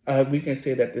 we can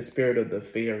say that the spirit of the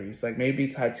fairies, like maybe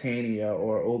Titania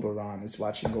or Oberon, is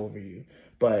watching over you.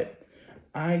 But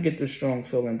I get the strong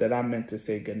feeling that I'm meant to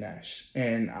say Ganesh,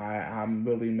 and I'm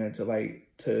really meant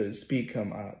to speak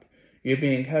him up. You're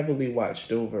being heavily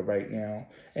watched over right now,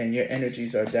 and your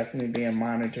energies are definitely being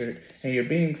monitored, and you're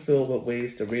being filled with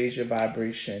ways to raise your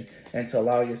vibration and to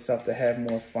allow yourself to have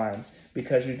more fun,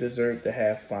 because you deserve to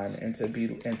have fun and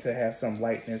to have some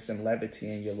lightness and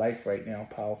levity in your life right now,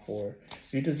 Power 4.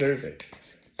 You deserve it.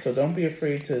 So don't be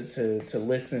afraid to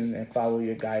listen and follow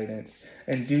your guidance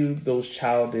and do those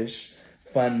childish,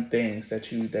 fun things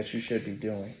that you should be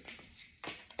doing.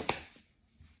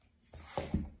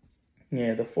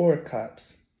 Yeah, the 4 of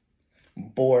Cups.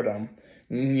 Boredom.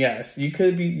 Yes, you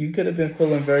could have been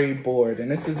feeling very bored, and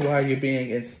this is why you're being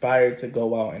inspired to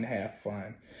go out and have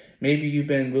fun. Maybe you've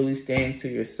been really staying to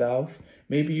yourself.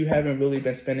 Maybe you haven't really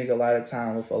been spending a lot of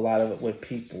time with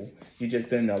people. You've just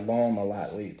been alone a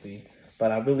lot lately.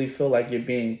 But I really feel like you're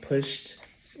being pushed,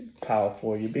 Power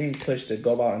 4. You're being pushed to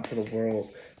go out into the world,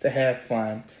 to have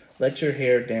fun, let your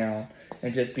hair down,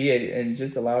 and just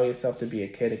allow yourself to be a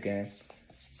kid again.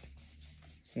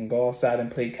 And go outside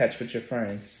and play catch with your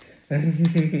friends.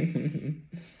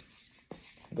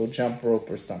 Go jump rope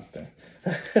or something.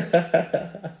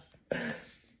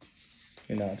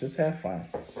 Just have fun.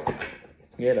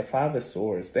 Yeah, the 5 of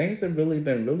Swords. Things have really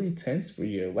been really tense for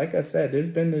you. Like I said, there's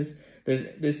been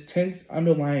this tense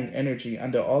underlying energy.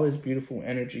 Under all this beautiful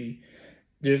energy,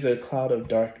 there's a cloud of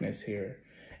darkness here.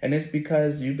 And it's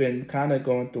because you've been kind of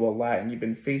going through a lot, and you've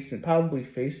been probably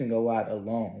facing a lot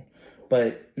alone.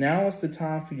 But now is the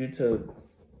time for you to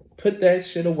put that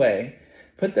shit away.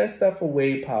 Put that stuff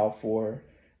away, Power 4,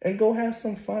 and go have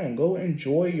some fun. Go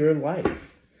enjoy your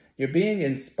life. You're being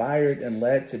inspired and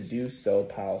led to do so,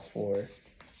 Power 4.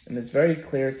 And it's very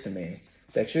clear to me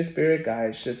that your spirit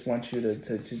guides just want you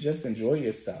to just enjoy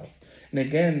yourself. And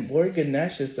again, Lord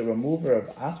Ganesh is the remover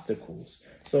of obstacles.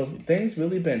 So if things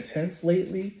really been tense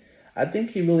lately, I think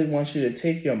he really wants you to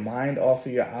take your mind off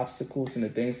of your obstacles and the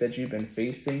things that you've been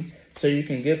facing, so you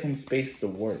can give him space to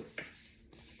work.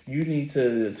 You need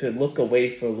to look away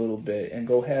for a little bit and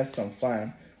go have some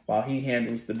fun while he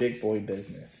handles the big boy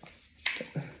business.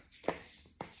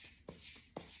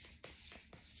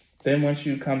 Then once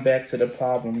you come back to the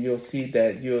problem, you'll see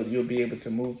that you'll be able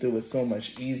to move through it so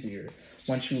much easier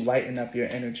once you lighten up your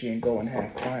energy and go and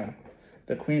have fun.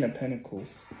 The Queen of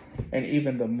Pentacles and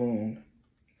even the Moon.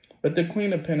 But the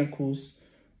Queen of Pentacles,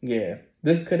 yeah,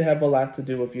 this could have a lot to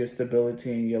do with your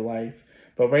stability in your life.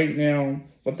 But right now,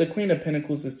 what the Queen of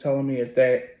Pentacles is telling me is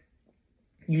that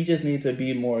you just need to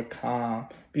be more calm,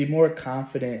 be more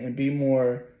confident, and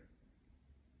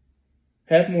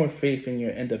have more faith in your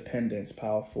independence,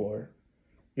 Power 4.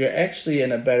 You're actually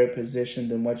in a better position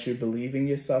than what you're believing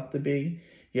yourself to be.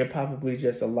 You're probably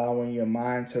just allowing your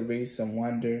mind to race and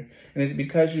wonder. And it's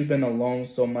because you've been alone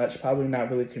so much, probably not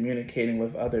really communicating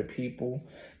with other people,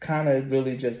 kind of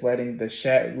really just letting the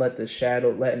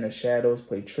shadows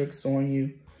play tricks on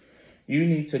you. You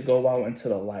need to go out into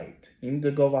the light. You need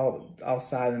to go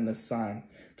outside in the sun,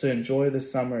 to enjoy the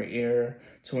summer air,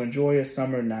 to enjoy a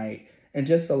summer night, and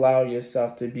just allow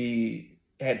yourself to be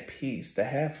at peace, to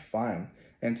have fun,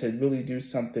 and to really do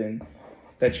something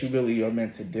that you really are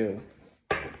meant to do.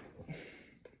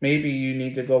 Maybe you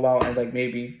need to go out and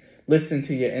maybe listen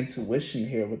to your intuition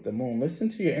here with the Moon. Listen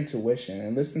to your intuition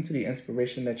and listen to the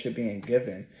inspiration that you're being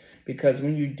given. Because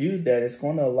when you do that, it's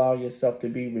going to allow yourself to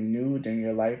be renewed in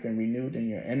your life and renewed in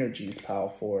your energies, Power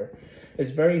 4.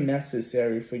 It's very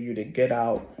necessary for you to get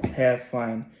out, have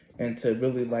fun, and to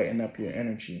really lighten up your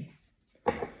energy.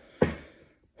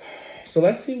 So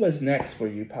let's see what's next for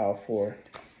you, Power 4.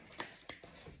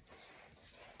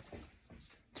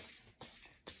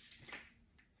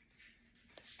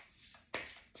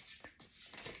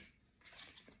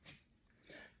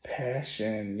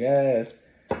 Passion, yes.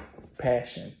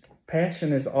 Passion.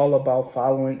 Passion is all about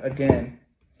following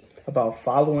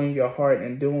your heart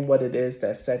and doing what it is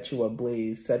that sets you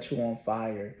ablaze, sets you on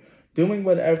fire. Doing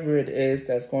whatever it is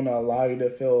that's going to allow you to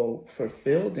feel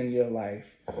fulfilled in your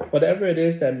life. Whatever it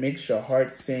is that makes your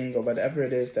heart sing, or whatever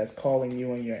it is that's calling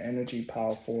you and your energy,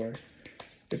 Power 4.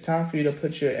 It's time for you to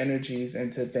put your energies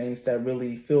into things that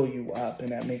really fill you up and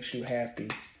that makes you happy.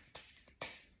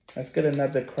 Let's get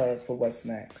another card for what's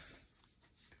next.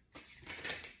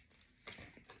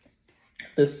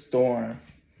 The Storm.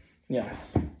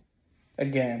 Yes.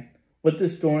 Again, with the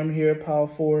Storm here, Power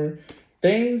 4,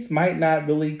 things might not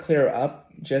really clear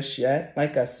up just yet.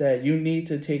 Like I said, you need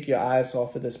to take your eyes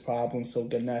off of this problem so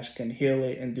Ganesh can heal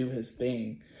it and do his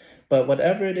thing. But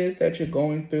whatever it is that you're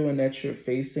going through and that you're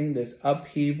facing, this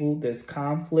upheaval, this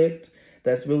conflict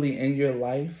that's really in your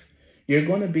life, you're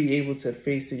going to be able to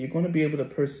face it. You're going to be able to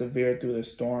persevere through the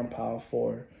storm, Power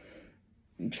 4.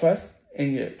 Trust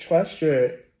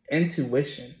your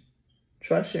intuition.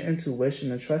 Trust your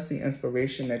intuition and trust the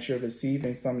inspiration that you're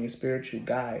receiving from your spiritual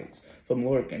guides, from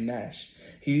Lord Ganesh.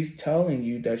 He's telling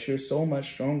you that you're so much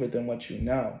stronger than what you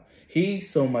know. He's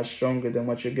so much stronger than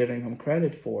what you're giving him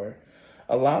credit for.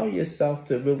 Allow yourself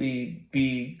to really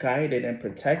be guided and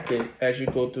protected as you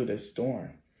go through this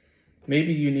storm.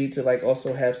 Maybe you need to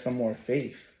also have some more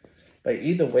faith. But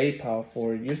either way, Power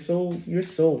 4, you're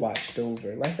so watched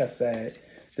over. Like I said,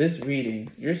 this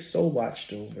reading, you're so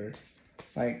watched over.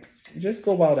 Just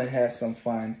go out and have some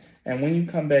fun. And when you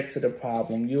come back to the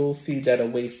problem, you'll see that a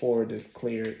way forward is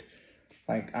cleared.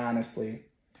 Honestly,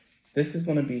 this is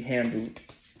going to be handled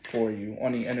for you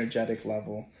on the energetic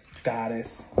level.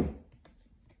 Goddess.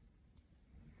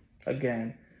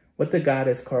 Again, with the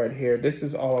Goddess card here, this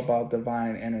is all about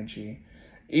divine energy.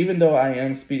 Even though I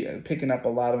am picking up a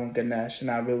lot on Ganesh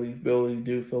and I really, really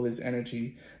do feel his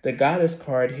energy, the Goddess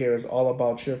card here is all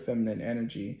about your feminine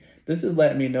energy. This is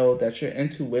letting me know that your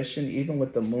intuition, even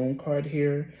with the Moon card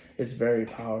here, is very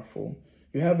powerful.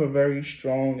 You have a very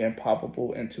strong and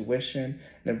palpable intuition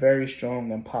and a very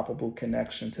strong and palpable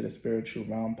connection to the spiritual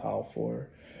realm, Power 4.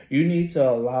 You need to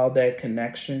allow that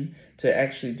connection to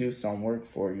actually do some work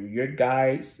for you. Your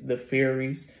guides, the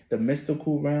fairies, the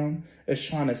mystical realm is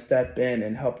trying to step in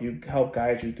and help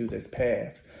guide you through this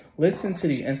path. Listen to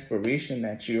the inspiration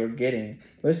that you're getting.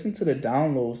 Listen to the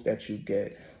downloads that you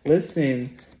get.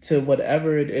 Listen to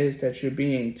whatever it is that you're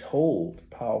being told,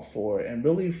 Power 4, and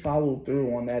really follow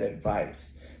through on that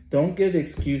advice. Don't give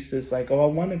excuses like, oh, I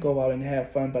want to go out and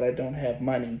have fun, but I don't have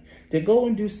money. Then go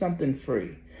and do something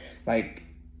free.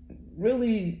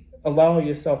 Really allow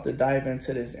yourself to dive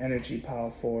into this energy, Power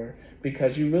 4,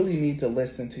 because you really need to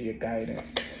listen to your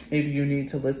guidance. Maybe you need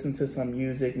to listen to some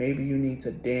music. Maybe you need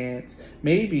to dance.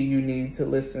 Maybe you need to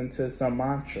listen to some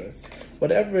mantras.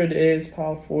 Whatever it is,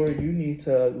 Power 4, you need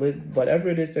to whatever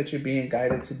it is that you're being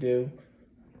guided to do,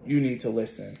 you need to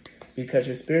listen. Because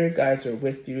your spirit guides are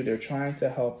with you. They're trying to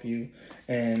help you.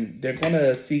 And they're going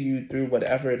to see you through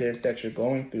whatever it is that you're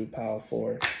going through, Power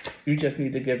 4. You just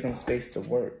need to give them space to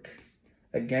work.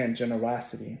 Again,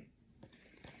 generosity.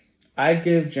 I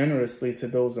give generously to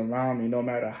those around me, no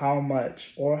matter how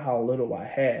much or how little I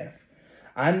have.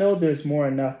 I know there's more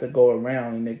enough to go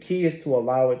around, and the key is to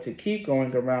allow it to keep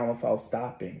going around without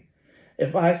stopping.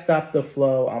 If I stop the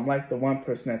flow, I'm like the one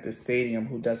person at the stadium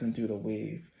who doesn't do the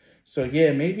wave. So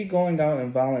yeah, maybe going out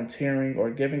and volunteering or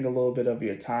giving a little bit of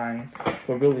your time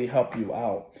will really help you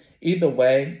out. Either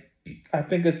way, I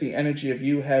think it's the energy of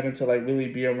you having to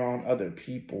really be around other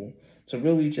people, to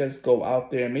really just go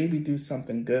out there and maybe do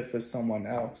something good for someone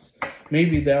else.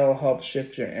 Maybe that'll help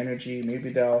shift your energy.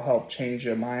 Maybe that'll help change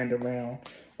your mind around.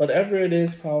 Whatever it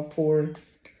is, Power 4,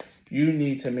 you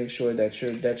need to make sure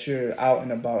that you're out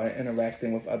and about and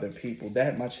interacting with other people.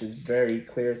 That much is very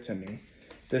clear to me.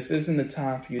 This isn't the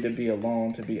time for you to be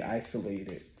alone, to be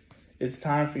isolated. It's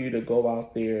time for you to go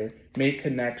out there, make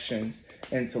connections,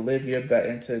 and to live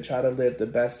and to try to live the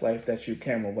best life that you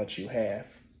can with what you have.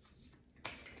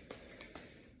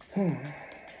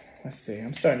 Let's see,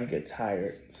 I'm starting to get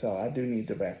tired, so I do need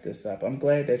to wrap this up. I'm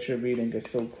glad that your reading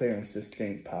is so clear and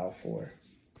succinct, Power 4.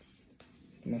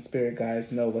 My spirit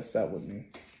guides know what's up with me.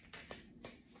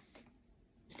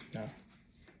 No.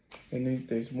 And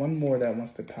there's one more that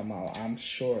wants to come out. I'm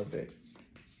sure of it.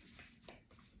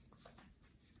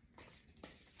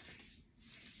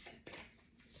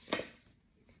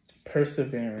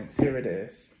 Perseverance, here it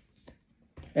is.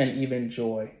 And even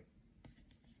joy.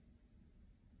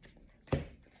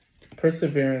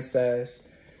 Perseverance says,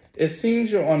 it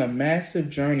seems you're on a massive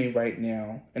journey right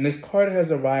now, and this card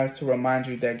has arrived to remind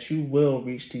you that you will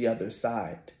reach the other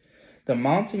side. The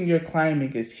mountain you're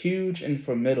climbing is huge and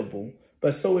formidable,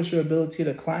 but so is your ability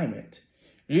to climb it.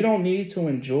 You don't need to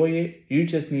enjoy it, you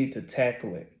just need to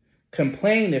tackle it.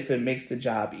 Complain if it makes the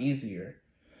job easier.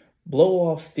 Blow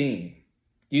off steam.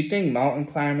 Do you think mountain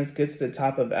climbers get to the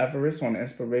top of Everest on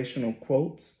inspirational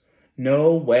quotes?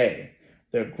 No way.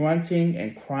 They're grunting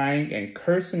and crying and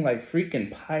cursing like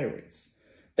freaking pirates.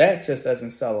 That just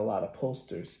doesn't sell a lot of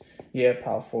posters. Yeah,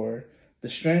 Power 4. The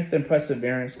strength and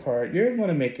perseverance card, you're going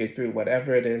to make it through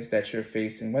whatever it is that you're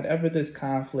facing, whatever this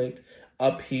conflict,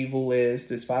 upheaval is,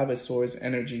 this Five of Swords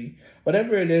energy,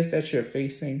 whatever it is that you're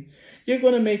facing, you're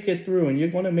going to make it through, and you're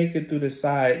going to make it through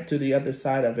to the other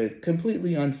side of it,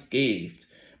 completely unscathed,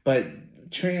 but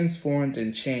transformed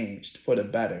and changed for the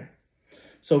better.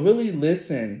 So really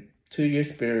listen to your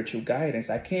spiritual guidance.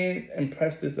 I can't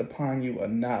impress this upon you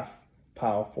enough,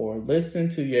 Power 4. Listen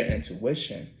to your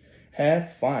intuition.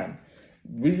 Have fun.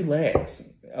 Relax.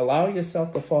 Allow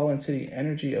yourself to fall into the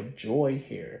energy of joy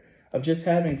here, of just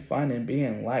having fun and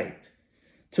being light.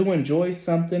 To enjoy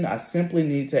something, I simply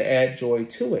need to add joy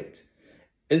to it.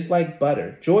 It's like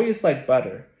butter. Joy is like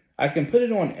butter. I can put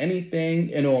it on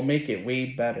anything and it will make it way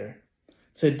better.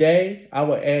 Today, I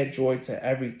will add joy to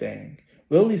everything.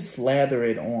 Really slather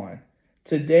it on.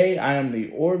 Today, I am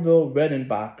the Orville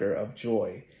Redenbacher of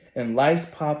joy, and life's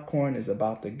popcorn is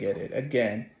about to get it.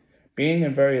 Again, being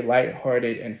in very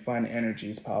lighthearted and fun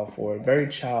energies, Power 4, very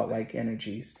childlike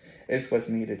energies, is what's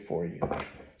needed for you.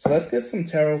 So let's get some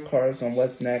tarot cards on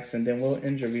what's next, and then we'll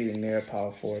end your reading there,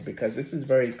 Power 4, because this is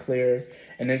very clear,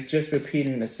 and it's just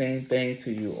repeating the same thing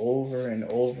to you over and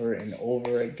over and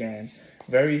over again.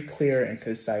 Very clear and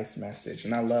concise message,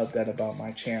 and I love that about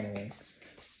my channeling.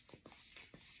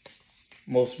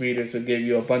 Most readers will give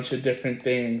you a bunch of different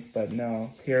things, but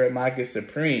no, here at Maga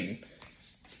Supreme,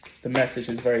 the message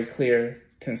is very clear,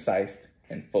 concise,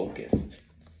 and focused.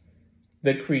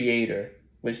 The Creator,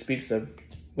 which speaks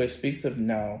of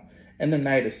no, and the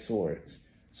Knight of Swords.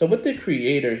 So with the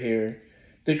Creator here,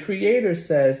 the Creator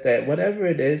says that whatever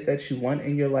it is that you want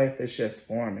in your life is just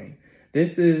forming.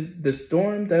 This is the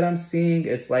storm that I'm seeing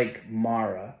is like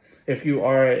Mara. If you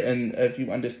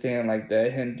understand like the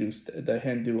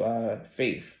Hindu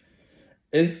faith,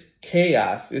 it's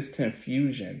chaos, it's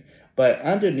confusion. But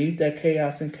underneath that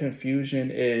chaos and confusion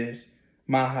is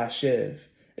Mahashiv.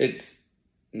 It's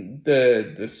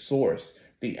the source,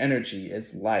 the energy,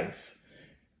 is life.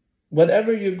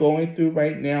 Whatever you're going through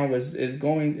right now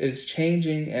is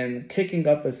changing and kicking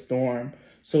up a storm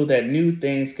so that new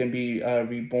things can be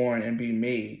reborn and be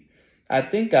made. I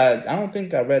don't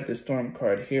think I read the storm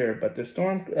card here, but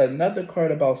another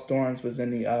card about storms was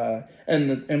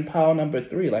in pile number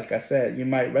 3. Like I said, you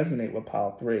might resonate with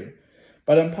pile 3.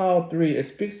 But in pile 3, it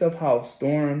speaks of how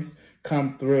storms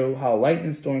come through, how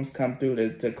lightning storms come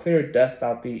through to clear dust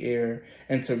out the air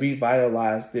and to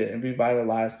revitalize the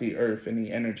earth and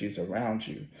the energies around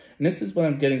you. And this is what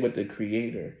I'm getting with the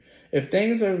Creator. If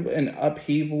things are in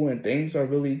upheaval and things are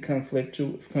really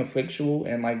conflictual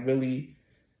and like really,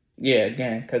 yeah,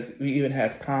 again, because we even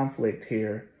have conflict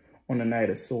here on the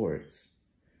Knight of Swords.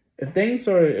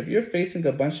 If you're facing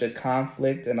a bunch of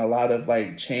conflict and a lot of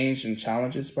like change and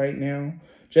challenges right now,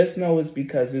 just know it's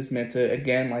because it's meant to,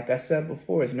 again, like I said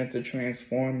before, it's meant to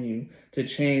transform you, to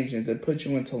change and to put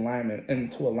you into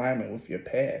alignment with your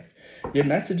path. Your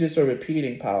messages are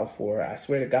repeating, Power 4. I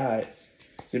swear to God,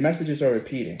 your messages are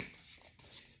repeating.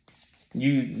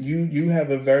 You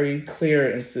have a very clear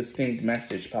and succinct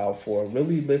message, Power 4.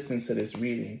 Really listen to this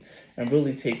reading and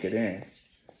really take it in.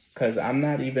 Because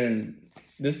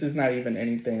this is not even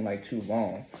anything like too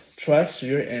long. Trust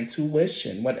your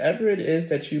intuition. Whatever it is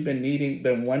that you've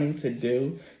been wanting to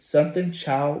do, something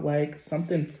childlike,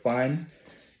 something fun,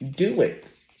 do it.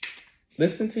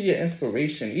 Listen to your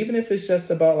inspiration. Even if it's just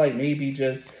about like maybe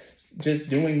just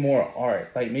doing more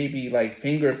art, like maybe like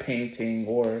finger painting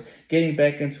or getting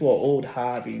back into an old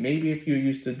hobby. Maybe if you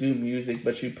used to do music,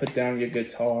 but you put down your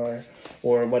guitar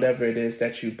or whatever it is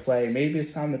that you play, maybe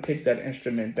it's time to pick that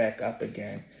instrument back up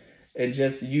again and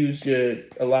just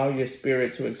allow your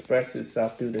spirit to express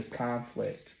itself through this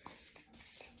conflict.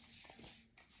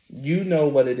 You know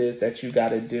what it is that you got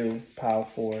to do, Power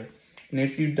 4. And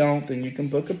if you don't, then you can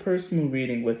book a personal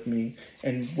reading with me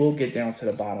and we'll get down to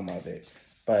the bottom of it.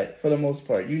 But for the most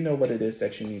part, you know what it is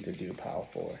that you need to do, Power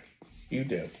 4. You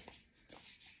do.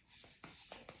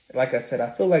 Like I said, I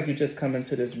feel like you just come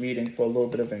into this reading for a little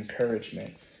bit of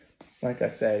encouragement. Like I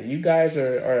said, you guys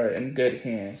are in good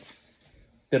hands.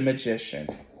 The Magician.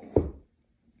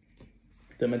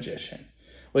 The Magician,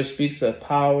 which speaks of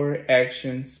power,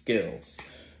 action, skills.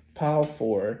 Power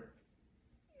 4.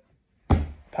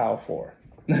 Power 4.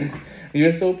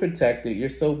 You're so protected, you're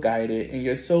so guided, and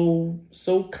you're so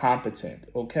competent,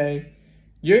 okay?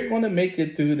 You're going to make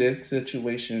it through this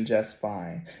situation just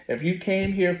fine. If you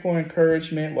came here for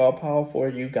encouragement, well, Power 4,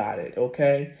 you got it,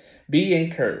 okay? Be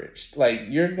encouraged. Like,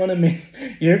 you're going to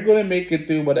make it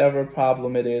through whatever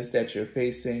problem it is that you're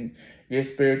facing. Your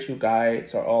spiritual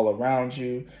guides are all around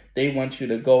you. They want you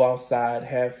to go outside,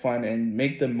 have fun, and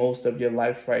make the most of your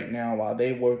life right now while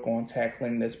they work on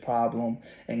tackling this problem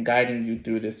and guiding you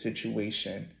through this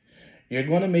situation. You're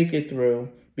going to make it through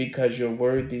because you're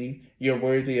worthy. You're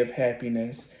worthy of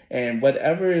happiness. And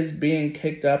whatever is being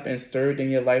kicked up and stirred in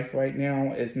your life right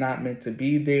now is not meant to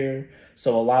be there.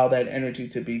 So allow that energy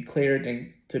to be cleared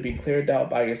and to be cleared out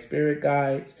by your spirit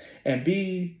guides and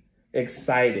be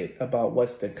excited about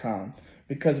what's to come.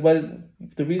 Because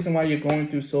the reason why you're going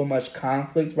through so much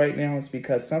conflict right now is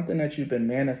because something that you've been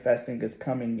manifesting is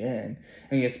coming in,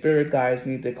 and your spirit guides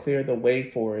need to clear the way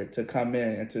for it to come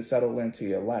in and to settle into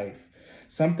your life.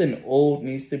 Something old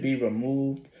needs to be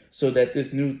removed so that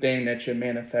this new thing that you're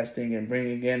manifesting and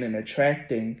bringing in and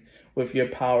attracting with your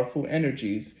powerful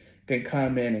energies can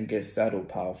come in and get settled,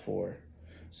 Power 4.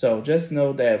 So just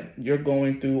know that you're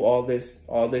going through all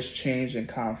this change and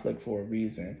conflict for a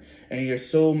reason. And you're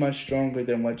so much stronger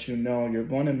than what you know. You're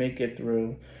going to make it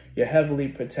through. You're heavily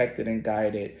protected and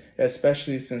guided,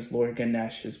 especially since Lord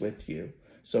Ganesh is with you.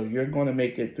 So you're going to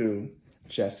make it through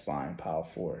just fine, Power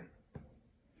 4.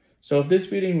 So if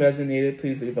this reading resonated,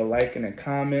 please leave a like and a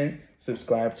comment.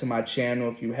 Subscribe to my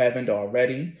channel if you haven't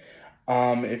already.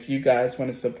 If you guys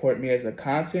want to support me as a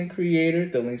content creator,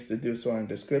 the links to do so are in the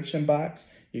description box.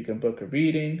 You can book a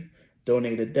reading,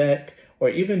 donate a deck, or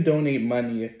even donate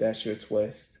money if that's your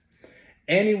twist.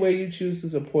 Any way you choose to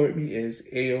support me is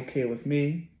A-okay with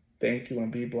me. Thank you and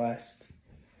be blessed.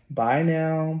 Bye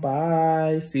now.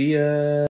 Bye. See ya.